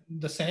are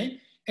the same,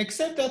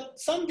 except that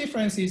some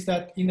difference is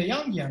that in the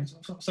Yangians,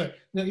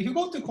 if you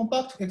go to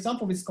compact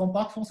example with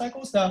compact full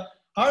cycles, the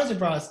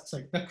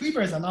the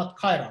quivers are not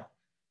chiral.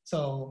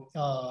 So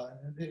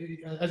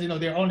as you know,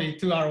 there are only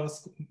two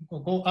arrows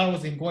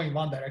in going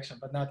one direction,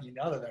 but not in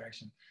the other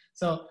direction.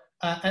 So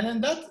and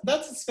then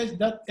that's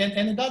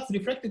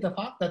reflected the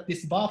fact that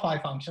this bar phi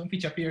function,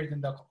 which appears in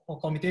the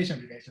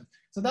commutation relation,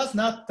 so that's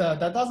not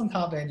that doesn't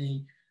have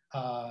any.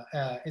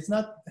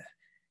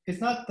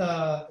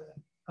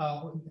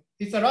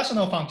 It's a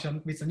rational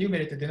function with a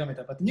numerator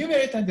denominator, but the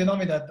numerator and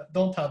denominator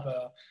don't have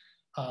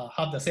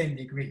the same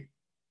degree.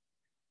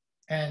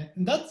 And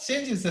that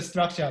changes the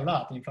structure a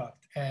lot, in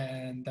fact.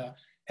 And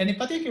in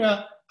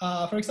particular,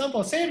 for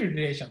example, Taylor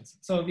relations.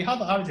 So we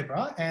have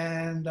algebra,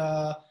 and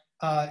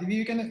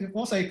you can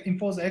also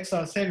impose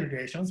extra Taylor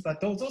relations,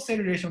 but those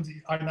Taylor relations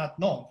are not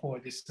known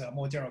for this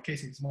more general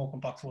cases, more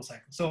compact full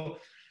cycle. So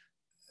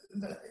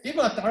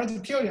even at the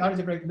purely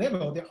algebraic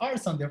level, there are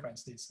some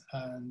differences.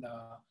 And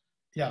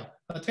yeah,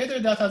 but whether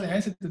that has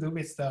anything to do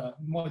with the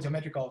more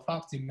geometrical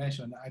facts you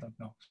mentioned, I don't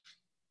know.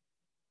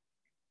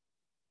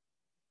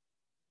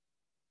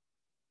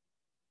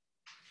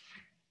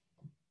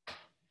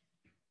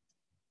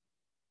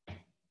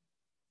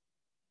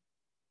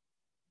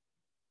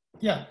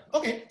 Yeah.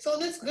 Okay. So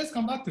let's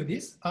come back to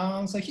this.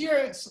 So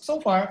here, so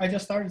far, I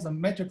just started some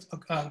metrics,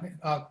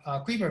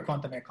 Quiver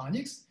quantum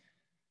mechanics,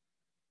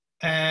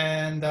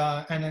 and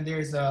then there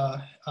is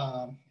a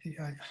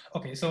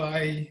okay. So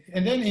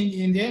and then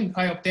in the end,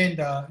 I obtained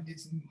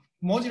this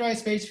moduli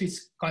space which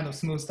kind of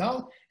smoothed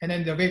out, and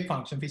then the wave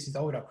function which is the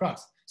Euler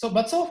cross. So,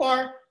 but so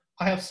far,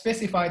 I have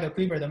specified the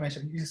Quiver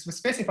dimension. You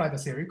specify the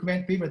theory,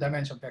 Quiver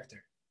dimension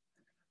vector.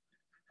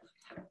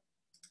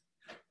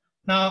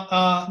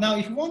 Now,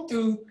 if you want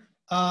to,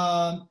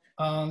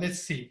 let's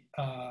see,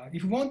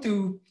 if you want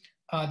to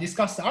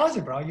discuss the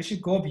algebra, you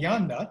should go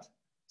beyond that.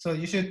 So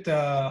you should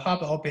have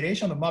the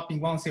operation of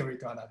mapping one theory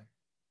to another.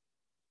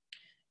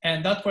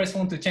 And that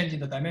corresponds to changing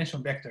the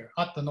dimension vector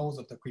at the nodes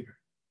of the quiver.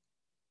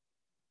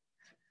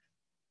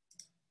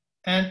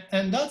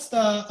 And that's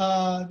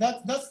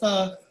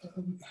the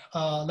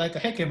like a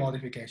Hecke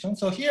modification.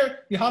 So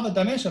here you have a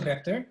dimension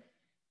vector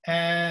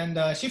and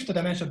shift the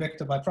dimension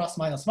vector by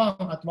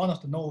 ±1 at one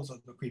of the nodes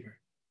of the quiver.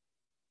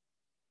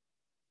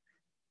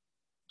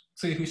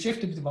 So if you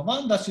shift it by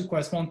 1, that should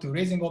correspond to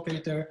raising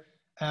operator,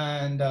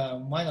 and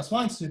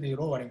 -1 should be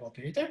lowering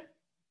operator.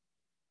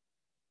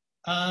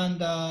 And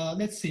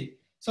let's see.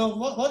 So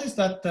what is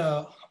that?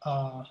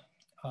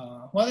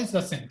 What is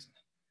the thing?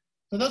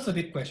 So that's a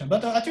big question.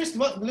 But at least,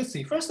 let's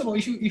see. First of all,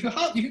 if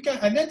you can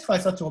identify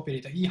such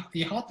operator,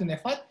 E hat and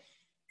F hat,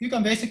 you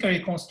can basically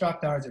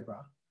construct the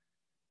algebra.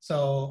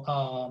 So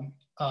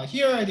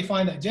here I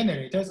define the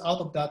generators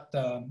out of that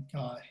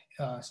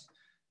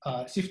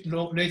shift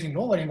raising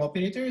lowering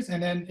operators,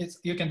 and then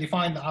you can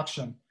define the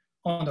action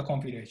on the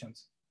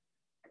configurations.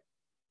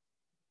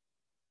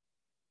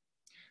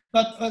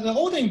 But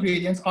all the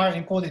ingredients are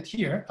encoded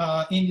here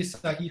in this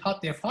E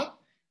hat F hat,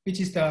 which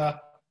is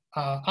the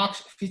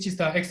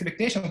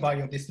expectation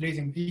value of this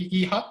raising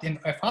E hat and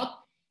F hat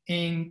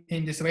in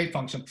this wave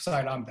function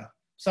psi lambda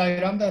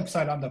and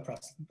psi lambda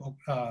plus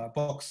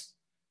box.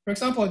 For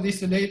example,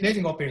 this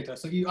raising operator.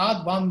 So you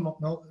add one,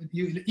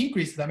 you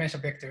increase the dimension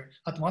vector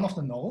at one of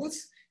the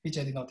nodes, which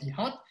I did not E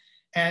hat,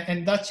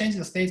 and that changes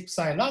the state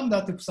psi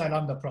lambda to psi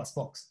lambda plus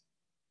box.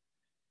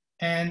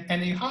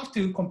 And you have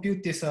to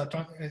compute this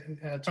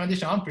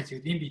transition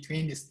amplitude in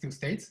between these two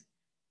states,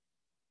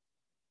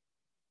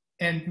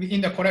 and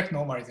in the correct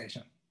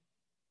normalization.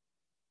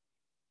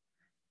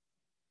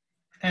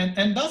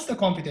 And that's the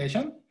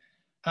computation.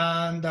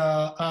 And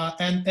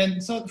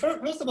so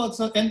first of all,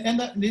 and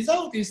the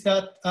result is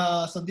that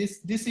so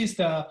this is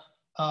the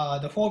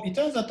form. It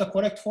turns out the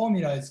correct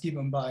formula is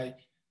given by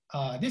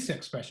this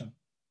expression,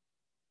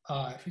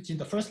 which in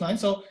the first line.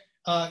 So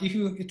if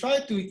you try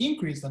to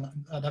increase the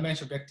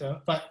dimension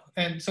vector,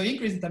 and so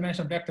increase the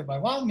dimension vector by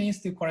 1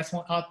 means to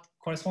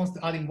corresponds to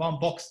adding 1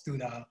 box to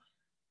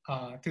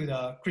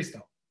the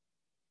crystal.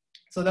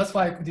 So that's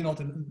why I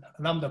denote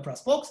lambda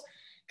plus box.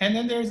 And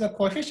then there is a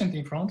coefficient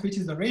in front, which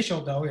is the ratio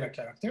of the Euler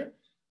character,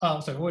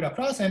 Euler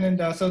class. And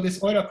then so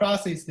this Euler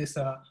class is this.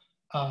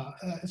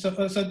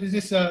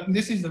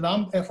 This is the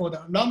lambda for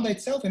the lambda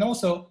itself, and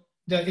also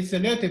it's the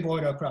relative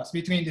Euler class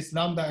between this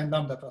lambda and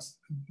lambda plus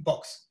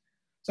box.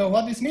 So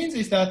what this means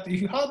is that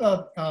if you have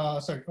a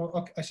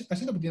I should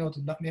have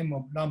denoted the name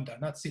of lambda,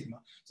 not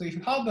sigma. So if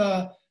you have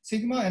a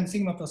sigma and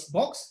sigma plus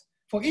box,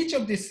 for each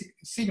of this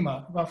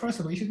sigma, well, first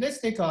of all, let's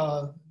take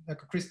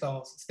like a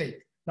crystal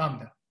state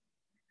lambda.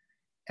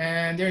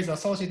 And there is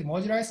associated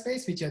moduli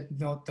space, which I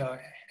denote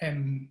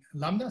m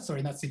lambda,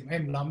 sorry, not sigma,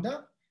 m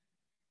lambda.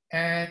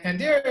 And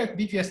their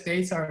BPS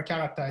states are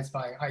characterized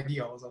by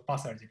ideals of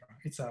path algebra.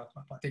 It's a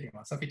particular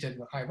one, so which is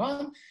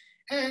I1,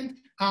 and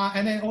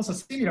then also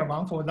similar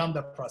one for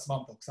lambda plus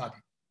 1 box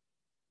adding.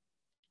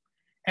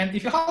 And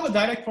if you have a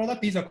direct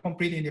product, these are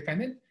completely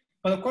independent.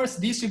 But of course,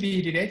 these should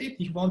be related if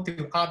you want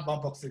to add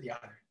 1 box to the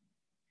other.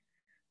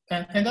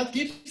 And that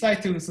gives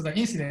rise to the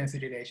incidence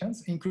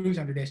relations,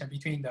 inclusion relation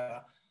between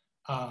the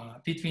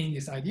between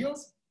these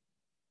ideals,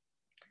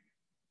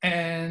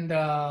 and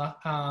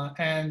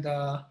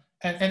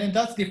then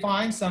that's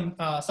defined some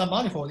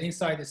manifold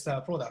inside this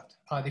product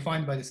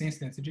defined by this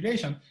incidence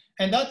relation,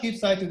 and that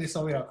gives rise to this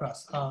Euler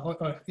class.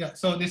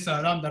 So this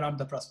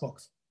lambda plus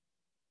box.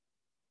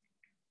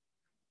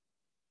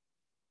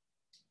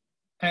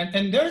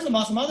 And there is a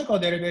mathematical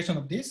derivation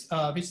of this,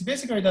 which is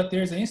basically that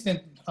there is an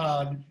incident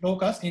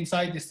locus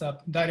inside this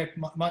direct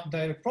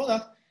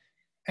product.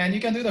 And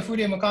you can do the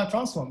Fourier-Macan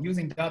transform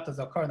using that as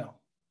a kernel.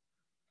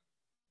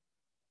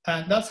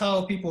 And that's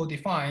how people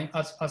define,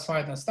 as far as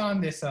I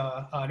understand, this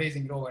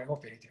raising lowering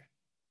operator.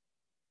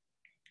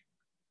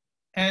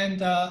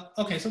 And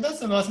okay, so that's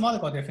the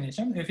mathematical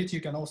definition, which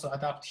you can also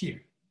adapt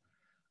here.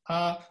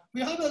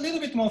 We have a little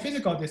bit more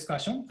physical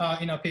discussion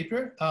in our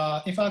paper.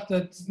 In fact,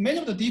 many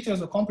of the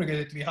details are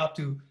complicated. We have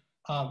to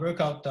work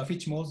out the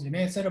Fitch modes,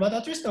 etc. But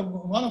at least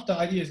one of the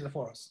ideas is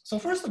for us. So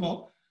first of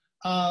all,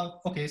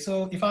 okay,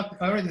 so in fact,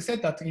 I already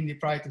said that in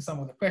reply to some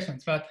of the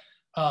questions, but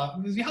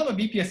we have a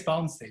BPS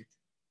bound state.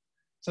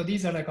 So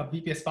these are like a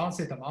BPS bound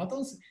state of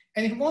atoms.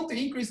 And if you want to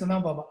increase the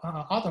number of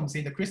atoms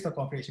in the crystal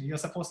configuration, you're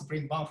supposed to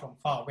bring one from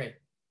far away,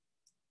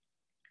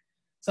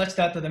 such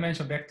that the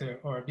dimension vector,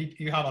 or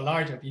you have a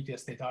larger BPS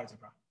state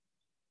algebra.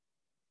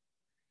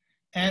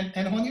 And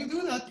when you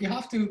do that, you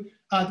have to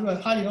do a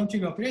highly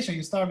non-trivial operation.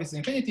 You start with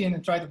infinity and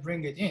then try to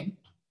bring it in.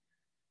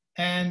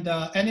 And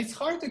it's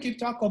hard to keep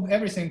track of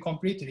everything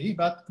completely,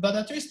 but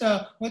at least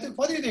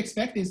what you'd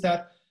expect is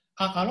that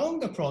along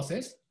the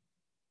process,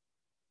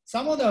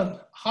 some of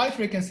the high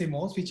frequency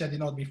modes, which I did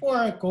not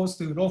before, goes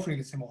to low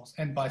frequency modes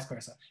and vice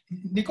versa.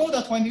 Recall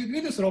that when you do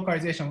this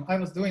localization, I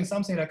was doing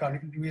something like a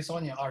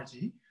Wilsonian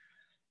RG,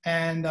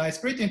 and I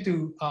split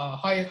into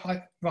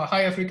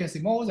higher frequency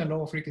modes and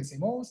lower frequency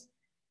modes,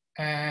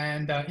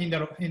 and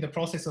in the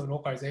process of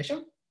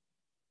localization.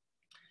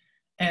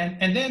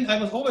 And then I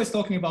was always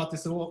talking about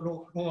this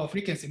lower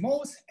frequency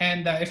modes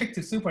and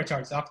effective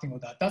supercharge acting on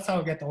that. That's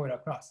how I get the Euler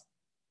class.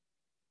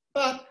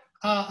 But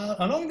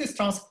along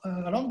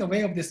the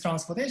way of these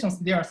transportations,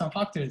 there are some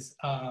factors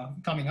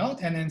coming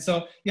out, and then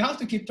so you have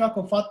to keep track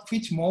of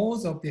which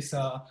modes of this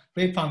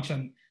wave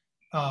function,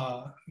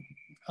 like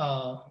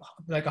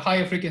a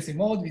higher frequency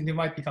mode, they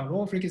might become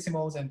lower frequency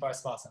modes, and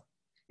vice versa.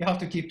 You have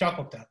to keep track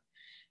of that.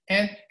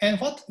 And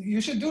what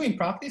you should do in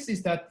practice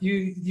is that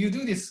you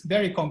do this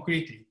very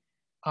concretely.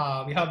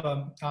 We have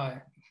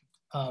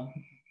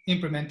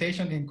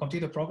implementation in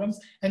computer programs.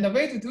 And the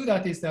way to do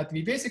that is that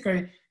we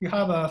basically, you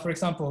have, for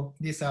example,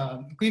 these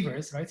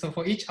quivers, right? So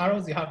for each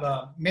arrows, you have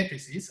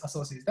matrices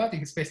associated with that. You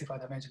can specify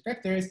dimension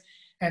vectors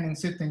and in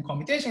certain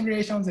commutation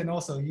relations, and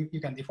also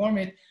you can deform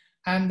it.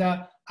 And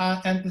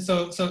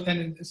so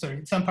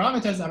some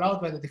parameters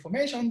allowed by the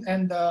deformation,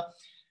 and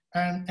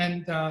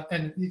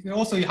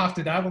also you have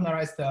to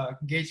diagonalize the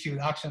gauge field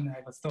action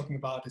I was talking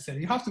about. So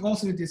you have to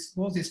also do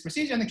this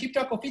procedure and keep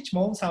track of which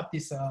modes have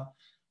this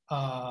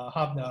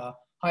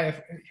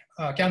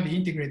can be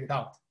integrated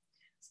out.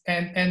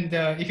 And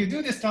if you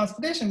do this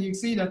transportation, you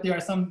see that there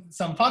are some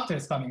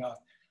factors coming out.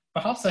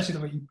 Perhaps I should,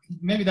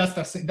 maybe that's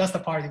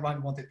the part you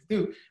wanted to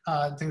do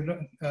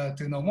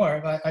to know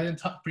more. But I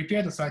didn't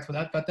prepare the slide for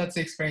that, but that's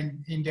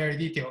explained in very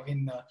detail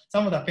in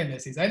some of the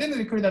appendices. I didn't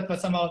include that, but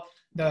somehow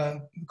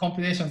the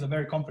computations are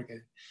very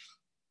complicated.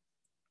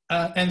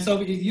 And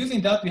so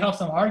using that, we have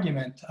some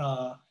argument,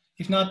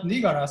 if not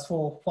rigorous,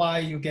 for why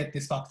you get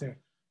this factor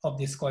of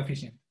this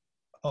coefficient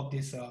of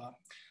this.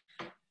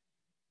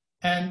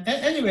 And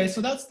anyway, so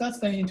that's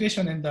the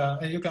intuition, and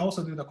you can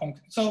also do the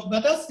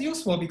but that's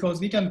useful because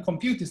we can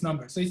compute this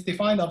number. So it's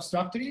defined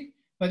abstractly,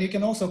 but you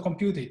can also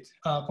compute it,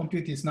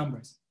 compute these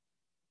numbers.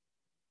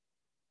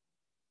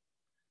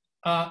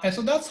 And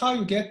so that's how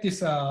you get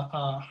this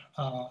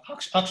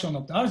action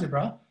of the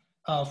algebra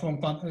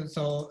from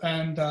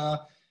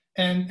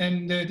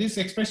this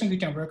expression we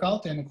can work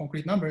out in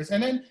concrete numbers.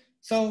 And then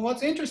so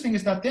what's interesting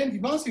is that then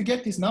once you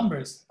get these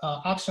numbers,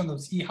 action of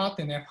E hat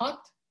and F hat,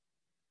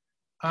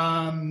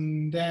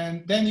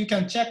 then you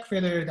can check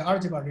whether the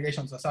algebra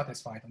relations are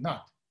satisfied or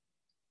not.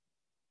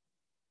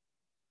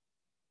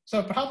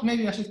 So perhaps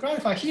maybe I should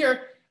clarify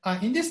here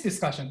in this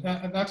discussion.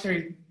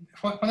 Actually,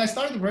 when I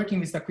started working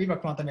with the Quiver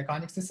quantum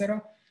mechanics,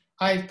 etc.,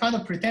 I kind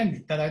of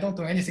pretended that I don't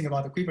know anything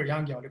about the Quiver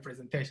Yangian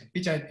representation,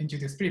 which I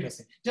introduced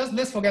previously. Just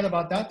let's forget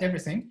about that,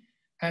 everything,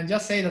 and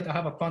just say that I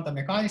have a quantum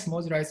mechanics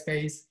moduli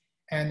space,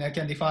 and I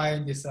can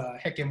define this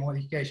Hecke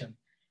modification.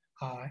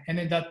 And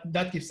then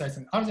that gives us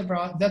an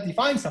algebra that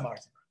defines some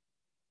algebra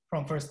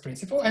from first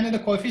principle, and then the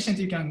coefficient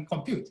you can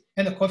compute.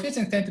 And the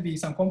coefficients tend to be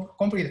some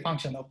complicated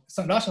function of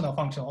some rational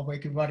function of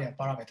equivariant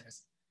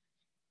parameters.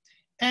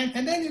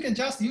 And then you can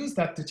just use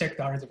that to check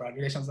the algebra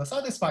relations are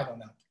satisfied or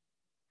not.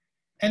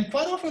 And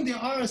quite often there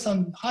are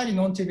some highly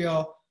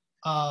non-trivial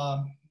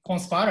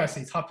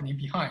conspiracies happening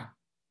behind.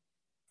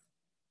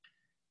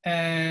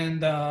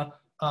 And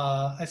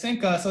I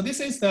think, so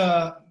this is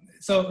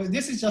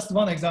just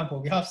one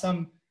example. We have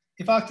some,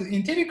 in fact,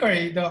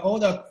 empirically, all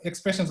the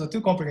expressions are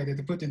too complicated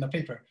to put in the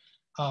paper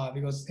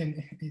because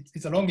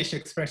it's a longish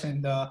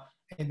expression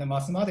in the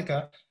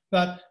Mathematica.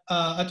 But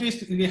at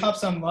least we have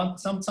some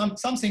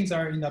things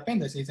are in the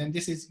appendices, and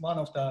this is one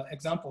of the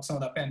examples on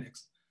the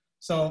appendix.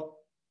 So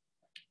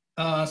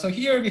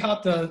here we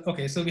have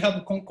so we have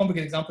a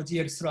complicated example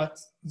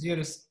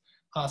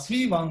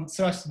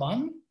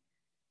GL3(1)/1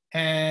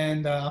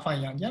 and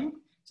affine Yangian.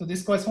 So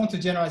this corresponds to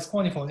generalized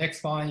conifold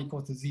x bar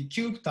equal to z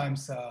cubed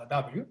times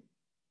w.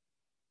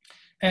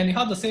 And you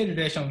have the Say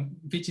relation,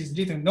 which is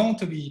written known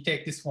to be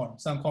take this form,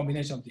 some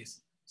combination of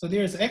this. So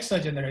there is extra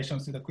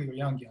generations to the Quiver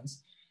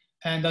Yangians,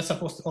 and that's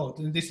supposed to,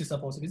 this is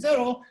supposed to be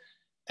 0.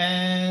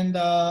 And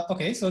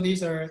okay, so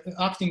these are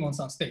acting on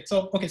some state.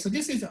 So okay, so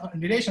this is a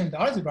relation in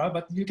the algebra,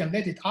 but you can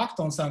let it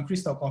act on some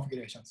crystal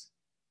configurations.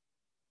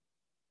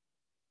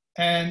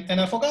 And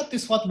I forgot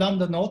this what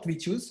lambda node we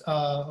choose.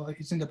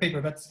 It's in the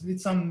paper, but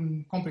it's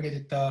some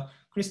complicated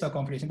crystal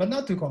configuration, but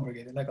not too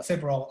complicated, like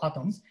several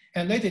atoms,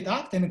 and let it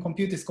act and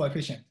compute this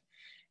coefficient.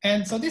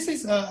 And so this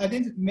is,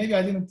 maybe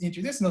I didn't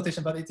introduce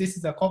notation, but this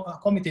is a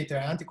commutator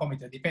and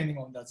anti-commutator depending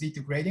on the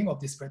Z2 grading of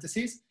these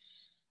vertices.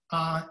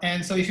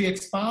 And so if you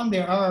expand,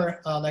 there are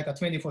like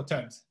 24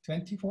 terms.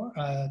 24?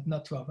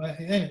 Not 12.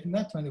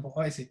 Not 24.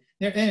 Oh, I see.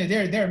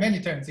 There are many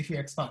terms if you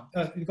expand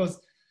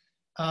because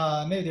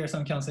Maybe there's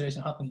some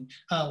cancellation happening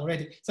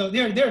already. So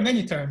there are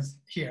many terms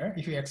here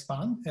if you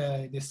expand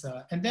this.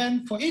 And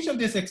then for each of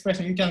these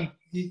expressions,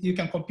 you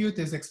can compute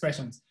these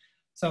expressions.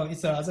 So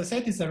it's as I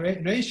said, it's a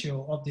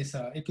ratio of these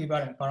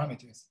equivalent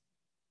parameters,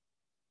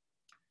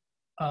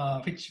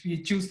 which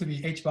we choose to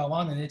be h bar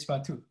 1 and h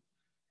bar 2.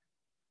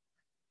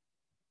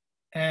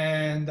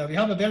 And we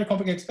have a very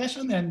complex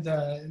expression, and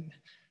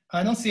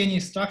I don't see any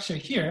structure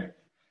here,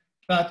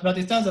 but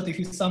it turns out if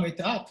you sum it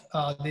up,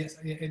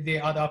 they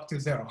add up to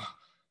 0.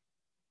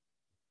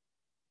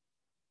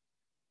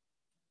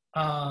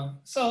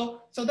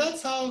 So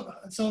that's how,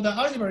 so the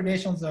algebra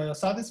relations are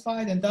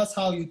satisfied, and that's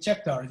how you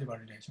check the algebra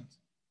relations.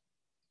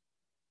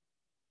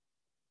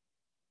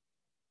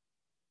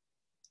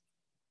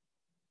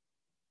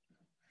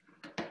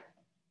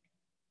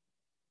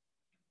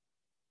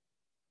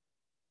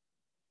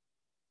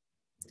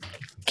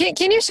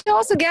 Can you show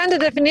us again the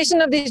definition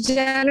of these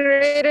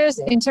generators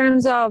in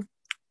terms of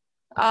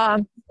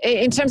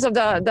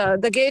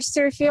the gauge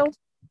theory field?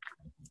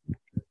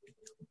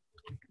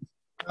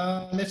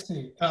 Let's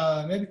see.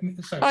 Maybe,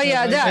 sorry. Oh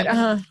yeah,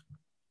 that.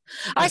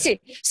 I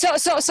see. So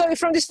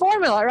from this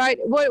formula, right?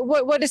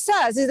 What it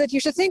says is that you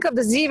should think of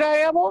the z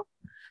variable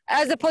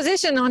as the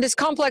position on this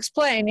complex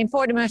plane in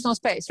 4-dimensional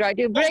space, right?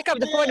 You break up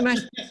the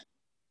 4-dimensional.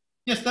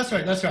 Yes, that's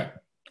right. That's right.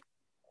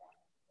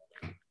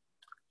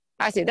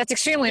 I see. That's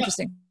extremely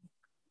interesting.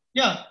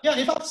 Yeah.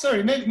 In fact,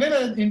 sorry. Maybe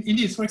in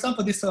this, for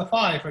example, this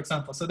phi, for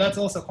example. So that's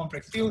also a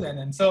complex field,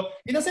 and so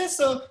in a sense,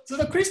 so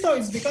the crystal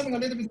is becoming a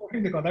little bit more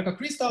critical, like a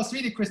crystal,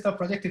 3D crystal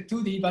projected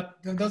 2D, but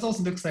that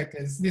also looks like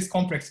this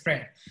complex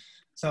plane.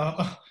 So.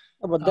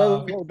 But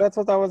that's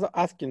what I was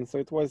asking. So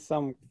it was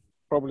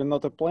probably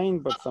not a plane,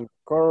 but some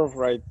curve,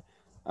 right?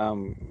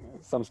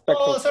 Some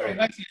spectral. Oh, sorry.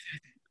 I see.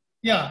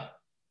 Yeah.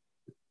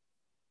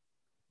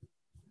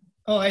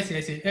 Oh, I see.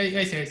 Yeah,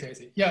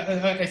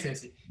 I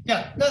see.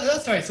 Yeah,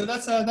 that's right. So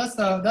that's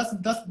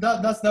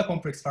the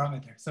complex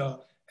parameter.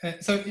 So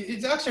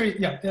it's actually,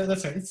 yeah,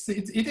 that's right.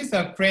 It is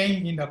a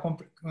plane in the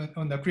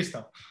on the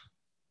crystal.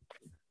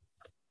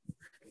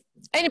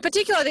 And in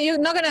particular, you're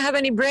not going to have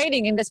any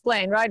braiding in this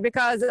plane, right?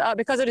 Because of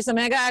this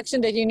omega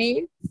action that you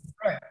need.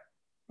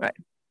 Right.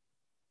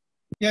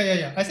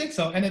 Yeah. I think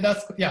so. And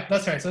that's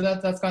right. So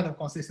that's kind of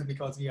consistent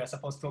because we are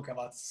supposed to talk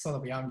about sort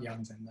of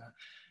Yangians and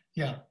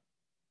yeah.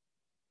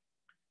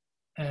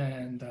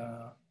 And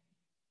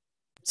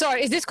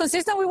sorry, is this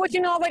consistent with what you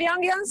know about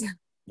Yangians?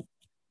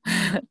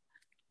 Yeah,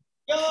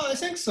 I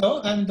think so.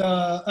 And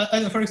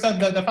for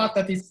example, the fact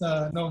that it's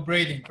no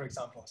braiding, for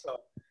example. So,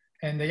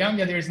 and the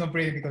Yangian there is no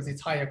braiding because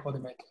it's higher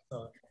coordinate.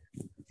 So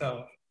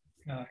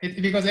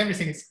because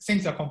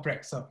things are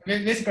complex. So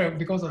basically,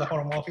 because of the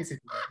holomorphism,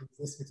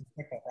 it's a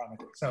spectral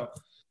parameter. So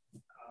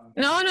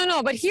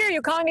no. But here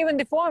you can't even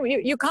deform.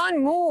 You can't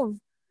move.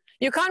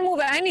 You can't move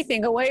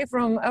anything away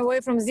from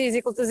z is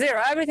equal to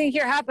 0. Everything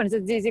here happens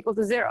at z is equal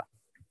to 0.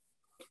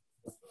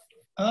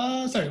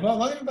 Sorry. Well,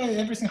 what do you mean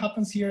by everything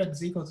happens here at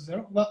z equal to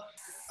 0? Well,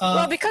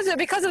 because of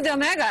the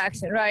omega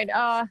action, right?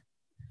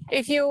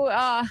 If you,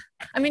 I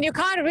mean, you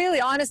can't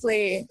really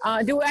honestly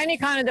do any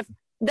kind of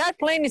that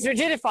plane is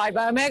rigidified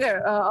by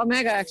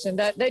omega action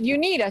that you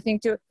need, I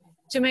think, to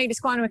make this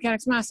quantum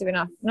mechanics massive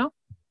enough. No.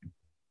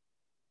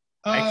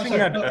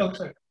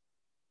 Sorry.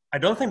 I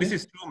don't think this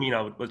is true,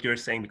 Mina, what you're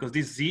saying, because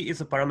this z is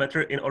a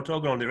parameter in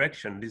orthogonal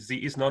direction. This z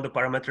is not a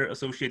parameter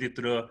associated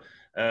to the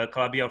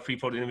Calabi-Yau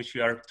threefold in which we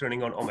are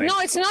turning on omega.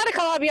 No, it's not a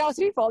Calabi-Yau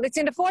threefold. It's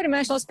in the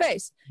 4-dimensional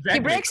space. Exactly. He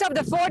breaks up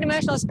the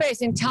 4-dimensional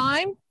space in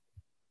time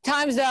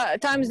times the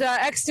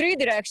x3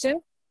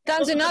 direction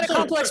times another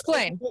complex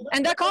plane,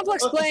 and that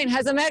complex plane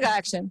has omega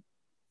action.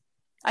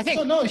 I think.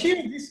 So no,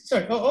 here,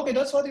 sorry. Oh, okay,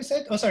 that's what you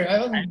said. Oh, sorry.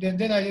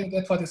 Then I didn't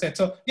get what you said.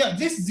 So yeah,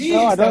 this z.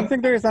 No, I don't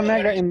think there is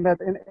omega in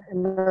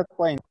that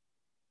plane.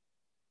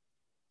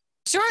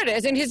 Sure it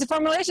is. In his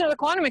formulation of the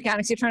quantum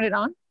mechanics, you turned it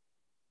on.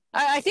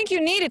 I think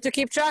you need it to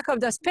keep track of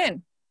the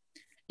spin.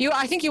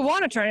 I think you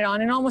want to turn it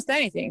on in almost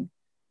anything,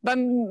 but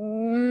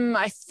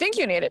I think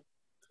you need it.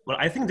 Well,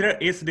 I think there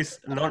is this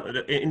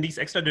in these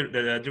extra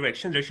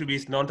directions, there should be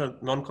this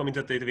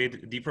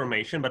non-commutative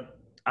deformation, but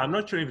I'm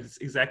not sure if it's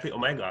exactly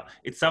omega.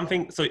 It's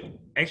something, so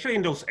actually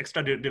in those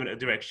extra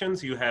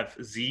directions, you have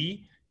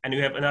z and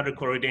you have another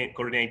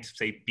coordinate,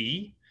 say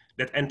p,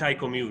 that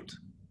anti-commute.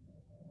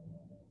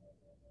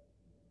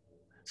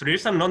 So there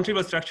is some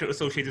non-trivial structure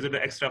associated with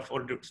the extra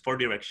four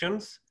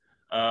directions,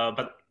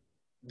 but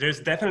there's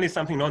definitely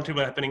something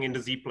non-trivial happening in the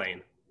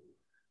z-plane.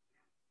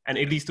 And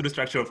it leads to the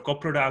structure of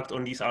coproduct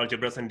on these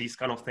algebras and these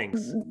kind of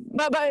things.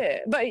 But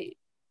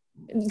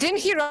didn't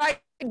he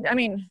write, I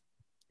mean,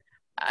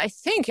 I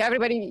think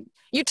everybody,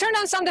 you turned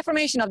on some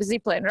deformation of the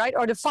z-plane, right?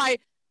 Or the phi.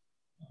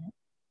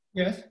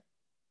 Yes.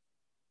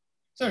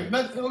 Sorry,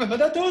 but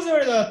those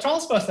are the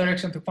transverse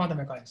direction to quantum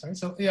mechanics, right?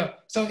 So yeah,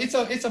 so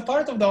it's a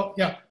part of the,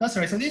 yeah, that's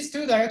right. So these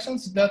two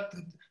directions that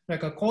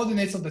like a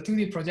coordinates of the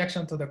 2D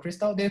projection to the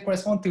crystal, they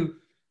correspond to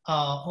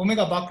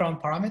omega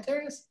background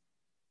parameters.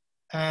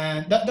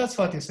 And that's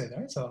what you said,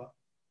 right? So,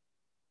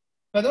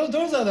 but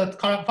those are the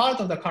part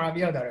of the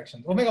Calabi-Yau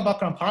direction, omega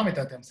background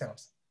parameters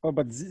themselves. Oh,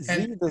 but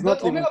Z does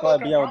not live in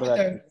Calabi-Yau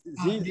direction.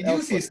 Z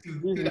reduces to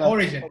the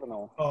origin.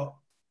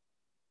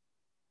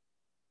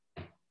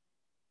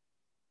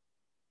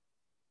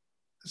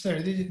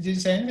 Sorry, did you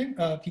say anything,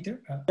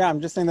 Peter? Yeah, I'm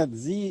just saying that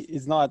Z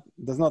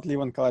does not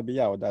live on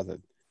Calabi-Yau, does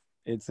it?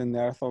 It's in the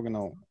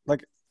orthogonal,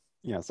 like,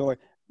 yeah. So like,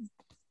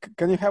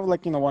 can you have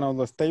like, you know, one of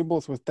those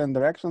tables with 10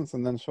 directions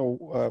and then show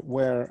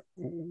where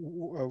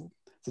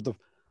sort of,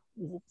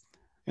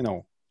 you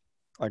know,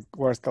 like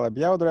where's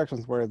Calabi-Yau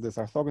directions, where is this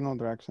orthogonal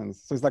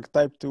directions? So it's like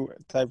type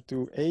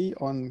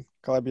 2A on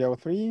Calabi-Yau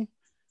 3.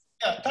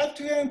 Yeah, type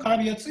 2A on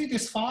Calabi-Yau 3.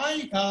 This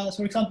phi, so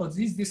for example,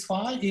 this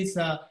phi is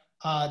the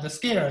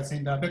scalars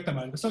in the vector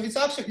model. So it's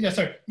actually, yeah,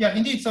 sorry, yeah,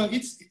 indeed. So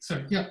it's,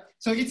 sorry, yeah.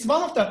 So it's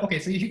one of the, okay,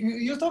 so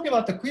you're talking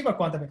about the Quiver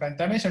quantum mechanics,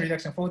 dimension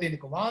reduction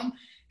 4D-1,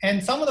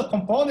 and some of the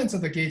components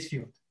of the gauge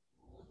field.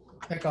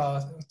 Like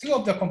two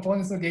of the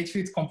components of the gauge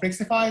field is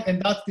complexified,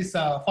 and that's this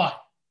phi.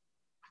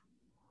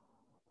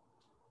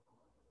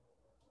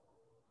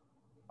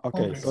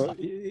 Okay, so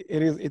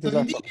it is so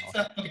indeed,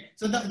 okay,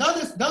 so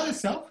that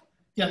itself,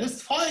 yeah,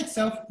 this phi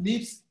itself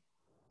lives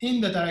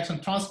in the direction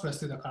transverse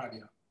to the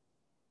Calabi-Yau.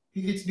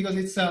 It's because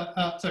it's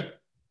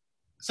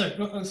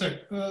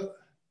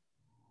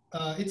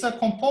it's a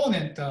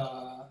component.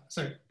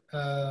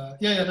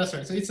 Yeah, that's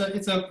right. So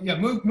it's a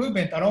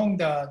movement along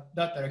that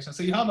direction.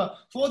 So you have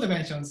 4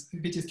 dimensions,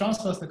 which is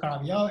transverse to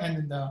Calabi-Yau,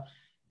 and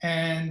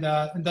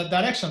the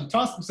direction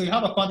transverse. So you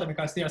have a quantum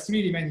mechanics. There are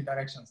 3 remaining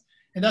directions,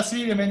 and that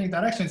 3 remaining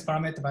directions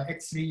parametered by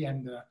x3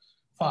 and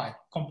phi,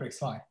 complex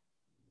phi.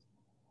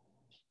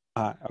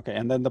 Okay,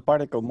 and then the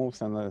particle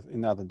moves in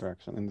the other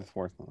direction, in the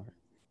 4th one.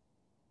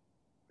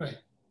 Okay. Right.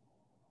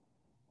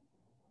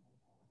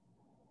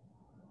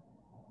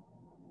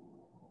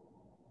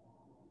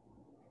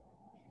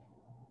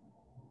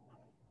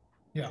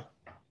 Yeah.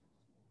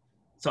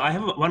 So I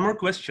have one more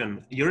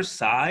question. Your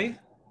psi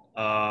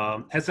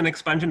has an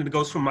expansion that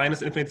goes from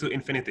 -infinity to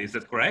infinity. Is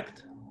that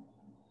correct?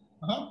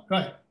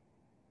 Right.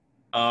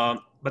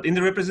 But in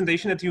the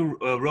representation that you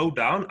wrote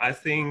down, I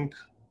think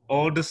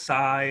all the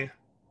psi,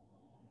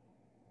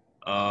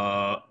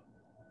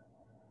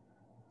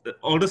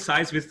 all the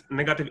psi's with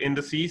negative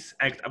indices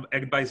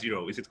act by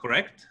 0. Is it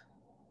correct?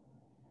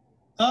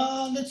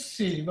 Let's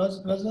see,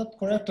 was that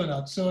correct or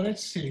not? So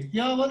let's see.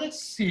 Yeah, well,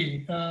 let's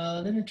see.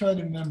 Let me try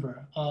to remember.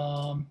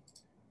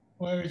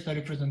 Where is the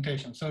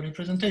representation? So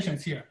representation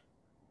is here.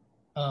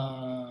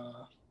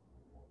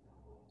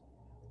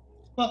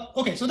 Well,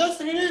 okay, so that's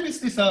really this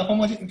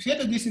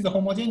whether this is a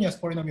homogeneous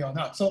polynomial or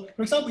not. So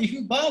for example, if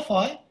you bar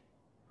phi,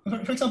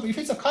 for example, if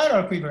it's a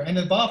chiral quiver and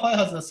the bar phi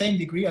has the same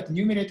degree at the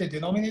numerator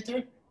denominator,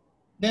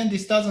 then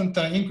this doesn't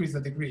increase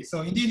the degree.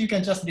 So indeed, you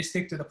can just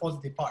restrict to the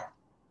positive part.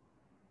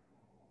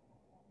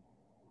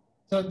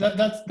 So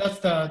that's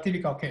the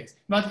typical case.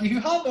 But if you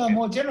have a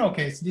more general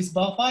case, this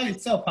bar phi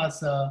itself has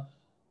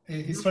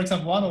is, for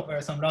example, 1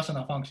 over some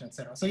rational function,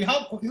 etc. So it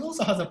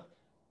also has a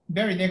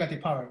very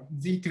negative power,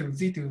 z to c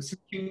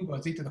cube or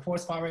z to the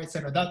 4th power,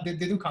 etc. That they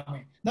do come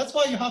in. That's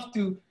why you have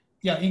to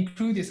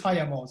include these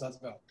higher modes as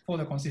well for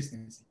the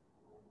consistency.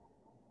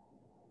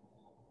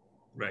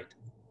 Right.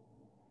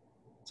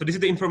 So this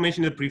is the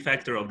information in the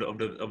prefactor of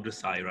the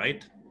psi,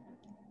 right?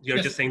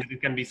 You're just saying that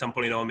it can be some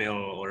polynomial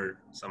or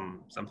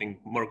something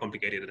more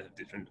complicated that have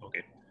different.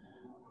 Okay.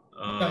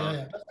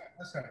 Yeah.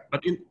 That's right.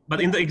 But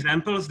in the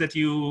examples that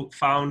you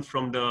found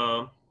from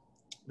the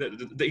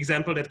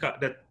example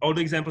that all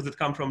the examples that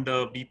come from the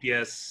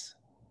BPS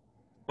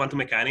quantum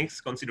mechanics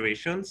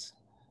considerations,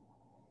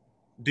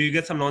 do you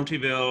get some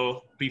non-trivial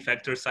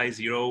prefactor psi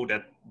 0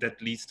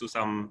 that leads to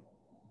some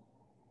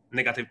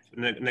negative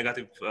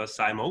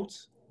psi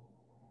modes?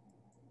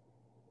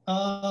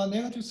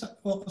 Negative.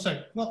 Well, sorry.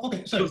 Well,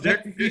 okay. Sorry.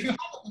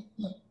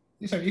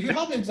 So if you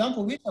have the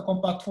example with a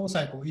compact 4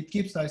 cycle, it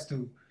gives rise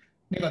to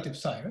negative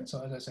psi, right? So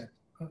as I said,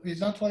 is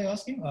that what you're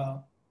asking?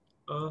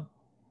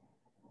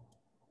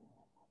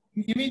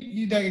 You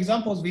mean the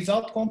examples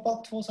without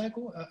compact 4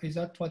 cycle? Is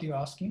that what you're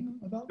asking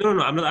about? No.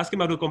 I'm not asking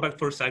about the compact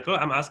 4 cycle.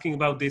 I'm asking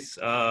about this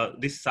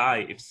this psi,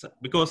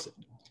 because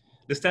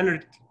the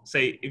standard,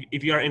 say,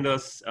 if you are in the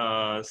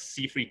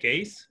C-free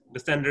case, the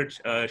standard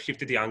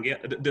shifted Yangian,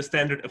 the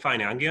standard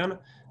affine Yangian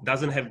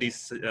doesn't have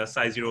this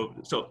psi 0.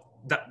 So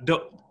the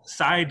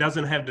psi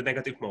doesn't have the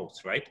negative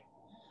modes, right?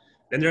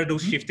 Then there are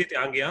those shifted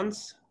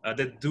Yangians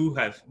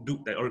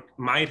that or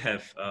might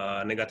have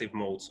negative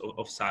modes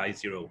of psi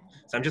 0.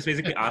 So I'm just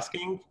basically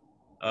asking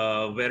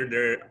whether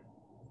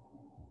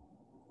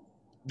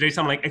there's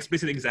some like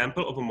explicit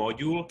example of a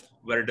module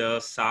where the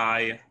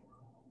psi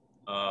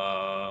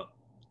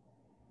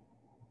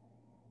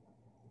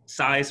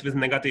psi's with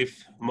negative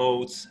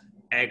modes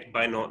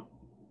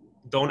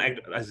don't act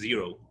as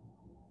 0.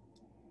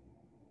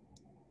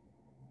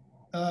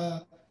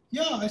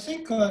 Yeah, I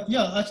think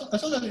I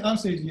saw that the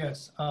answer is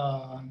yes.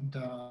 I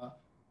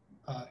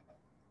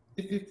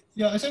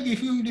think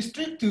if you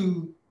restrict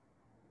to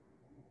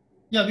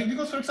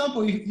because for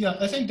example,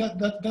 I think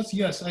that's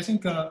yes. I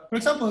think for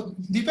example,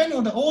 depending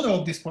on the order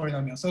of this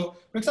polynomial. So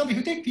for example, if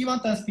you take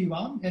P1 times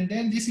P1, and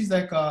then this is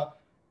like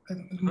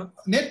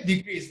net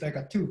degree is like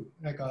a 2,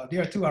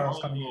 there are 2 arrows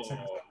coming,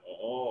 etc.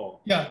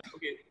 Yeah.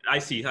 Okay, I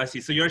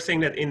see. So you're saying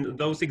that in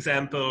those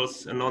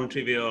examples,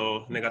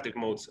 non-trivial negative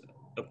modes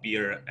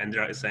appear and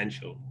they're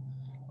essential.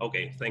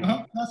 Okay, thank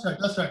you.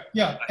 That's right.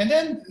 Yeah, and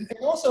then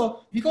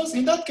also because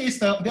in that case,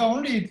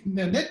 the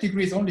net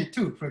degree is only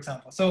 2, for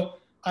example. So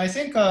I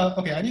think,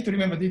 okay, I need to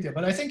remember detail,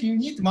 but I think you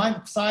need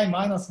psi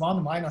minus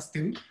 1 minus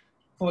 2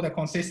 for the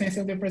consistency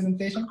of the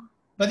presentation.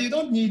 But you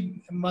don't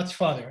need much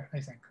further, I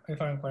think,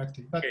 if I'm correct.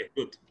 But, okay,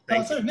 good.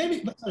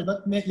 Maybe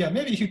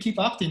if you keep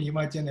acting, you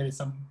might generate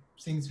some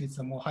things with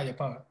some more higher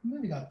power.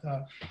 Maybe that.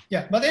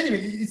 Yeah, but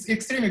anyway, it's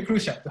extremely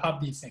crucial to have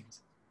these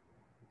things.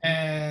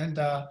 And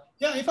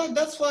yeah, in fact,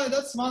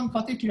 that's one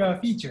particular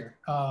feature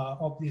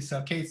of this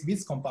case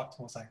with compact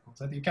Hall cycles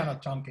that you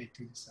cannot truncate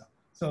to this.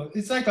 So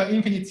it's like an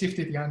infinite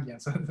shifted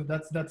Yangian. So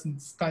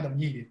that's kind of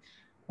needed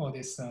for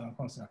this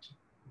construction.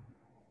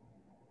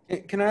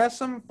 Can I ask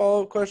some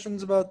follow-up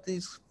questions about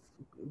these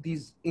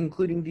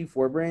including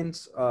D4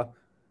 brains?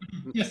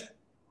 Yes.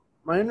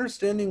 My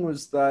understanding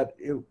was that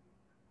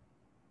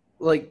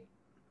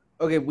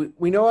okay,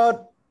 we know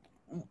how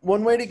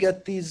one way to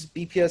get these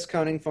BPS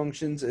counting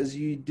functions is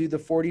you do the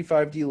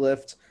 45D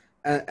lift,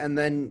 and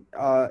then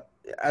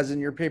as in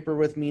your paper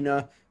with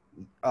Mina,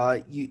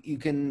 you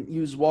can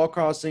use wall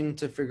crossing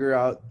to figure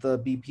out the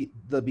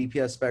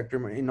BPS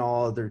spectrum in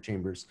all other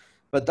chambers.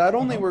 But that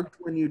only worked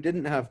when you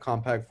didn't have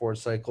compact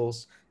force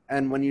cycles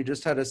and when you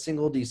just had a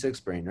single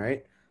D6 brain,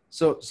 right?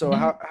 So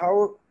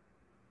how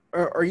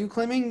are you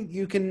claiming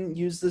you can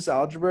use this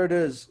algebra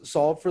to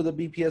solve for the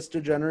BPS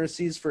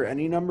degeneracies for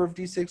any number of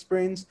D6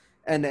 brains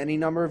and any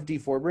number of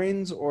D4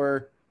 brains,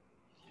 or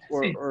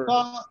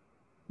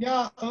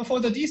yeah, for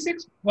the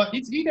D6, well,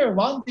 it's either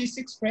one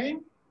D6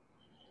 brain.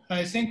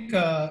 I think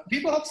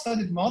people have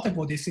studied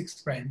multiple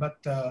D6 brain,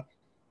 but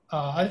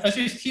at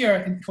least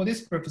here for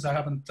this purpose, I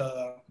haven't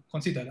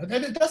considered.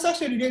 That's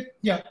actually,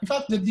 yeah. In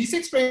fact, the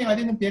D6 brain I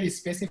didn't really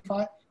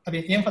specify. I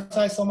mean,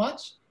 emphasize so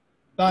much,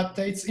 but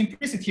it's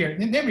implicit here.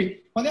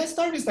 Namely, when I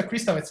start with the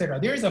crystal, etc.,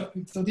 there is so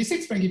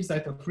D6 brain gives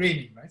that a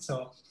framing, right?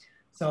 So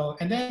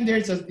and then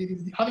there's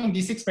having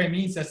D6 brain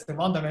means that's the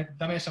one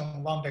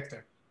dimension, one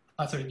vector,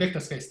 vector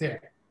space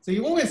there. So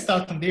you always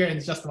start from there and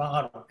it's just one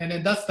arrow, and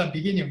then that's the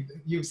beginning.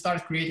 You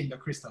start creating the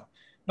crystal.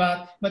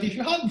 But if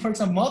you have, for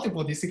example,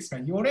 multiple D6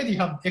 brain, you already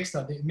have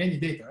extra many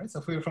data, right? So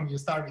from you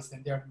start with,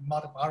 and there are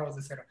multiple arrows,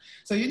 etc.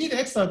 So you need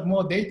extra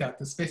more data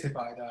to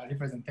specify the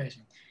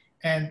representation.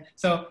 And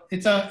so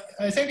it's I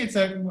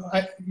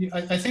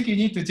think you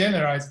need to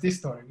generalize this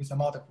story with a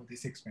multiple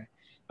D6 brain.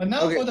 But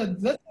now for the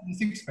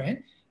D6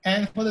 brain,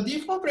 and for the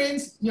D4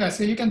 brains, yeah,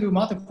 so you can do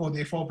multiple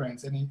D4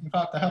 brains. And in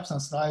fact, I have some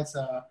slides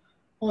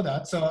for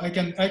that. So I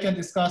can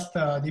discuss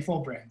the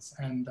D4 brains.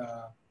 And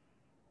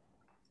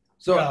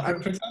so yeah,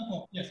 for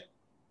example, yes.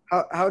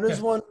 How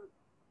does one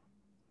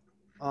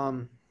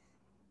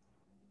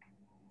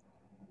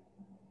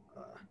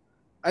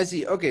I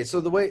see. Okay, so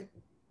the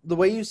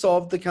way you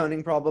solve the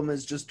counting problem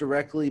is just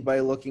directly by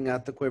looking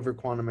at the quiver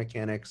quantum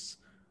mechanics,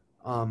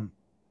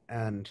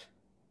 and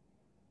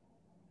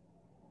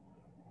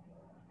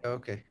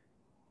okay.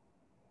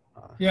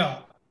 Yeah,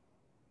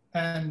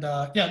 and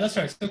yeah, that's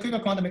right. So quiver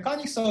quantum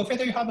mechanics. So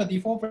whether you have a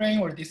D4 brain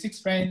or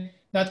D6 brain,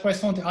 that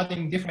corresponds to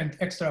adding different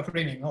extra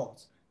framing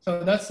nodes.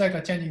 So that's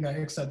like changing the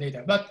extra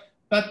data.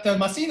 But the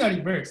machinery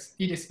works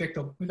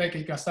irrespective of, like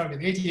you can start with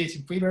ADH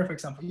and quiver, for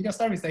example. You can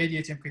start with the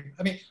ADH and quiver.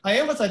 I mean, I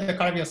emphasize the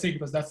Calabi-Yau 3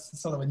 because that's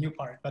sort of a new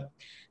part, but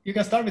you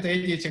can start with the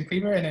ADH and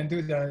quiver and then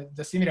do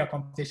the similar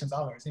computations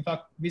hours. In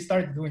fact, we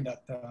started doing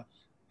that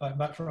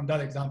but from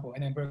that example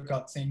and then work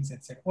out things,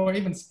 etc. Or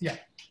even, yeah.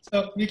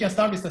 So we can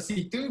start with the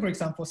C2, for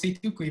example,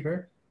 C2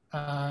 quiver,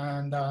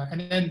 and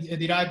then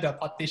derive the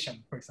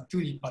partition, for example,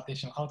 2D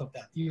partition out of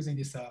that using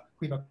this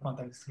quiver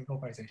quantum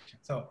localization.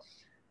 So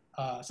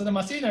the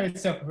machinery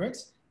itself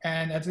works,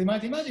 and as you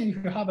might imagine,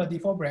 if you have a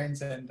D4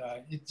 brains and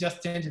it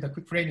just changes the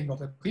framing of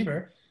the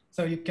quiver,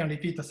 so you can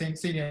repeat the same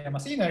linear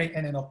machinery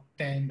and then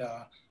obtain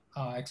the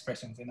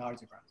expressions in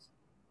algebras.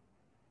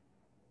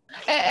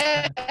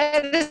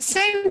 At the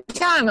same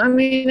time, I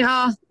mean,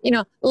 you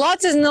know,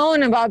 lots is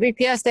known about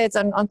BPS states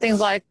on things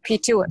like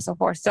P2 and so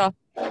forth. So,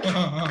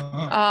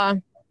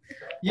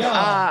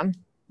 yeah.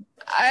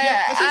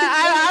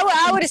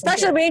 I would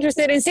especially be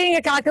interested in seeing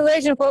a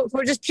calculation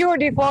for just pure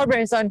D4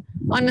 brains on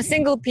a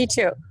single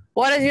P2.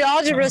 What does the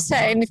algebra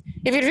say? And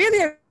if it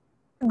really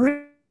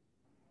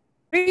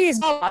agrees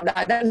on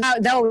that, then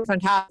that would be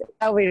fantastic.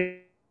 That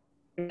would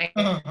be.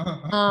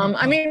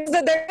 I mean,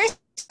 there is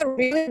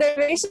really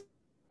derivation.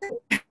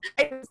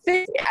 I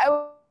think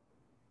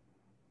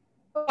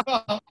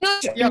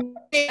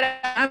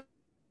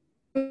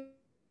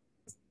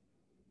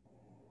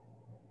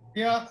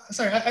Yeah,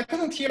 sorry, I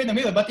couldn't hear in the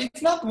middle, but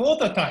it's not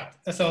watertight.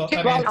 So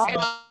I mean,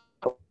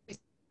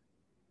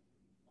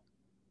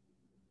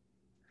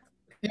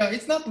 yeah,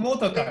 it's not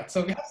watertight.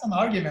 So we have some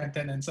argument,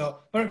 and then so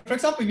for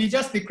example, we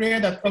just declare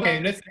that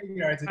okay, let's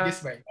regularize it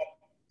this way.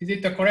 Is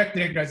it the correct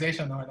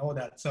regularization and all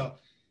that? So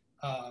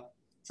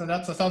so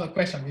that's a sort of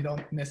question we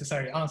don't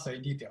necessarily answer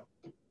in detail.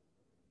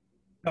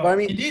 So Well, I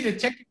mean, indeed,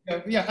 check.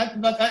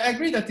 But I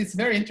agree that it's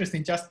very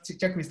interesting just to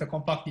check with the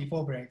compact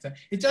D4 brains.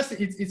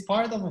 It's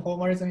part of a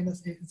formalism.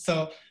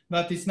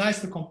 But it's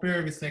nice to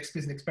compare with the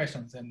explicit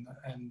expressions and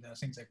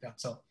things like that.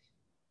 So,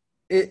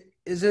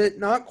 is it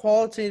not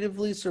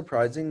qualitatively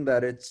surprising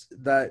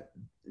that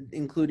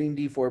including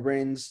D4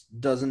 brains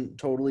doesn't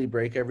totally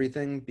break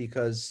everything?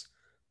 Because,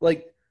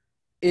 like,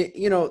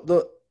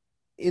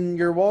 in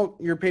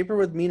your paper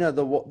with Mina,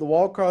 the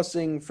wall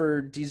crossing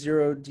for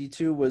D0,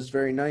 D2 was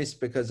very nice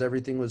because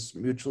everything was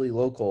mutually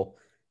local.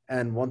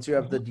 And once you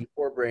have the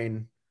D4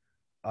 brain,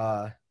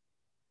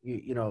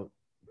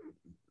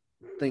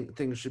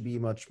 things should be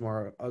much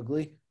more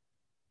ugly.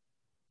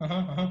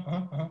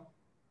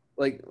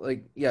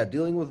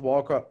 Dealing with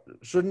wall cross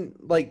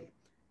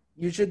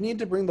you should need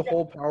to bring the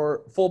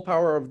full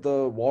power of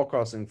the wall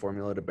crossing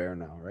formula to bear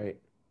now, right?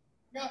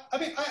 Yeah, I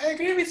mean, I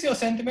agree with your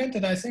sentiment,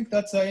 and I think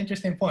that's an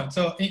interesting point.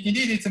 So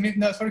indeed,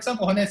 for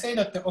example, when I say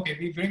that, okay,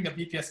 we bring the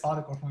BPS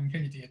particle from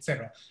infinity,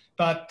 etc.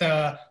 But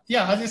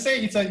yeah, as you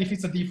say, if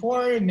it's a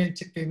D4, it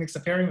makes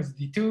a pairing with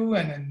D2,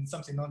 and then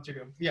something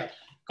non-trivial. Yeah,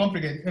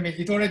 complicated. I mean,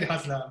 it already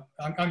has the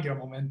angular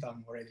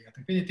momentum already at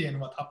infinity,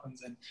 and what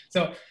happens. And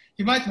so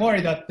you might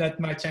worry that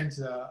might change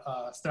the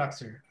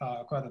structure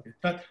quite a bit.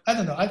 But I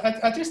don't know.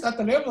 At least at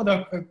the level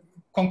of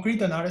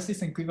concrete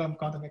analysis and equivalent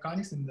quantum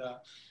mechanics and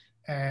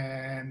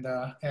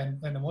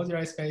the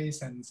moduli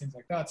space and things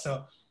like that.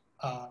 So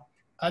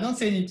I don't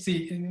see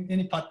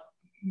any part,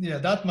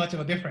 that much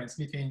of a difference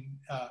between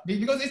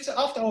because it's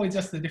after all it's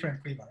just a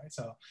different quiver, right?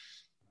 So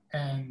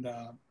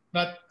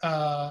but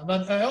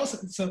I also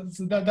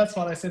that's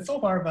what I said so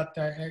far. But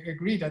I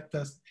agree that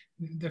the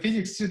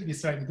physics should be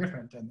slightly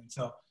different, and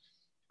so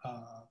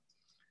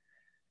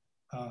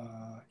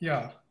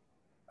yeah.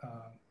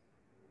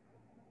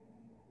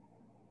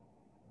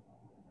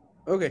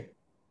 Okay,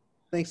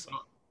 thanks.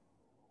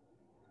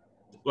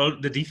 Well,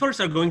 the D4s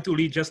are going to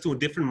lead just to a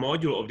different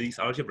module of these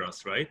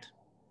algebras, right?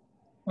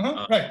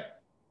 Right.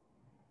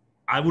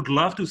 I would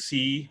love to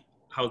see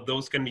how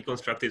those can be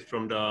constructed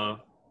from the,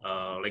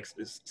 like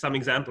some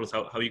examples,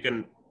 how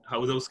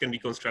those can be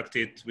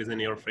constructed within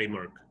your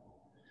framework.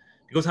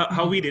 Because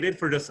how we did it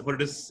for this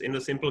in the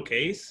simple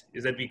case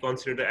is that we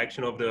consider the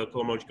action of the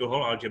cohomological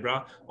Hall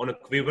algebra on a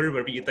quiver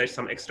where we attach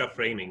some extra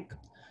framing.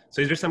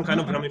 So is there some kind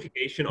of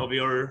ramification of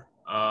your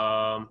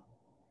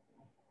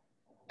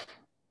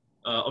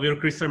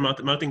crystal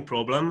melting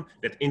problem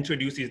that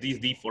introduces these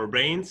D4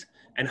 brains,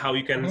 and how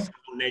you can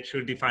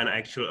naturally define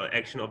actual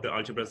action of the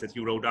algebras that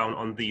you wrote down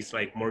on these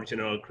like more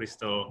general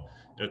crystal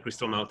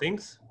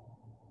meltings?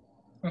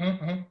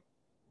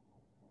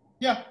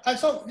 Yeah,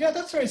 so yeah,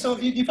 that's right. So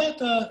in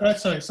fact,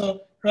 So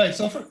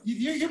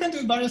you can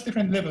do various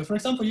different levels. For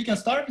example, you can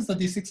start with the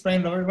D6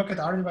 prime level, work at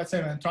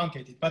R/7 and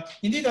truncate it. But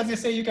indeed, as you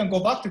say, you can go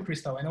back to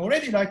crystal and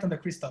already write on the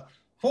crystal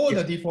for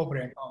the D4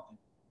 brain counting.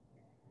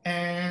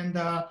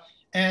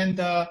 And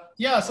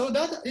yeah, so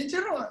that in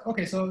general,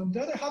 okay, so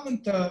that I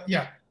haven't,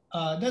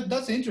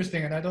 that's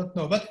interesting, and I don't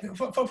know. But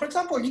for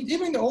example,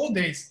 even in the old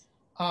days,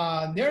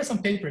 there are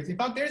some papers. In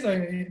fact, there's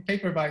a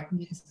paper by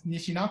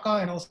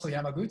Nishinaka and also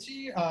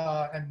Yamaguchi,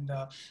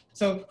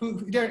 so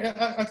there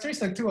are at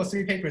least like 2 or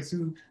 3 papers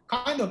who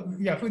kind of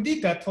who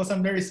did that for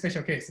some very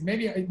special case.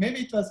 Maybe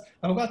it was,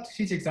 I forgot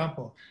which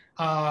example.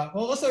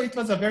 Also, it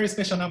was a very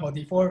special number,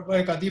 D4,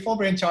 like a D4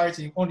 brain charge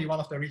in only one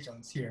of the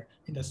regions here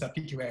in the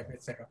PQ wave,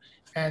 etc.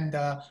 And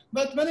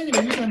but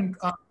anyway, you can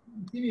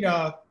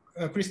similar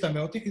crystal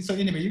melting. So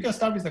anyway, you can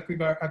start with the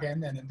quiver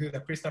again and then do the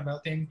crystal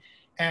melting.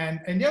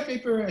 And in their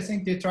paper, I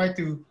think they try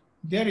to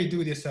really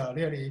do this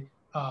affine.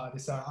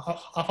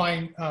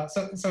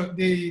 So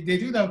they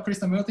do the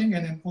crystal melting,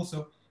 and then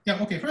also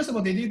first of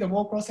all, they did the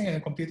wall crossing and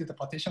then computed the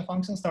partition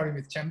function starting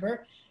with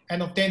chamber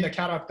and obtained the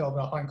character of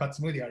the affine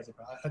Katsumudi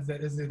algebra.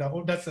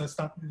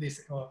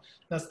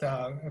 That's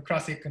the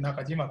classic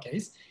Nakajima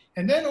case.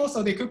 And then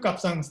also they cook up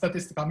some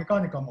statistical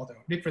mechanical model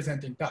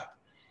representing that.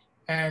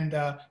 And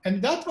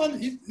that one,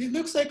 it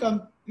looks like,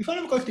 if I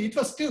remember correctly, it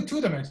was still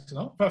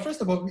 2-dimensional. But first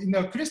of all, in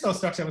the crystal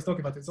structure I was talking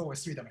about, it's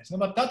always 3-dimensional.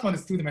 But that one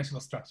is 2-dimensional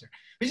structure,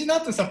 which is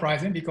not too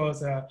surprising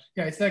because,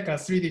 it's like a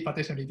 3D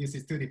partition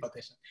reduces 2D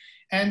partition.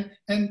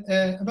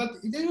 But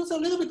there was a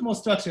little bit more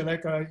structure.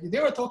 Like they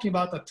were talking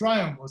about the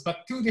triangles,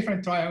 but 2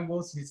 different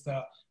triangles with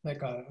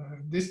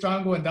this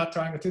triangle and that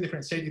triangle, 2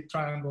 different shaded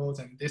triangles,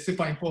 and they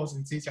superimpose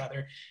into each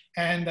other,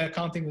 and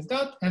counting with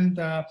that.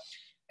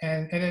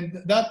 And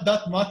then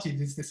that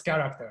matches this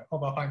character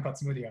of a affine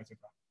Katsumudi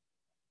algebra.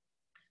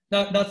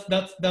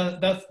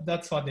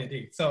 That's what they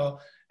did. So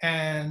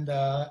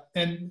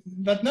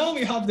but now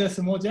we have this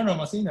more general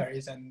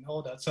machineries and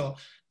all that. So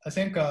I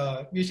think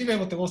we should be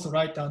able to also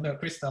write down the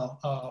crystal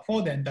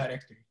for them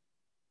directly.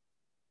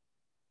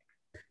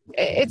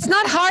 It's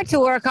not hard to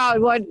work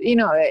out what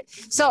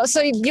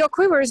So your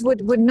quivers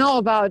would know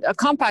about a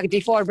compact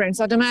D4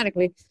 brains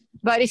automatically.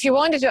 But if you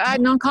wanted to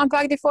add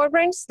non-compact D4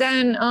 brains,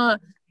 then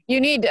you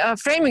need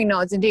framing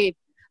nodes indeed.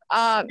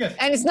 Yes.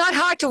 And it's not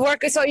hard to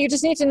work. So you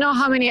just need to know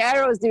how many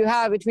arrows do you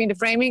have between the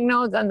framing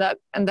nodes and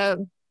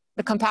the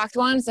compact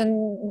ones.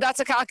 And that's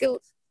a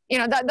you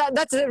know,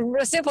 that's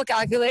a simple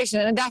calculation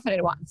and a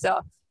definite one.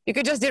 So you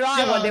could just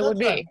derive what they would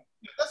be.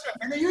 That's right.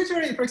 And then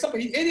usually, for example,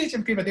 in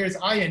ADHM Quiver, there's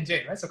I and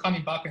J, right? So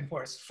coming back and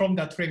forth from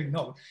that trailing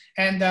node.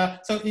 And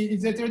so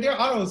there are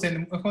arrows,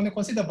 and when you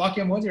consider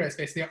vacuum moduli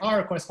space, there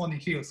are corresponding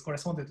fields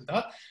corresponding to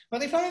that.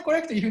 But if I remember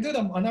correctly, if you do the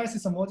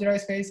analysis of moduli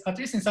space, at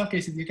least in some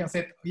cases, you can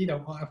set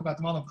either, I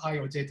forgot, one of I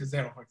or J to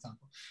 0, for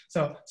example.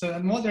 So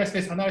the moduli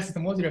space analysis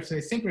of moduli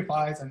space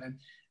simplifies,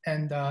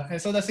 and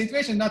so the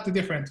situation is not too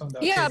different from the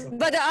case of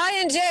but the I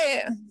and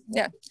J,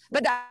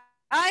 but the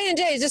I and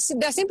J is just,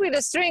 they're simply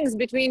the strings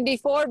between the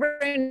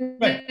forebrain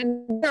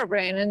and the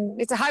brain, and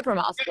it's a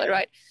hypermultiplet,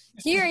 right?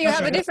 Here you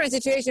have a different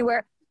situation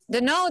where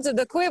the nodes of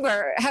the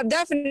quiver have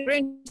definite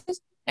ranges,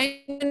 and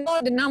you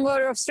know the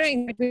number of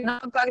strings between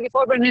the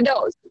forebrain and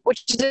those,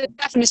 which is a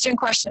definite string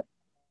question.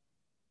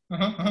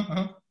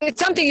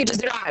 It's something you just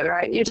derive,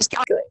 right? You just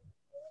calculate.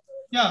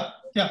 Yeah,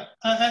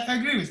 I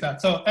agree with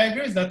that. So I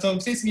agree with that. So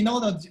since we know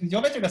the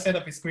geometrical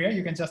setup is clear,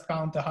 you can just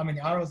count how many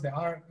arrows there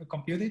are,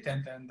 compute it,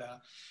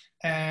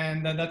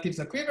 and that gives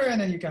a quiver,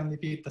 and then you can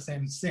repeat the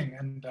same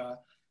thing.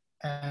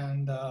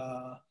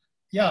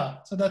 Yeah,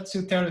 so that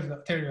should tell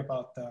you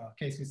about the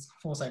case with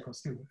 4 cycles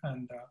too.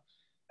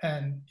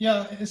 And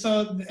yeah,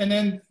 so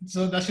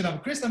that should have a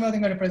crystal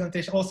melting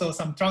representation. Also,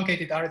 some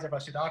truncated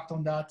algebra should act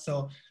on that.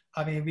 So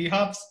I mean, we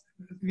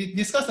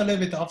discussed a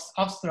little bit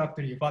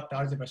abstractly what the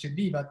algebra should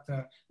be, but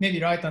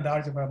maybe write on the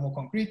algebra more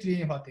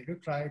concretely what they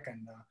look like.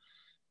 And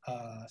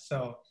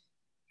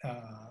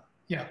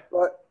yeah.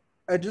 But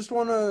I just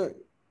want to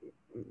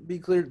be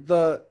clear.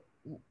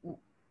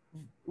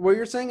 What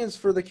you're saying is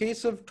for the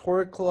case of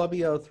toric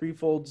Calabi-Yau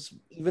threefolds,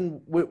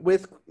 even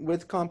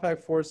with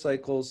compact 4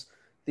 cycles,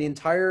 the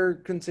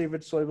entire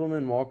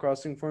Kontsevich-Soibelman wall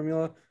crossing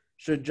formula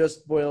should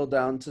just boil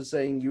down to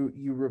saying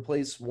you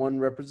replace one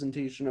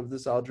representation of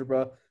this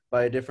algebra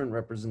by a different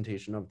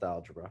representation of the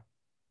algebra.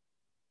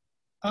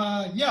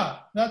 Yeah,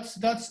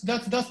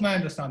 that's my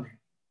understanding.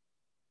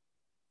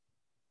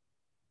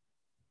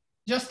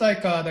 Just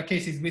like the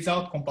cases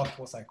without compact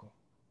 4 cycle.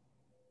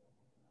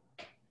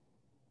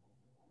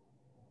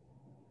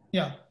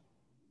 Yeah.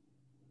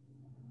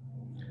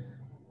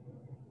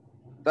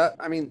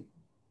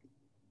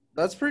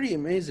 That's pretty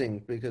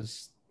amazing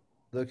because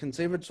the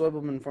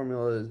Kontsevich-Soibelman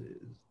formula is,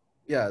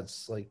 yeah,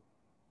 it's like,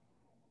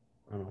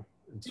 I don't know.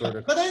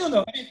 But I don't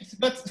know.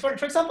 But for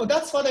example,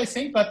 that's what I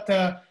think. But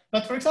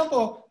for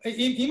example,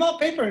 in our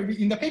paper,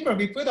 in the paper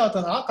we put out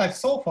on arXiv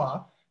so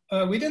far,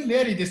 we didn't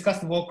really discuss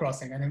the wall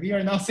crossing, and we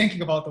are now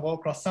thinking about the wall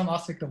cross, some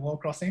aspect of wall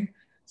crossing.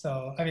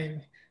 So I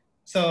mean,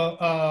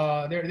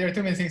 there are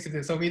too many things to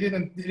do. So we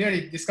didn't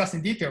really discuss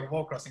in detail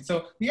wall crossing.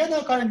 So we are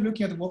now currently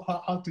looking at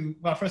how to,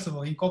 well, first of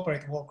all,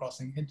 incorporate wall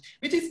crossing,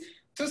 which is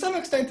to some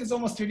extent is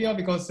almost trivial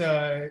because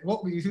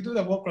if you do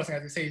the wall crossing,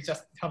 as you say, you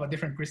just have a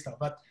different crystal.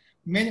 But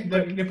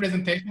the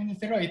representation,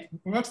 etc., it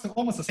works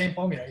almost the same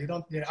formula. You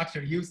don't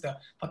actually use the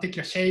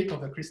particular shape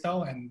of the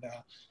crystal, and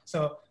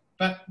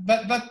but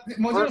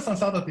modulus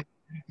uncertainty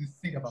to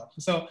think about.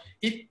 So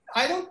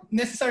I don't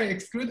necessarily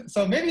exclude.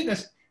 So maybe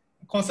the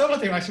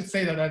conservative, I should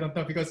say that I don't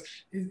know, because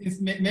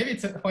maybe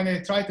it's when I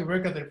try to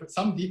work at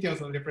some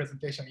details of the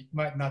representation, it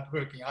might not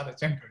work in other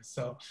chambers.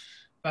 So,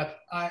 but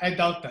I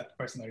doubt that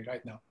personally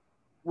right now.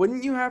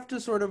 Wouldn't you have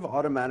to sort of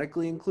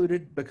automatically include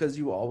it because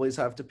you always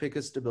have to pick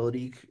a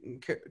stability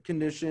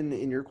condition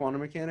in your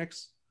quantum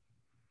mechanics?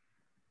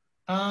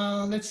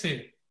 Let's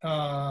see.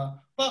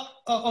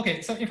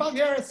 Okay, so in fact,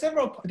 there are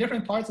several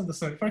different parts of the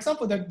story. For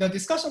example, the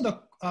discussion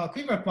of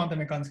Quiver quantum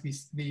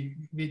mechanics we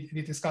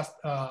discussed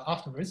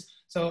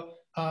afterwards. So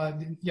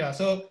yeah,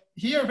 so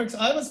here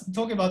I was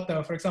talking about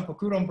for example,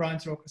 Coulomb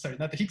branch,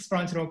 not the Higgs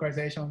branch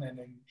localization, and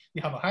then we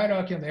have a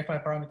hierarchy on the Fi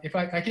parameter. If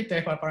I keep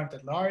the Fi parameter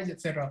large,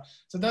 etc.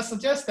 So that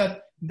suggests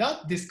that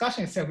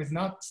discussion itself is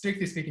not,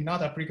 strictly speaking,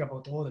 not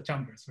applicable to all the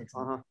chambers, for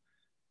example.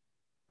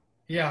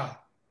 Yeah.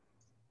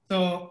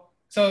 So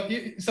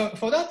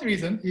for that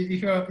reason,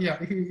 if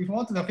you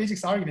want the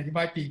physics argument, you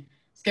might be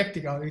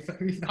skeptical if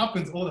it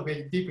happens all the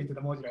way deep into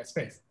the modular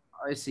space.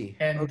 I see.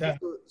 And okay,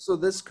 so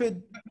this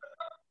could.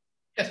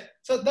 Yes.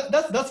 So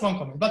that's one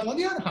comment. But on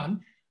the other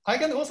hand, I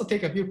can also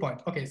take a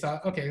viewpoint. Okay. So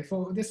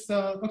for this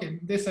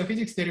this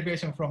physics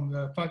derivation from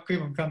the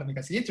Quiver quantum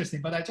mechanics is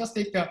interesting. But I just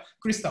take the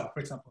crystal, for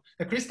example.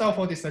 The crystal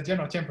for this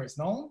general chamber is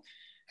known.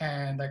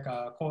 And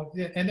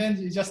and then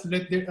you just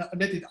let it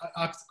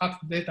act,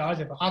 data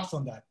algebra acts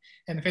on that,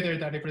 and whether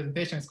the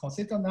representation is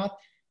consistent or not,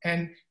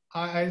 and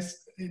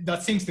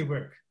that seems to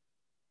work,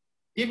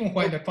 even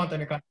when the quantum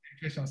mechanics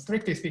derivation,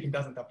 strictly speaking,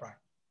 doesn't apply.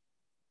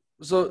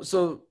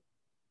 So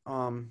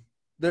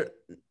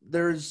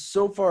there's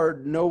so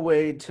far no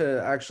way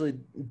to actually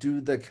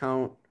do the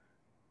count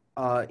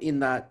in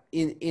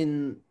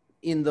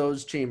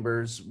those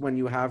chambers when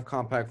you have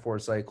compact 4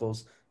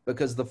 cycles,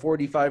 because the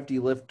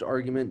 45D lift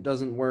argument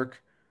doesn't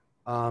work,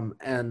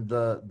 and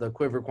the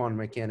Quiver quantum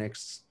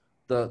mechanics,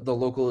 the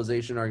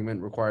localization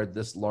argument required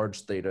this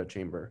large theta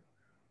chamber.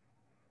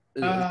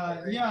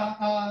 That's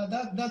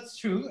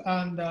true,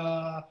 and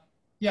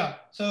yeah.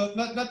 So,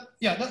 but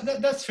yeah,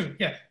 that's true.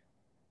 Yeah.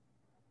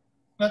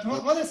 But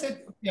what I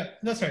said, yeah,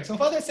 that's right. So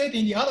what I said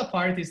in the other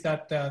part is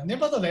that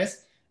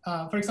nevertheless,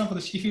 for example,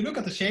 if you look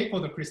at the shape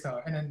of the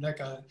crystal and then like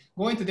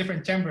go into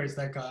different chambers,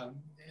 like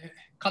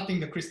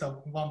cutting the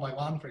crystal one by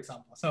one, for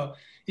example. So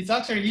it's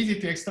actually easy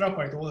to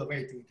extrapolate all the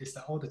way to this,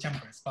 all the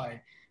chambers by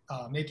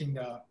making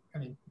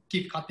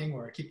keep cutting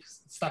or keep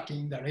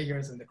stacking the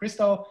layers in the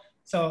crystal.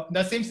 So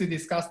that seems to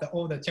discuss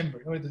all the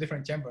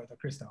different chambers of the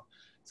crystal.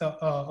 So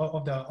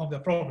of the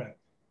problem.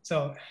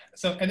 So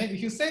and then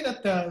if you say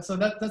that, that's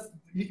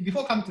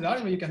before coming to the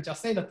algebra, you can just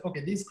say that,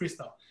 okay, this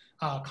crystal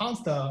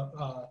counts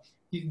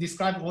you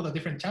describe all the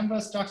different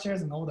chamber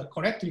structures and all the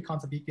correctly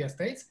counts the BPS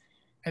states.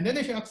 And then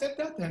if you accept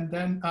that, and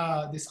then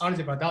this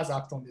algebra does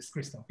act on this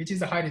crystal, which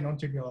is a highly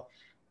non-trivial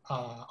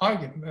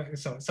argument,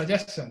 so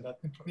suggestion, that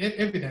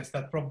evidence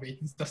that probably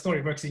the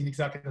story works in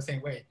exactly the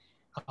same way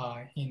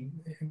in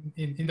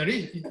the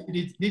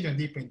region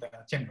deep in the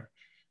chamber.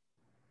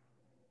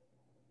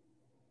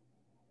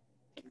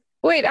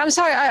 Wait, I'm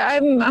sorry.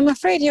 I'm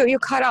afraid you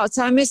cut out,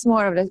 so I missed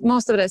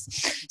most of this.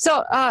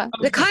 So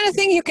the kind of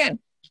thing you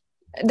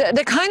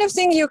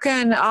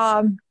can,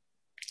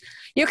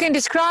 you can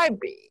describe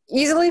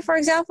easily, for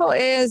example,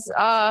 is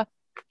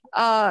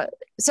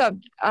so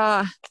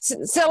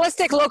let's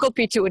take local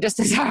P2 just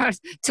as our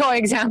toy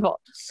example.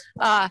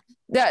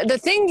 The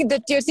thing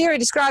that your theory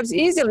describes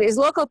easily is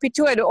local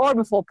P2 at the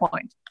orbifold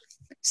point.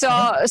 So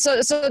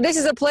this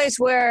is a place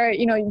where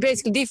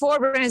basically D4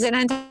 branes and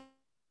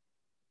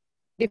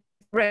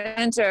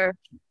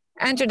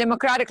enter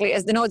democratically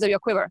as the nodes of your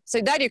quiver. So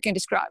that you can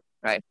describe,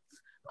 right?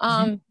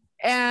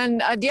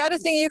 And the other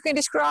thing you can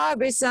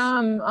describe is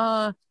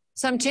some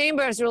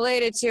chambers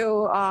related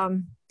to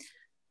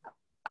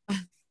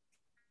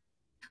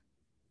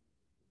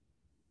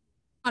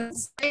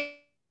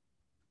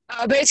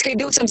basically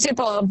do some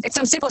simple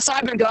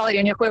cyber duality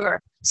in your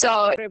quiver.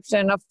 So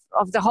description of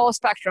the whole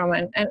spectrum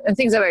and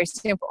things are very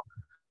simple.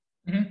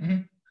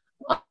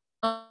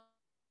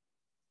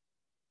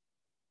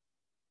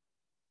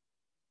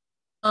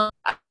 I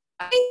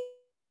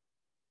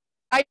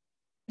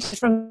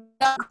from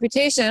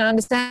computation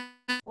understand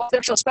the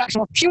actual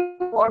spectrum of pure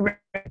orbit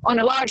on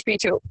a large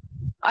P2.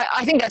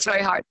 I think that's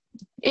very hard,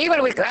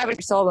 even with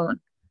average Solomon.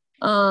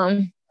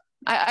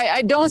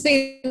 I don't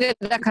think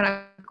that kind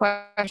of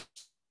question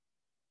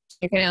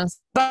you can answer,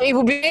 but it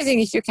would be amazing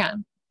if you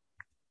can.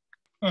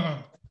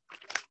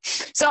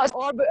 So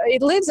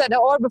it lives at the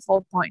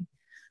orbifold point.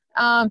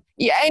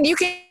 Yeah, and you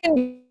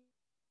can.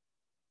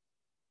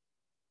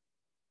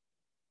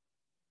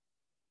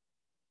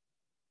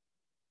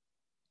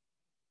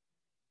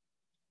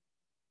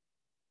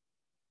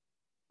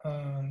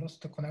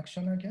 Lost the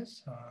connection, I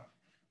guess.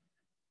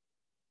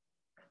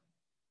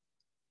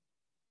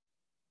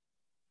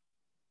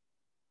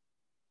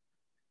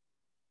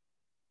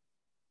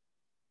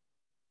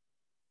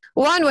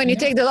 One, when you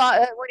take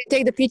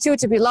the P2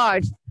 to be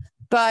large,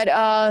 but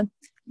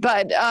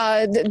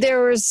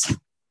there's,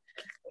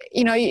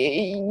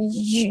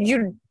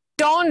 you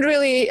don't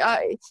really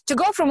to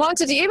go from one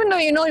to the, even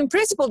though in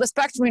principle the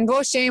spectrum in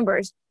both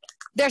chambers,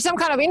 there's some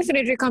kind of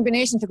infinite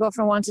recombination to go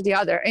from one to the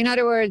other. In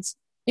other words,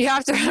 you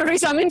have to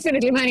reach some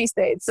infinitely many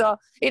states. So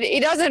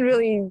it doesn't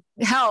really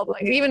help.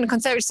 Like even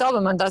conservative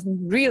Solomon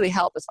doesn't really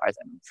help as far as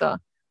I know. So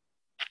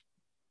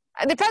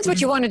it depends what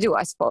you want to do,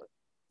 I suppose.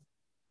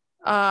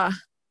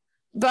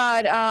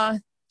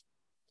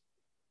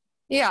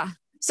 Yeah.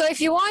 So if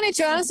you wanted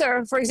to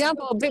answer, for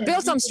example,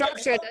 build some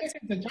structure.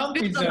 The jump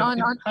is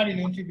highly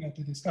non-trivial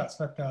to discuss,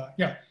 but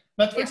yeah.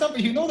 But for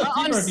example, the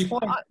Quiver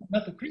before,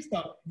 not the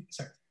crystal.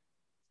 Sorry.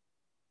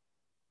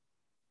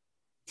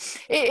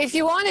 If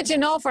you wanted to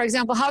know, for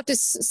example, how to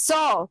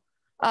solve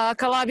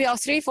Calabi-Yau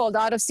threefold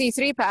out of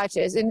C3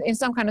 patches in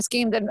some kind of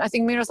scheme that I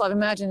think Miroslav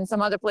imagined in some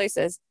other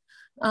places,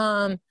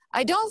 I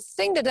don't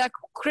think that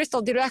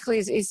crystal directly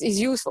is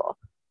useful.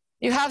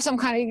 You have some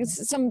kind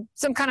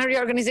of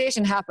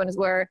reorganization happens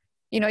where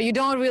you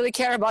don't really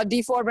care about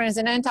D4 branes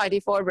and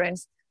anti-D4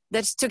 branes.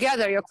 That's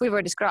together your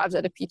quiver describes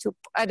at a P2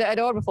 at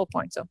the orbifold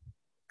point. So.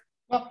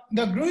 Well,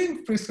 the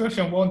Green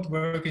prescription won't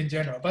work in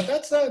general, but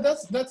that's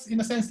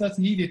in a sense that's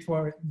needed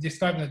for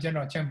describing a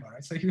general chamber,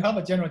 right? So if you have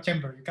a general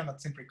chamber, you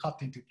cannot simply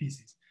cut into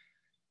pieces.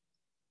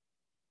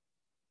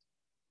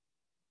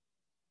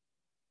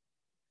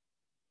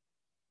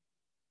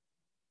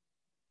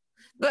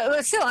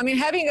 But still, I mean,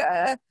 having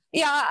I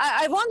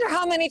wonder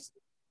how many.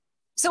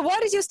 So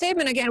what is your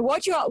statement again?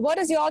 What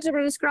does your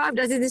algebra describe?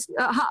 Does it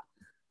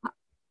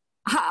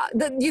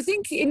do you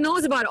think it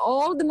knows about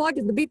all the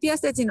modules, the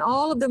BPS that's in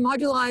all of the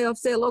moduli of,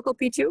 say, local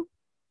P2?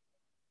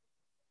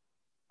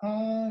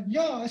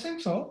 Yeah, I think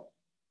so.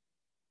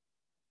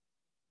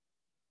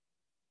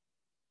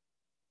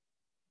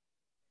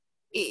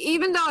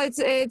 Even though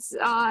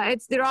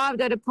it's derived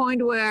at a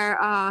point where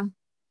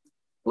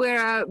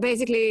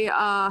basically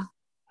D4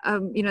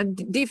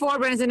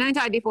 branes and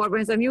anti-D4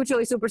 branes are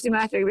mutually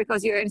supersymmetric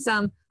because you're in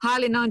some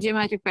highly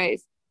non-geometric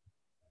phase.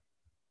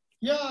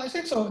 Yeah, I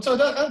think so. So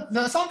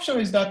the assumption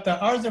is that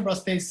the algebra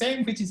stays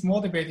same, which is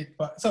motivated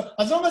by, so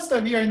as long as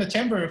we are in the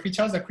chamber which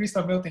has a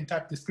crystal melting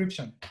type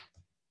description.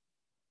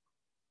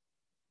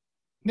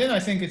 then I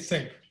think it's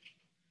safe.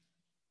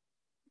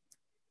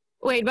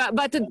 Wait,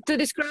 but to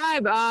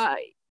describe,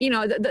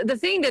 the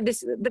thing that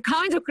the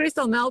kinds of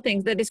crystal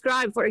meltings that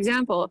describe, for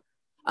example,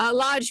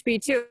 large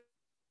P2.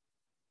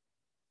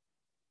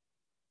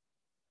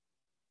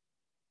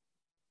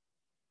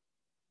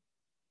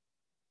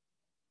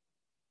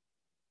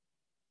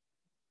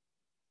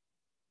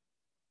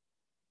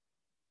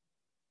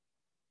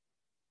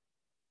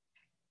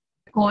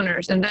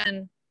 Corners, and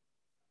then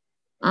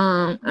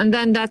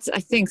that's, I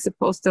think,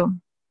 supposed to.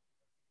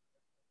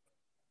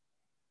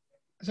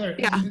 Sorry,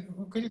 yeah.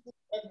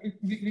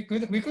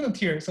 We couldn't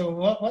hear. So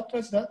what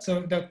was that?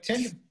 So the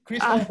 10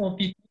 crystal for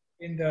P2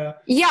 in the.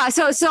 Yeah.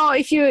 So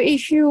if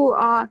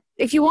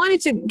you wanted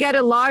to get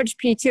a large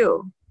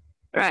P2,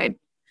 right?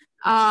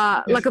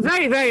 Yes. Like a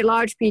very, very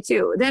large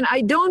P2, then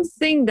I don't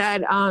think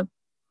that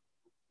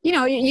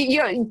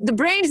the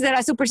branes that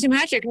are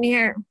supersymmetric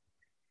near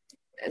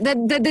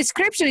the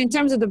description in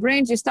terms of the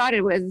branes you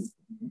started with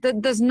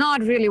that does not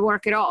really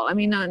work at all. I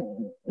mean,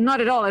 not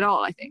at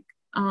all. I think.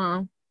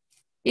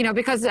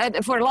 Because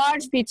for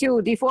large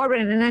P2,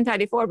 deforbrin and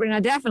anti-deforbrin are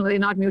definitely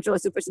not mutually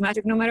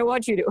supersymmetric, no matter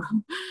what you do.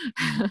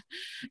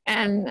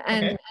 and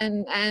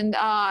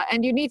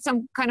you need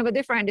some kind of a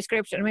different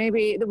description,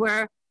 maybe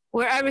where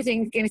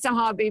everything can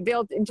somehow be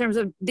built in terms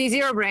of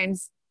D0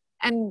 branes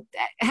and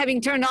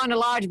having turned on a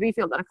large B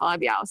field on a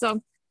Calabi-Yau.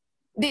 So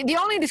the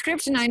only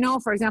description I know,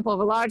 for example, of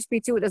a large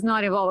P2 does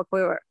not involve a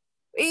quiver.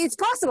 It's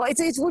possible.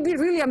 It would be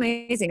really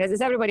amazing, as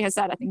everybody has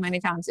said, I think, many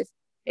times,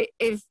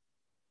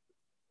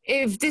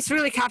 if this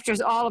really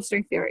captures all of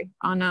string theory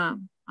on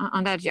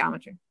that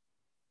geometry.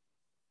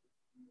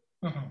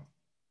 Uh-huh.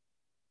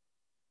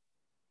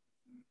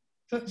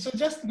 So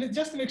just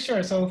to make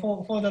sure, so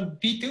for the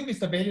P2 with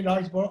the very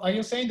large bore, are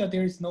you saying that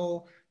there is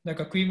no like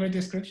a quiver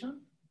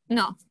description?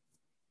 No,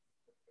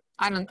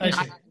 I don't think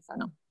so.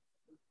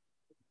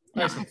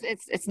 No,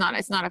 it's not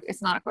a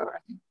quiver, I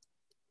think.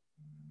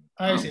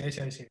 I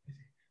see.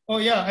 Oh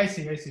yeah, I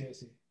see.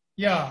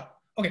 Yeah.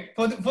 Okay,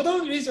 for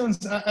those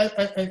reasons, I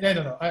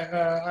don't know.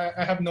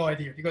 I have no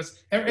idea,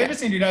 because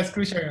everything relies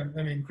crucial.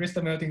 I mean,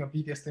 crystal melting of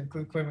BPS and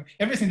quiver.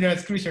 Everything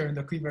relies crucial in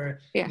the quiver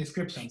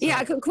description.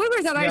 So,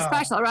 quivers are very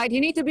special, right?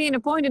 You need to be in a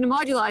point in the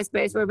moduli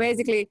space where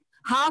basically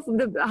half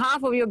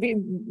of your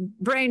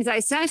branes are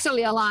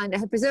essentially aligned,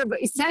 have preserved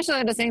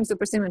essentially the same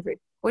supersymmetry,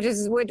 which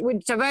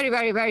are very,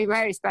 very, very,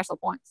 very special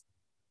points.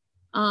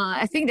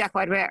 I think they're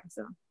quite rare.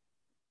 So.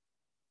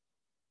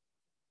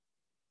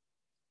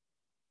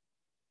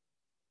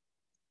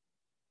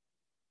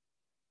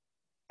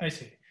 I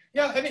see.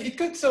 Yeah, I mean, it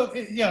could, so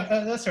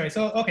yeah, that's right.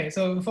 So, okay,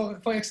 so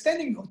for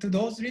extending to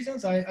those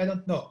reasons, I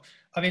don't know.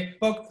 I mean,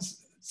 but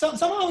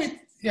somehow I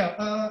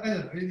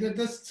don't know,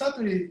 that's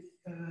certainly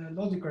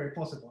logically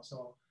possible.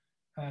 So,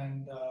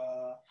 and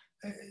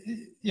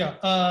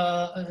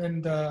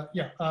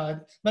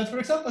but for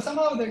example,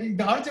 somehow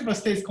the algebra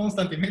stays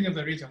constant in many of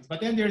the regions, but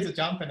then there is a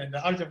jump and then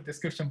the algebra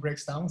description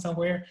breaks down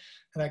somewhere,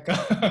 like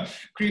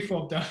cliff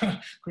of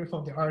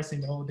the Earth in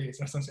the old days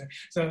or something.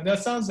 So that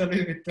sounds a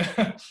little bit,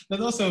 that's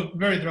also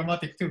very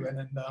dramatic too.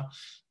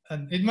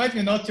 And it might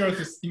be natural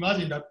to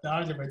imagine that the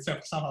algebra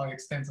itself somehow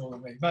extends all the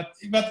way. But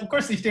of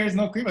course, if there is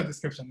no quiver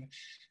description,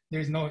 there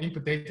is no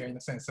input data in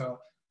a sense. So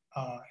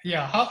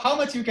how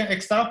much you can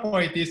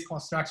extrapolate these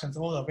constructions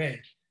all the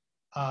way,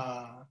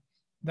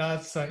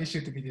 that's an issue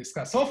to be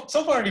discussed.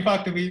 So far, in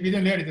fact, we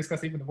didn't really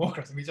discuss even the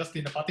walkers. We just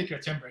in a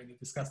particular chamber and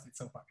discussed it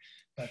so far.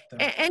 But,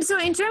 and so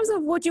in terms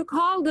of what you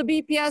call the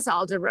BPS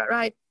algebra,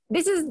 right?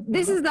 This is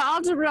the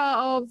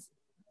algebra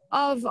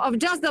of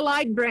just the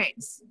light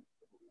branes.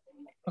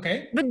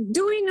 Okay. But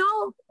do we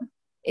know,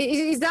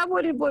 is that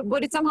what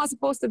it's somehow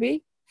supposed to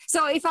be?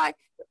 So if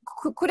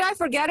could I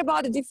forget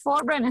about the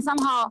deforbrin and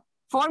somehow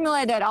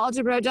formulate that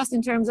algebra just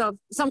in terms of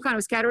some kind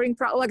of scattering,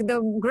 like the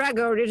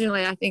Gregor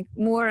originally, I think,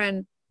 Moore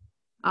and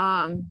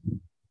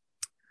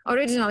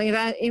originally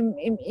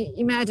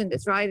imagined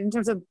this, right? In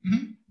terms of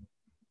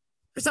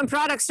some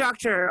product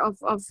structure of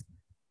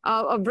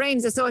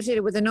branes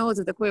associated with the nodes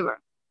of the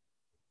quiver.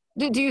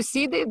 Do you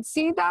see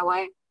it that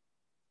way?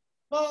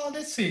 Well,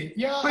 let's see.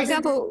 Yeah. For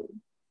example,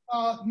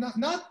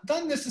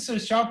 not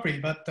necessarily sharply,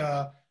 but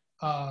I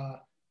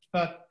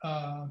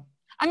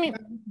mean,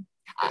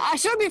 I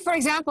should be, for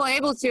example,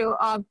 able to,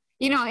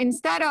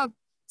 instead of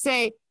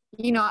say,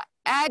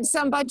 add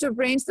some bunch of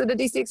branes to the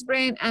D6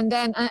 brane and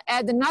then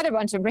add another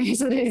bunch of branes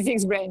to the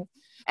D6 brane,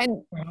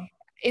 and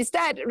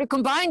instead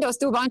recombine those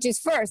two bunches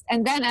first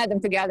and then add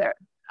them together.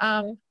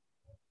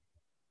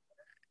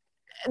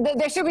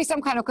 There should be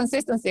some kind of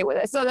consistency with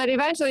it, so that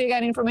eventually you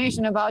get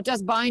information about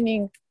just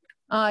binding,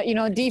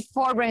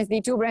 D4 branes,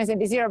 D2 branes,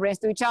 and D0 branes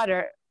to each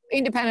other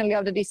independently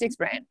of the D6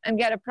 brane, and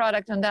get a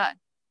product on that.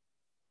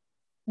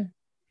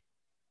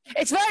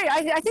 It's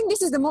I think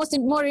this is the most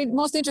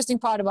interesting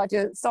part about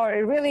your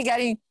story, really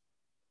getting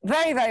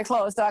very, very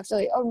close to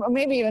actually, or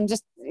maybe even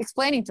just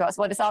explaining to us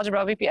what this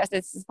algebra of BPS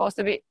is supposed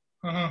to be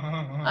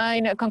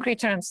in concrete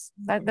terms.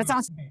 That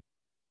sounds.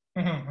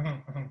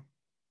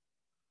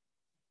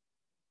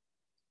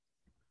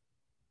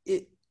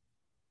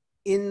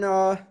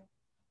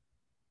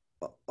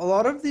 a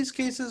lot of these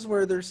cases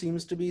where there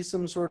seems to be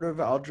some sort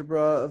of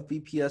algebra of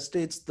BPS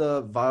states,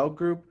 the Weil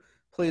group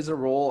plays a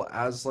role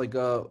as like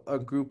a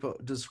group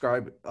of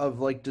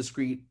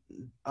discrete,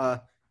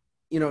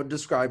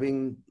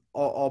 describing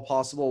all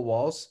possible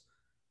walls.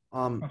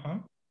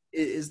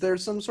 Is there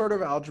some sort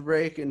of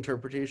algebraic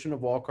interpretation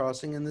of wall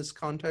crossing in this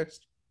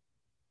context?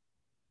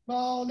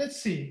 Well,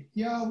 let's see.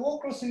 Yeah, wall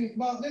crossing.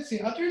 Well, let's see.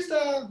 At least,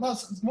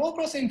 wall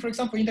crossing, for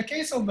example, in the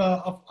case of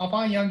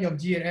affine Yangian of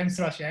G and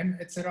M/M,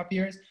 etc.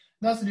 appears,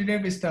 that's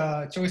related with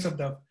the choice of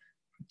the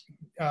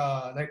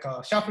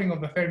shuffling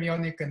of the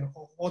fermionic and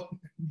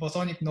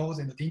bosonic nodes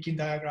in the thinking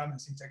diagram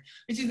and things like,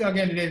 which is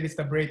again related with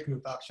the braid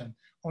group action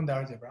on the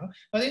algebra.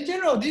 But in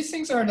general, these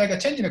things are like a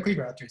change in the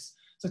quiver at least.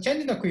 So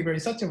changing the quiver in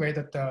such a way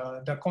that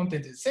the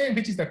content is the same,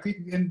 which is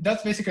and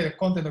that's basically the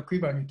content of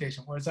quiver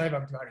mutation or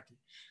Seibach duality.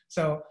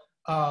 So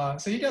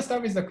you can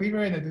start with the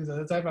quiver and do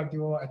the Seibach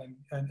dual,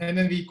 and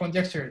then we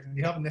conjecture,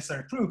 we have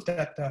necessary proof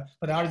that the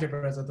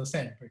algebras are the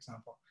same, for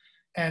example.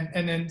 And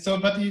then,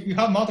 but you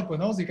have multiple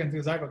nodes, you can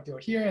do Seibach dual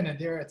here and then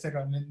there,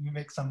 etc. And then you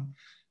make some,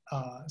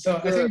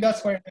 so I think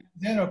that's where the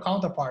general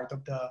counterpart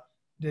of the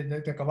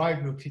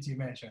Kavli group which you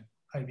mentioned,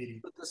 I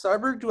believe. But the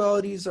Seibach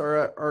dualities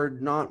are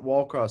not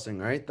wall crossing,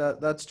 right?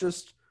 That's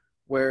just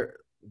where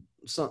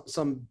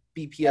some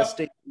BPS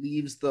state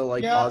leaves the I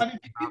mean,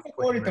 people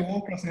call it the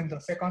wall crossing, the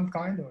second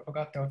kind, or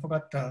I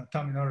forgot the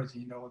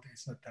terminology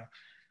nowadays. But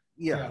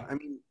yeah, I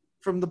mean,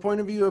 from the point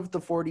of view of the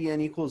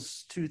 40n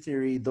equals 2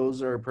 theory,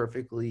 those are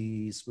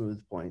perfectly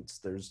smooth points.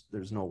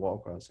 There's no wall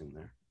crossing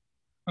there.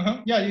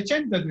 Yeah, you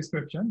change the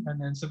description, and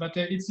then but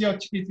it's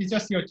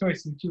just your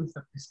choice to choose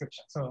the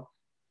description. So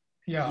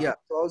yeah. Yeah.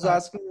 So I was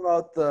asking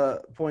about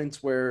the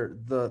points where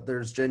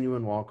there's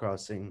genuine wall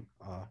crossing.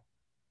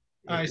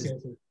 I see.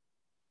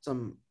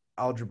 Some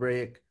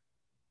algebraic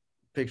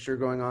picture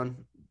going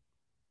on.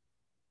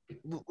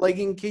 Like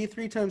in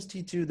K3 times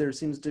T2, there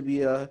seems to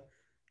be a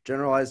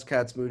generalized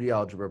Katz-Moody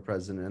algebra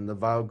present, and the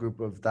Weil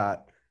group of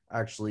that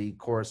actually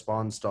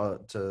corresponds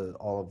to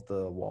all of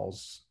the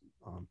walls.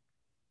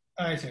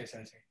 I see.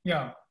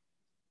 Yeah.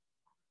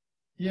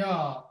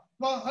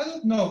 Well, I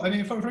don't know. I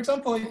mean, for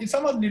example, it's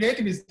somewhat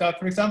related with that.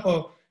 For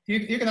example,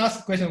 you can ask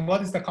the question,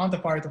 what is the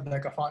counterpart of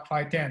like a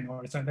phi 10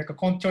 or something, like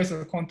a choice of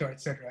a contour,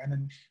 etc. And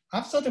then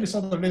I've certainly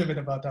thought a little bit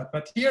about that.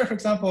 But here, for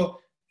example,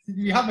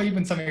 you have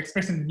even some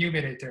expression in the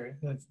numerator,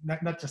 that's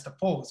not just the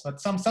poles, but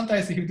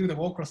sometimes if you do the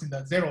wall crossing,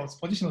 the zeros,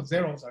 positional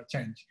zeros are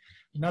changed,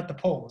 not the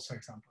poles, for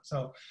example.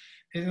 So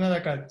it's not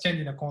like a change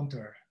in the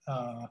contour.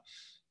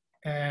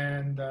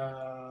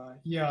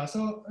 Yeah,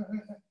 so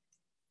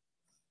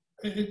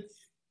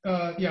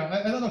I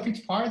don't know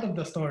which part of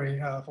the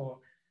story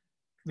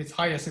with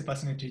higher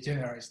supersymmetry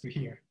generalized to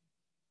here.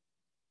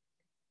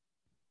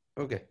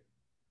 Okay.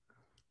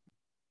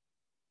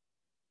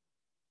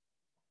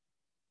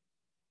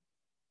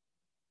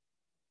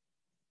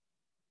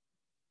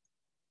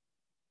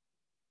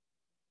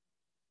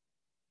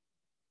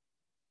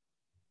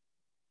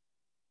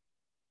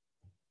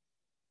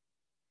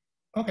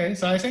 Okay,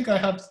 so I think I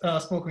have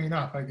spoken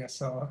enough, I guess.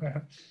 So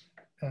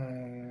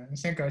I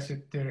think I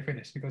should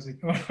finish because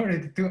it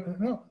already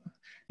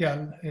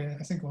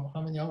I think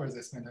how many hours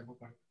I spent?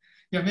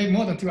 Yeah, maybe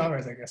more than 2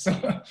 hours, I guess. So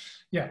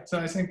yeah, so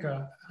I think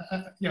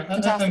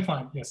I'm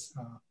fine. Yes.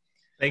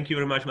 Thank you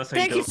very much, Masahito.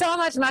 Thank you so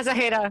much,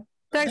 Masahito.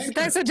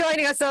 Thanks for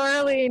joining us so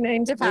early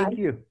in Japan. Thank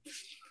you.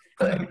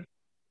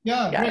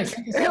 Yeah, great.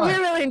 Thank you so much.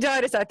 We really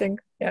enjoyed this, I think.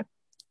 Yeah.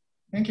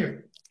 Thank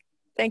you.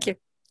 Thank you.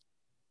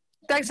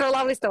 Thanks for a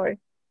lovely story.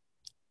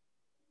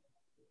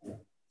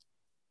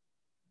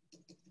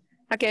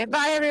 Okay,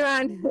 bye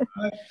everyone.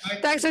 Bye.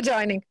 Thanks for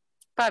joining.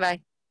 Bye-bye.